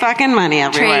hid fucking money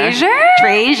everywhere.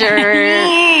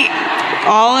 Treasure.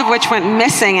 All of which went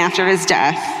missing after his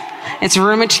death. It's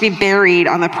rumored to be buried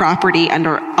on the property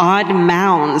under odd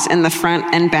mounds in the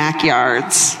front and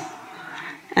backyards.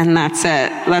 And that's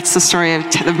it. That's the story of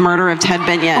the murder of Ted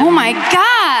Binion. Oh my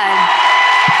God.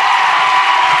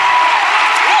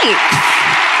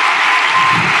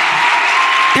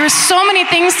 There are so many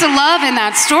things to love in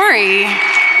that story,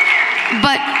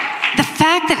 but the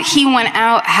fact that he went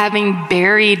out having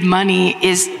buried money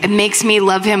it makes me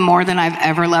love him more than I've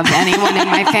ever loved anyone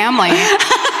in my family.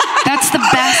 That's the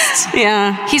best.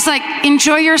 Yeah. He's like,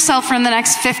 enjoy yourself for the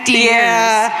next 50 years.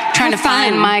 Trying to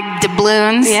find my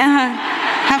doubloons. Yeah.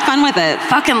 Have fun with it.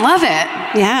 Fucking love it.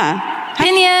 Yeah.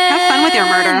 Binions. Have fun with your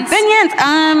murder. Binions.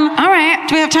 All right.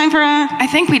 Do we have time for I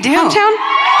think we do. Hometown?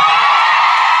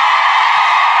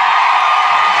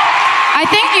 I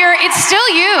think it's still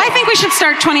you. I think we should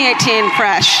start 2018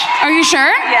 fresh. Are you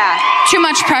sure? Yeah. Too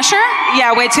much pressure?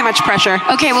 Yeah, way too much pressure.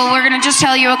 Okay, well, we're going to just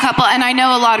tell you a couple, and I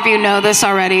know a lot of you know this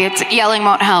already. It's yelling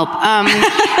won't help.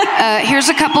 Here's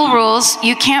a couple rules.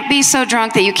 You can't be so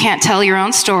drunk that you can't tell your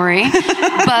own story.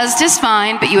 Buzzed is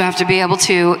fine, but you have to be able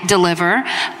to deliver.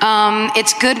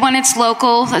 It's good when it's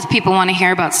local, as people want to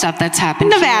hear about stuff that's happened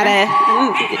Nevada. Here.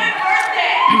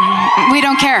 We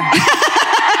don't care.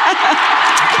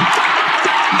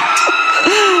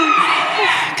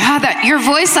 God, your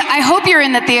voice, I hope you're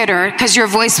in the theater because your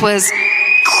voice was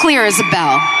clear as a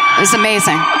bell. It was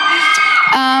amazing.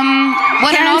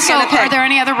 Are there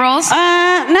any other rules?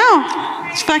 No.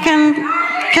 Just fucking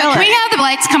kill it. Can we have the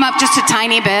lights come up just a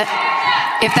tiny bit,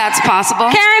 if that's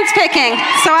possible? Karen's picking,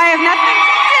 so I have nothing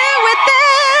to do with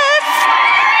this.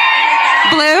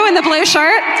 Blue in the blue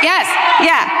shirt? Yes.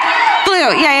 Yeah.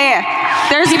 Blue. Yeah.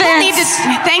 There's People Vince. need to,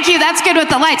 thank you, that's good with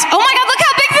the lights. Oh my God, look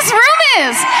how big this room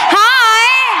is. Hi.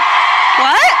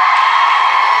 What?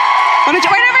 Wait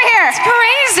over here. It's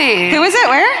crazy. Who is it?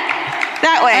 Where?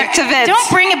 That way, to Vince. Don't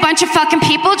bring a bunch of fucking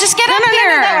people. Just get up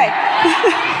here. No, that way.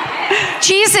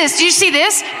 Jesus, did you see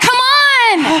this? Come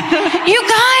on. You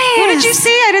guys. What did you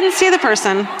see? I didn't see the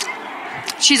person.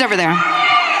 She's over there.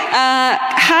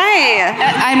 Hi.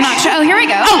 I'm not sure. Oh, here we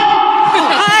go. Oh.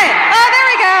 Hi. Oh, there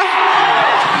we go.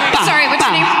 Sorry, what's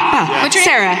your name? What's your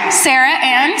Sarah. name? Sarah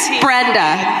and?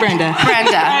 Brenda.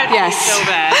 Yes. So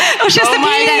bad. Oh, she's the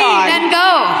my God. Then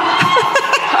go.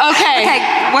 Okay,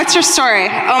 what's your story?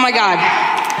 Oh my God.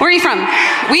 Where are you from?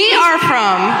 We are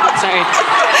from, sorry.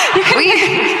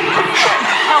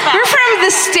 We're from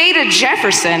the state of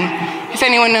Jefferson, if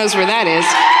anyone knows where that is.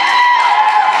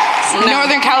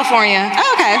 Northern California.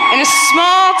 Oh, okay. In a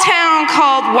small town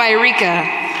called Wairika.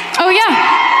 Oh,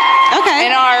 yeah. Okay.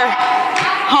 And our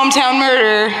hometown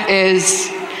murder is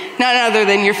none other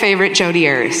than your favorite Jodi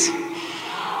Arias.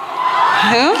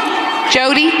 Who?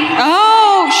 Jodi.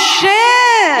 Oh, shit.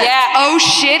 Yeah, oh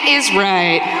shit is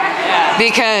right.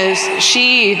 Because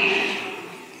she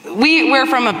we're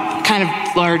from a kind of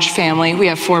large family. We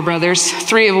have 4 brothers,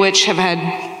 3 of which have had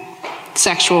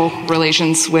sexual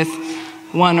relations with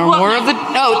one or more of the...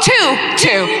 Oh, two.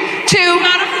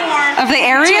 Not a 4. Of the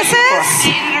Ariuses?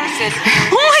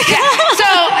 Oh my God. So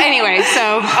anyway,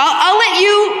 I'll let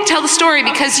you tell the story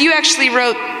because you actually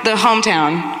wrote the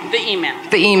hometown. The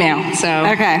email. So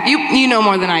okay, you know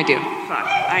more than I do.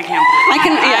 I can't. I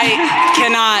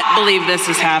cannot believe this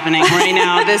is happening right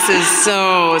now. This is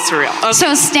so surreal. Okay.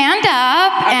 So stand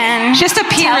up and just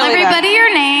tell everybody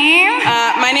your name.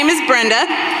 My name is Brenda,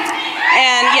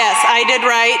 and yes, I did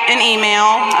write an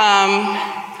email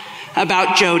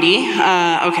about Jody.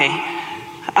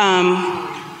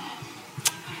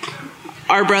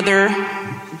 Our brother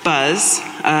Buzz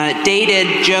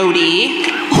dated Jody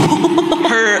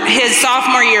his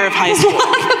sophomore year of high school.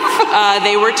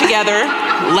 They were together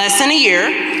less than a year,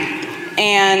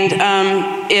 and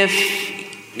if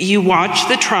you watch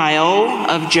the trial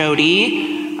of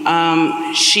Jody,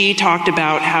 she talked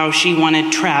about how she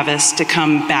wanted Travis to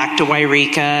come back to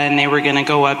Wairika, and they were going to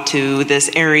go up to this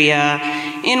area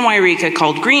in Wairika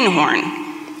called Greenhorn.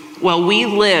 Well, we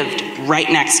lived right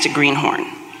next to Greenhorn,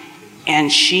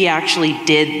 and she actually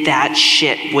did that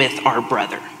shit with our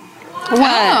brother.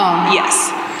 What? Yes.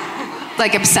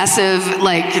 Like obsessive,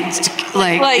 like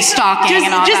stalking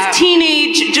and all that. Just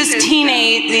teenage.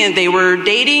 You know, they were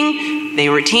dating. They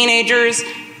were teenagers.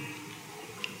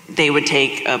 They would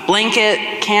take a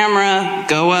blanket, camera,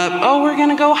 go up. Oh, we're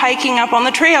gonna go hiking up on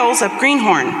the trails up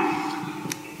Greenhorn.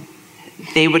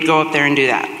 They would go up there and do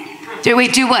that. Do we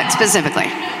do what specifically?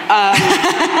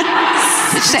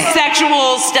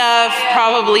 Sexual stuff,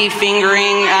 probably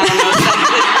fingering. I don't know.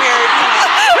 It's weird.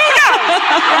 Who knows,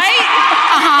 right?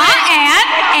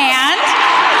 And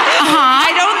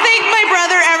I don't think my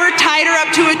brother ever tied her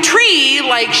up to a tree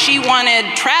like she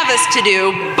wanted Travis to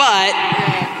do, but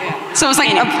so it was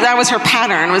like that was her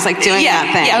pattern, was like doing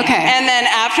that thing. Yeah. Okay. And then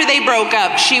after they broke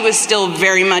up, she was still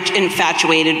very much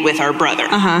infatuated with our brother.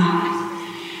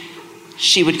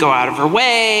 She would go out of her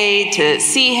way to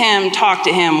see him, talk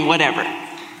to him, whatever.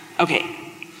 Okay.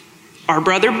 Our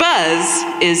brother Buzz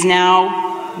is now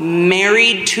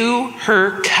married to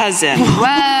her cousin.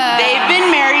 Whoa. They've been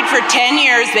married for 10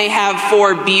 years. They have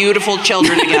 4 beautiful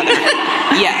children together.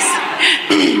 Yes.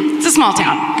 It's a small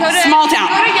town. Small town.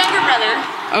 Go to younger brother.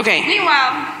 Okay.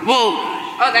 Meanwhile. Well.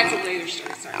 Oh, that's a later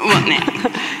story. Sorry. Well,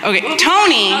 nah. Okay.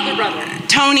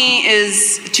 Tony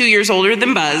is 2 years older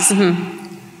than Buzz.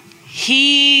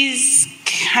 He's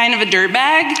kind of a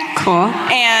dirtbag. Cool.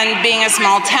 And being a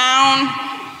small town,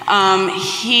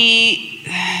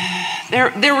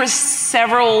 there were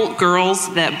several girls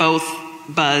that both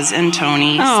Buzz and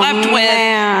Tony slept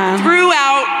with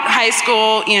throughout high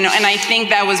school, you know, and I think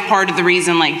that was part of the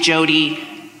reason, like, Jody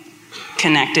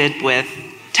connected with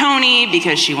Tony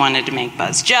because she wanted to make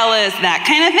Buzz jealous, that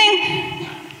kind of thing.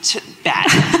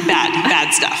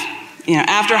 Bad stuff. You know,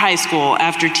 after high school,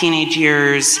 after teenage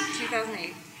years,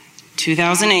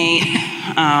 2008,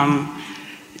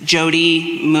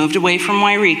 Jody moved away from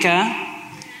Wairika.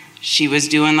 She was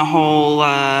doing the whole,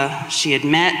 she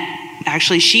met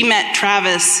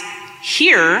Travis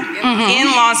here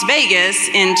in Las Vegas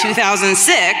in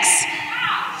 2006.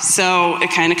 So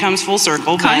it kind of comes full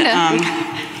circle. But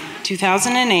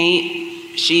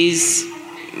 2008, she's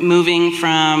moving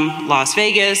from Las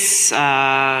Vegas,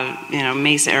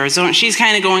 Mesa, Arizona. She's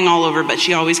kind of going all over, but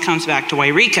she always comes back to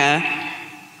Wairika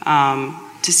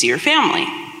to see her family.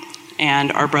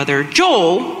 And our brother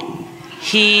Joel,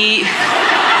 he's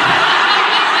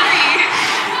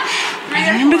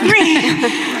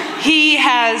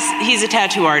a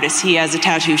tattoo artist. He has a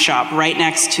tattoo shop right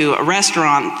next to a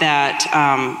restaurant that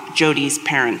Jody's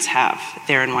parents have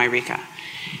there in Wairika.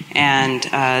 And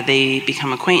they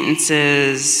become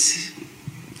acquaintances,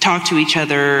 talk to each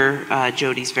other.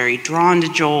 Jody's very drawn to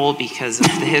Joel because of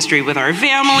the history with our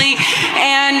family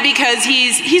and because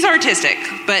he's artistic.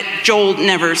 But Joel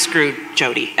never screwed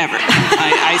Jody, ever.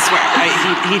 I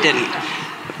swear. He didn't.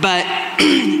 But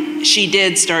she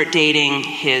did start dating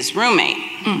his roommate.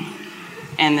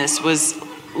 And this was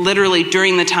literally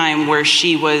during the time where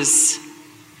she was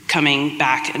coming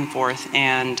back and forth.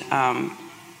 And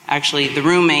actually, the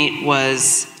roommate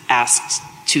was asked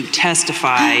to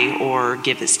testify or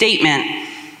give a statement.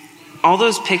 All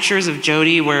those pictures of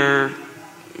Jody where,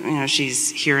 she's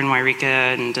here in Wairika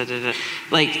and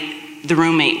like the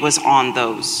roommate was on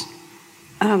those.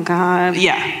 Oh God.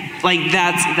 Yeah, like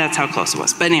that's how close it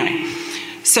was. But anyway,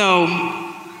 so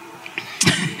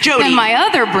Jody. And my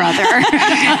other brother.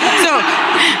 So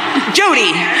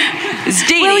Jody is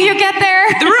dating. Will you get there?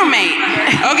 The roommate.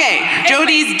 Okay,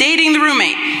 Jody's dating the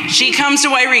roommate. She comes to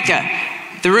Wairika.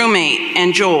 the roommate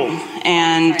and Joel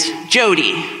and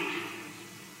Jody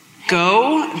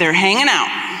go. They're hanging out.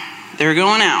 They're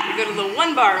going out. They go to the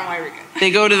one bar in Wairika.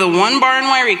 They go to the one bar in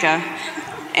Wairika,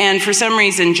 and for some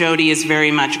reason, Jody is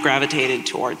very much gravitated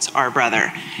towards our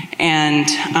brother. And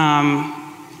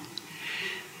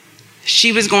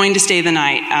she was going to stay the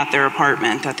night at their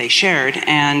apartment that they shared,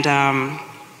 and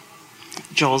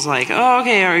Joel's like, oh,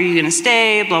 okay, are you going to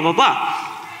stay? Blah, blah, blah.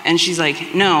 And she's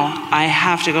like, no, I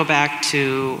have to go back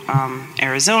to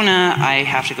Arizona. I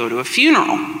have to go to a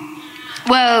funeral.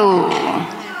 Whoa.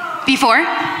 Before?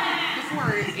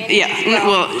 Yeah,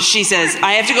 well, she says,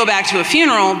 I have to go back to a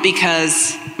funeral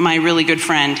because my really good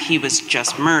friend, he was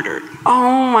just murdered.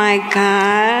 Oh my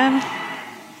God.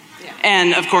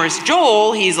 And of course,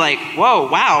 Joel, he's like, whoa,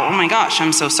 wow, oh my gosh,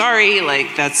 I'm so sorry.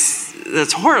 Like,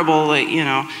 that's horrible, like, you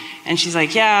know. And she's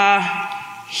like,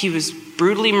 yeah, he was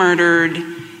brutally murdered.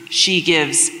 She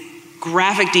gives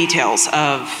graphic details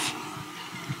of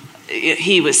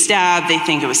he was stabbed. They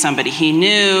think it was somebody he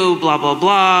knew, blah, blah,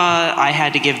 blah. I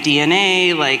had to give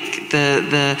DNA. Like,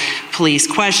 the police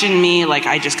questioned me. Like,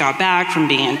 I just got back from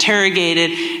being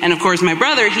interrogated. And of course, my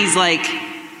brother, he's like,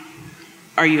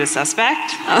 are you a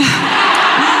suspect? And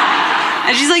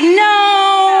she's like,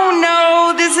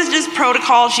 no, this is just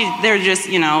protocol. They're just,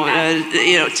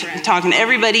 talking to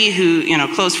everybody who,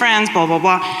 close friends, blah, blah,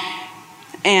 blah.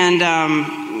 And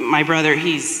my brother,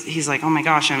 he's like, oh my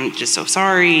gosh, I'm just so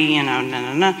sorry,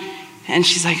 no. And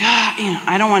she's like,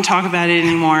 I don't want to talk about it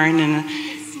anymore.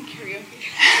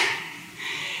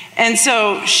 And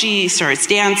so she starts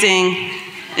dancing,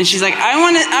 and she's like, I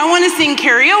want to sing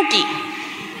karaoke.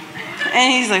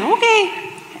 And he's like, okay.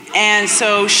 And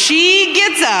so she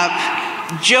gets up,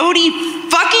 Jody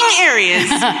fucking Arias,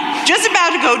 just about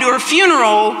to go to her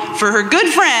funeral for her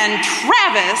good friend,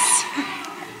 Travis.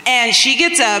 And she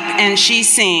gets up and she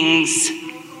sings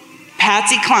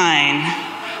Patsy Cline,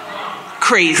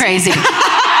 Crazy. Crazy.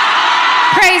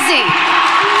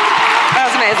 That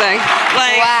was amazing.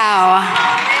 Like, Wow.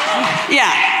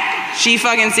 Yeah, she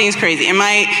fucking sings Crazy. And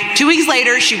 2 weeks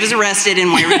later, she was arrested in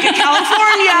Wairika,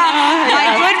 California.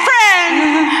 My good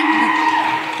friend.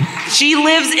 She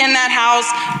lives in that house.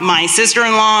 My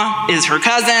sister-in-law is her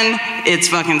cousin. It's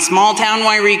fucking small town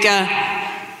Wairika.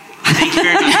 Thank you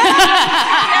very much.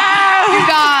 You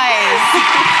guys.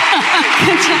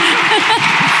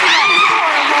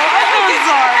 I'm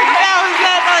sorry.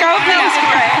 That was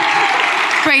great.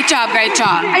 Great job.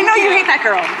 I know you hate that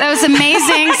girl. That was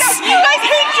amazing. You guys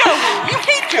hate Jody. You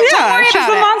hate Jody. Don't worry she's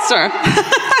about a it. monster.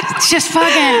 Just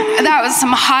fucking, that was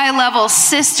some high-level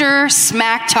sister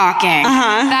smack talking.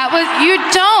 That was, you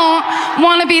don't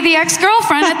want to be the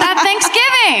ex-girlfriend at that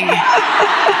Thanksgiving.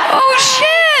 Oh,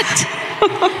 shit.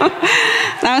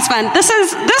 That was fun. This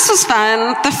was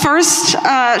fun. The first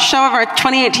show of our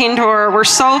 2018 tour. We're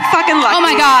so fucking lucky. Oh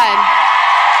my God.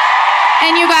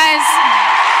 And you guys,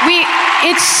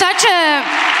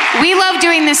 we love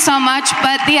doing this so much,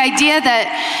 but the idea that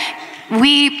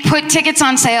we put tickets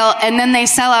on sale and then they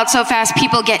sell out so fast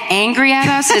people get angry at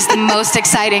us is the most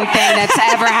exciting thing that's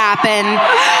ever happened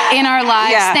in our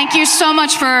lives. Yeah. Thank you so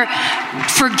much for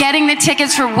getting the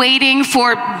tickets, for waiting,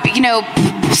 for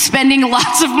spending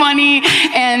lots of money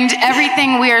and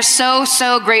everything. We are so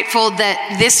grateful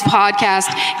that this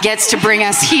podcast gets to bring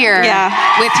us here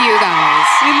with you guys.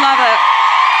 We love it.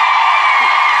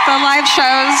 The live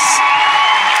shows.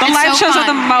 The live shows are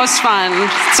the most fun.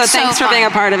 So thanks for being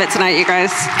a part of it tonight, you guys.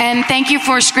 And thank you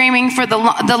for screaming for the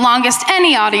longest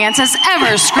any audience has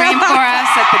ever screamed for us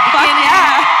at the beginning.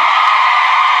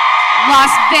 Las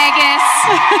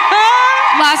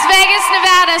Vegas,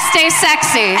 Nevada, stay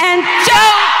sexy. And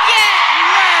don't get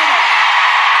murdered.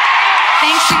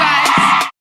 Thanks, you guys.